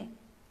మనకుంది.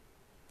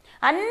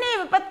 అన్ని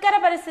విపత్కర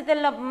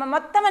పరిస్థితుల్లో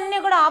మొత్తం అన్నీ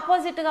కూడా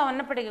ఆపోజిట్గా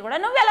ఉన్నప్పటికీ కూడా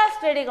నువ్వు ఎలా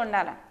స్టడీగా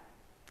ఉండాలి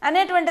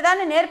అనేటువంటి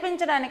దాన్ని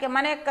నేర్పించడానికి,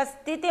 మన యొక్క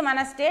స్థితి,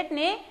 మన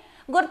స్టేట్ని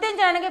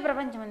గుర్తించడానికి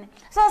ప్రపంచం ఉంది.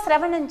 సో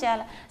శ్రవణం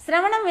చేయాలి,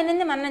 శ్రవణం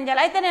వినింది మననం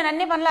చేయాలి. అయితే నేను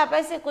అన్ని పనులు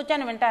ఆపేసి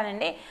కూర్చొని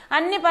వింటానండి,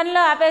 అన్ని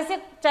పనులు ఆపేసి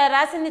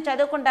రాసింది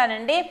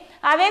చదువుకుంటానండి,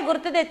 అవే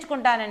గుర్తు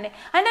తెచ్చుకుంటానండి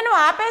అంటే నువ్వు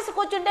ఆపేసి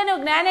కూర్చుంటే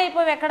నువ్వు జ్ఞానం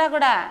అయిపోవు ఎక్కడా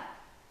కూడా.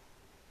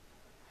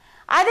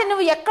 అది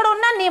నువ్వు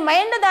ఎక్కడున్నా నీ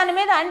మైండ్ దాని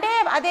మీద, అంటే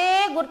అదే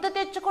గుర్తు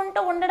తెచ్చుకుంటూ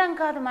ఉండడం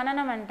కాదు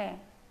మననం అంటే.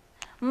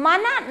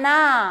 నా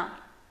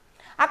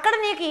అక్కడ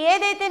నీకు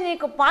ఏదైతే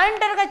నీకు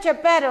పాయింటర్గా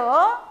చెప్పారో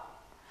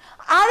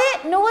అది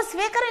నువ్వు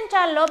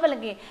స్వీకరించాలి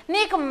లోపలికి.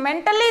 నీకు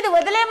మెంటల్లీ ఇది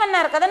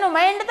వదిలేమన్నారు కదా, నువ్వు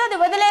మైండ్తో అది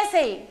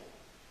వదిలేసేయి,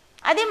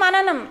 అది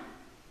మననం.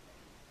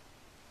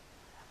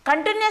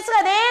 కంటిన్యూస్గా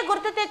అదే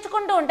గుర్తు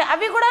తెచ్చుకుంటూ ఉంటే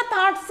అవి కూడా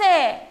థాట్సే.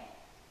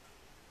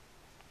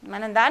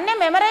 మనం దాన్నే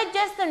మెమరైజ్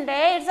చేస్తుంటే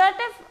it's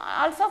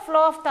also flow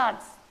of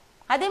thoughts,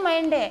 అది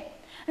మైండే.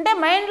 అంటే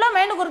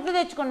మైండ్ గుర్తు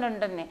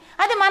తెచ్చుకుంటుంటుంది,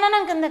 అది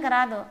మననం కిందకి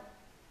రాదు.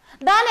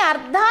 దాని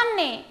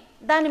అర్థాన్ని,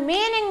 దాని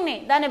మీనింగ్ని,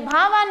 దాని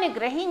భావాన్ని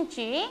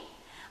గ్రహించి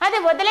అది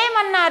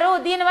వదిలేయమన్నారు,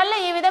 దీనివల్ల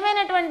ఈ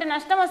విధమైనటువంటి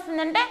నష్టం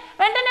వస్తుందంటే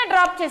వెంటనే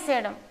డ్రాప్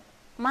చేసేయడం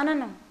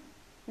మననం.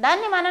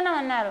 దాన్ని మననం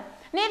అన్నారు.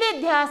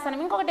 నిధిధ్యాసనం.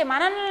 ఇంకొకటి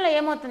మననంలో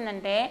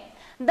ఏమవుతుందంటే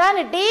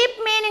దాని డీప్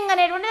మీనింగ్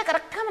అనేటువంటిది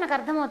కరెక్ట్గా మనకు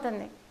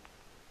అర్థమవుతుంది.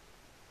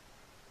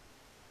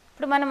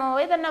 ఇప్పుడు మనము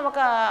ఏదన్నా ఒక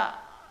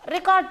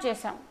రికార్డ్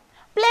చేసాం,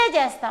 ప్లే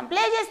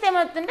చేస్తే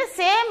ఏమవుతుందంటే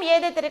సేమ్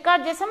ఏదైతే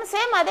రికార్డ్ చేసామో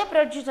సేమ్ అదే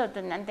ప్రొడ్యూస్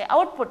అవుతుంది, అంతే.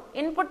 అవుట్పుట్,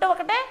 ఇన్పుట్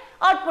ఒకటే,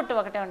 అవుట్పుట్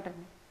ఒకటే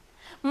ఉంటుంది.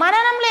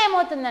 మననంలో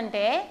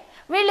ఏమవుతుందంటే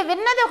వీళ్ళు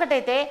విన్నది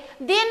ఒకటైతే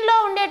దీనిలో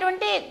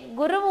ఉండేటువంటి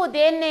గురువు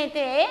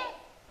దేన్నైతే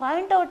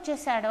పాయింట్అవుట్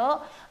చేశాడో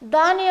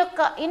దాని యొక్క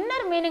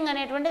ఇన్నర్ మీనింగ్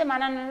అనేటువంటిది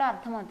మననంలో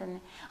అర్థమవుతుంది.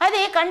 అది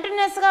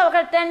కంటిన్యూస్గా ఒక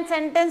 10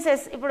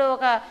 సెంటెన్సెస్, ఇప్పుడు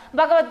ఒక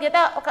భగవద్గీత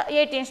ఒక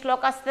 18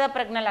 శ్లోకాస్త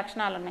ప్రజ్ఞ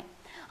లక్షణాలు ఉన్నాయి.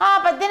 ఆ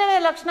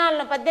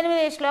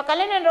 18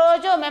 శ్లోకాలు నేను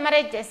రోజు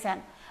మెమరైజ్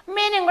చేశాను,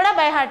 మీనింగ్ కూడా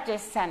బై హార్ట్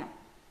చేశాను.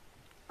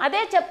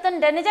 అదే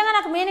చెప్తుంటే నిజంగా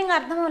నాకు మీనింగ్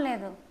అర్థం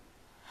లేదు.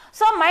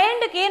 సో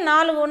మైండ్కి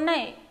 4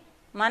 ఉన్నాయి,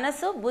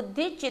 మనసు,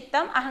 బుద్ధి,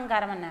 చిత్తం,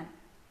 అహంకారం అన్నాను.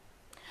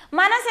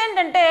 మనసు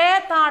ఏంటంటే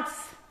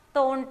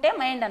థాట్స్తో ఉంటే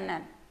మైండ్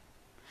అన్నాను.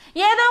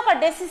 ఏదో ఒక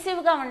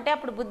డెసిసివ్గా ఉంటే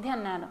అప్పుడు బుద్ధి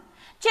అన్నాను.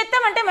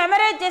 చిత్తం అంటే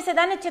మెమరైజ్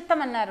చేసేదాన్ని చిత్తం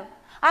అన్నారు.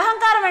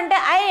 అహంకారం అంటే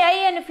ఐ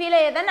అని ఫీల్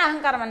అయ్యేదాన్ని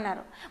అహంకారం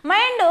అన్నారు.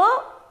 మైండ్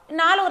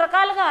 4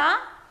 రకాలుగా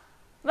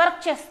వర్క్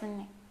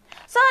చేస్తుంది.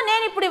 సో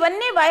నేను ఇప్పుడు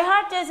ఇవన్నీ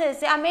బైహార్ట్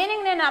చేసేసి ఆ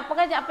మీనింగ్ నేను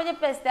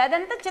అప్పచెప్పేస్తే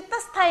అదంతా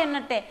చిత్తస్థాయి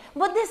అన్నట్టే,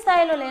 బుద్ధి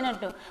స్థాయిలో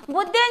లేనట్టు.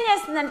 బుద్ధి ఏం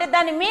చేస్తుందంటే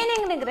దాని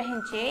మీనింగ్ని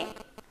గ్రహించి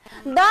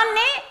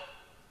దాన్ని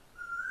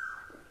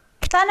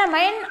తన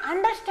మైండ్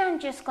అండర్స్టాండ్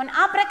చేసుకొని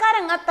ఆ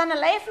ప్రకారంగా తన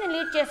లైఫ్ని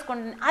లీడ్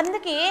చేసుకుంటుంది.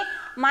 అందుకే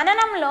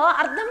మననంలో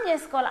అర్థం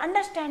చేసుకోవాలి,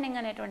 అండర్స్టాండింగ్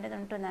అనేటువంటిది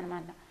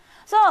ఉంటుందన్నమాట.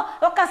 సో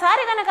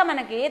ఒక్కసారి కనుక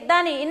మనకి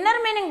దాని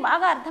ఇన్నర్ మీనింగ్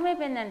బాగా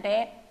అర్థమైపోయిందంటే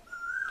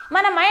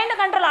మన మైండ్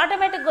కంట్రోల్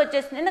ఆటోమేటిక్గా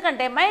వచ్చేస్తుంది.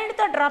 ఎందుకంటే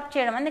మైండ్తో డ్రాప్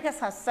చేయడం. అందుకే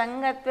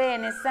సత్సంగత్వే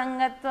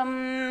నిస్సంగత్వం.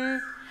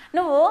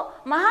 నువ్వు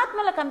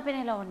మహాత్ముల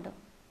కంపెనీలో ఉండు,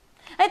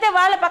 అయితే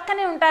వాళ్ళ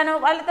పక్కనే ఉంటాను,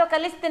 వాళ్ళతో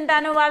కలిసి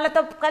తింటాను,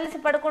 వాళ్ళతో కలిసి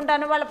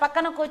పడుకుంటాను, వాళ్ళ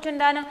పక్కన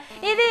కూర్చుంటాను,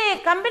 ఇది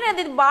కంపెనీ,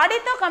 అది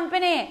బాడీతో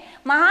కంపెనీ.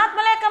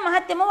 మహాత్ముల యొక్క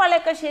మహత్యము వాళ్ళ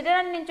యొక్క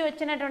శరీరం నుంచి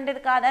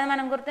వచ్చినటువంటిది కాదు, అది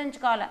మనం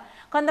గుర్తుంచుకోవాలి.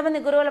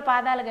 కొంతమంది గురువుల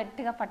పాదాలు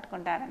గట్టిగా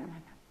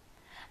పట్టుకుంటారనమాట.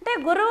 అంటే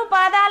గురువు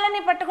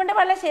పాదాలని పట్టుకుంటే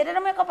వాళ్ళ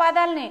శరీరం యొక్క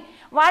పాదాలని,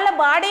 వాళ్ళ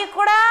బాడీ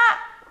కూడా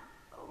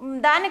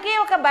దానికి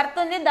ఒక బర్త్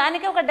ఉంది,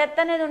 దానికి ఒక డెత్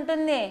అనేది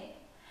ఉంటుంది.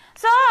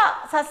 సో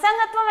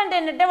సత్సంగత్వం అంటే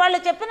ఏంటంటే వాళ్ళు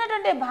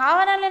చెప్పినటువంటి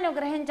భావనల్ని నువ్వు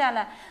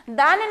గ్రహించాలా,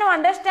 దాన్ని నువ్వు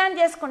అండర్స్టాండ్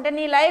చేసుకుంటే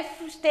నీ లైఫ్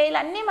స్టైల్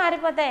అన్నీ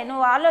మారిపోతాయి.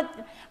 నువ్వు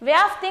వే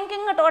ఆఫ్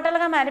థింకింగ్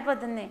టోటల్గా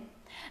మారిపోతుంది.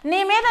 నీ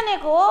మీద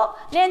నీకు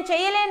నేను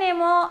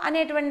చేయలేనేమో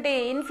అనేటువంటి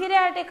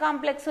ఇన్ఫీరియారిటీ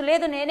కాంప్లెక్స్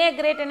లేదు, నేనే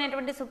గ్రేట్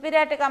అనేటువంటి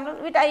సుపీరియారిటీ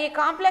కాంప్లెక్స్, ఈ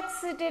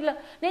కాంప్లెక్సిటీల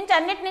నుంచి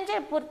అన్నిటి నుంచి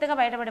పూర్తిగా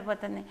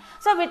బయటపడిపోతుంది.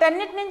 సో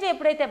వీటన్నిటి నుంచి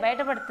ఎప్పుడైతే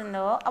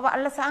బయటపడుతుందో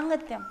వాళ్ళ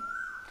సాంగత్యం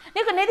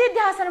నీకు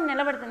నిధిధ్యాసనం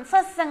నిలబడుతుంది.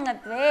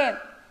 సత్సంగత్వే,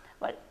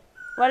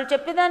 వాళ్ళు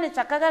చెప్పేదాన్ని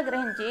చక్కగా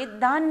గ్రహించి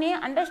దాన్ని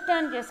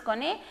అండర్స్టాండ్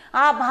చేసుకొని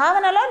ఆ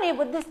భావనలో నీ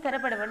బుద్ధి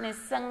స్థిరపడబడి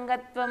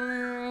నిస్సంగత్వం,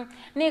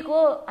 నీకు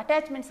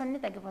అటాచ్మెంట్స్ అన్నీ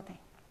తగ్గిపోతాయి.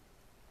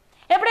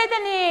 ఎప్పుడైతే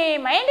నీ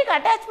మైండ్కి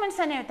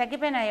అటాచ్మెంట్స్ అనేవి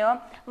తగ్గిపోయినాయో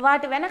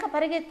వాటి వెనక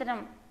పరిగెత్తడం,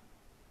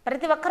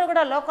 ప్రతి ఒక్కరు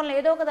కూడా లోకంలో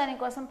ఏదో ఒక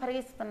దానికోసం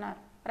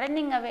పరిగెత్తుతున్నారు,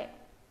 రన్నింగ్ అవే,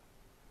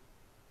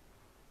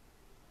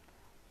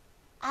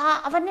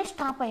 అవన్నీ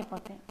స్టాప్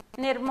అయిపోతాయి.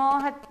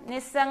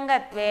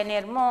 నిస్సంగత్వే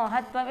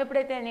నిర్మోహత్వం.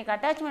 ఎప్పుడైతే నీకు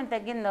అటాచ్మెంట్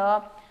తగ్గిందో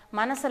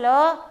మనసులో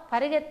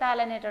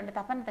పరిగెత్తాలనేటువంటి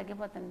తపన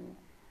తగ్గిపోతుంది.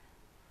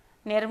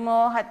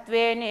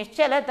 నిర్మోహత్వే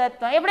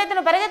నిశ్చలతత్వం. ఎప్పుడైతే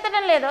నువ్వు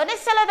పరిగెత్తడం లేదో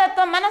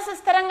నిశ్చలతత్వం, మనసు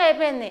స్థిరంగా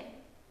అయిపోయింది.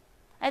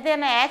 అయితే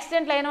నా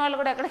యాక్సిడెంట్లు అయిన వాళ్ళు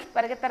కూడా ఎక్కడికి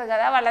పరిగెత్తారు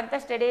కదా, వాళ్ళంతా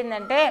స్టడీ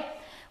అయిందంటే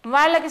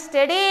వాళ్ళకి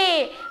స్టడీ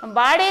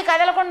బాడీ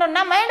కదలకుండా ఉన్న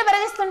మైండ్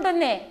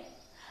పరిగిస్తుంటుంది.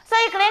 సో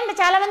ఇక్కడ ఏంటి,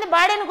 చాలామంది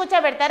బాడీని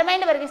కూర్చోబెడతారు,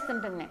 మైండ్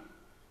పరిగిస్తుంటుంది.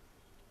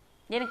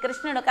 దీనికి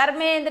కృష్ణుడు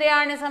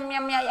కర్మేంద్రియాణి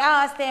సంయమ్య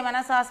యాస్తే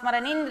మనసా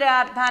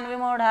స్మరణీంద్రియార్థాన్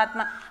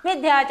విమూఢాత్మ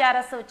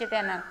మిథ్యాచారస్సు ఉచితే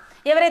అన్నారు.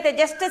 ఎవరైతే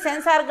జస్ట్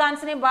సెన్స్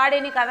ఆర్గాన్స్ని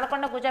బాడీని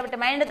కదలకుండా కూర్చోబెట్టి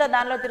మైండ్తో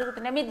దానిలో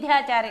తిరుగుతుండే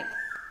మిథ్యాచారి,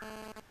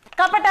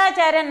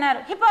 కపటాచారి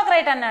అన్నారు,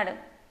 హిపోక్రైట్ అన్నాడు.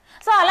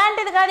 సో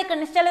అలాంటిది కాదు ఇక్కడ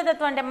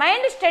నిశ్చలతత్వం అంటే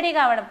మైండ్ స్టడీ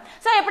కావడం.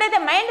 సో ఎప్పుడైతే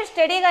మైండ్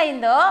స్టడీగా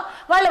అయిందో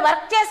వాళ్ళు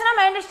వర్క్ చేసినా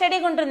మైండ్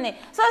స్టడీగా ఉంటుంది.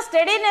 సో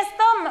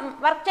స్టడీనెస్తో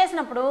వర్క్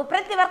చేసినప్పుడు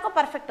ప్రతి వర్క్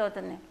పర్ఫెక్ట్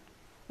అవుతుంది.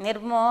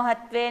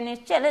 నిర్మోహత్వే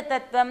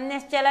నిశ్చలతత్వం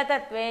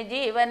నిశ్చలతత్వే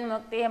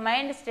జీవన్ముక్తి.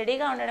 మైండ్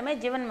స్టడీగా ఉండడమే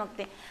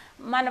జీవన్ముక్తి.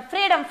 మన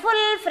ఫ్రీడమ్,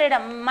 ఫుల్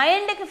ఫ్రీడమ్,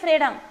 మైండ్కి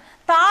ఫ్రీడమ్,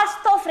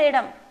 థాట్స్తో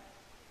ఫ్రీడమ్,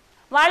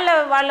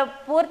 వాళ్ళు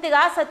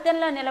పూర్తిగా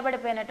సత్యంలో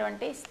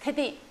నిలబడిపోయినటువంటి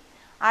స్థితి.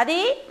 అది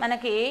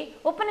మనకి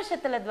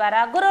ఉపనిషత్తుల ద్వారా,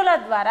 గురువుల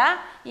ద్వారా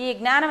ఈ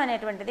జ్ఞానం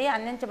అనేటువంటిది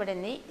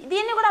అందించబడింది.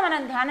 దీన్ని కూడా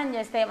మనం ధ్యానం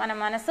చేస్తే మన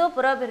మనసు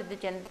పురోభివృద్ధి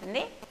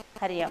చెందుతుంది.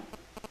 హరి ఓం.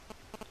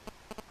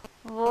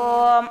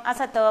 ఓం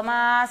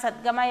అసతోమా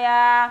సద్గమయ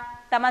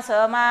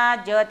తమసోమా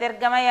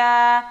జ్యోతిర్గమయ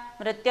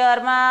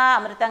మృత్యోర్మా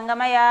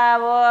అమృతంగమయ.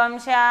 ఓం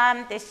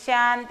శాంతి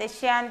శాంతి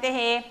శాంతి.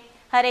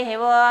 హరి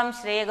ఓం.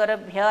 శ్రీ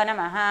గురుభ్యో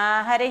నమః.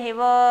 హరి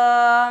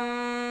ఓం.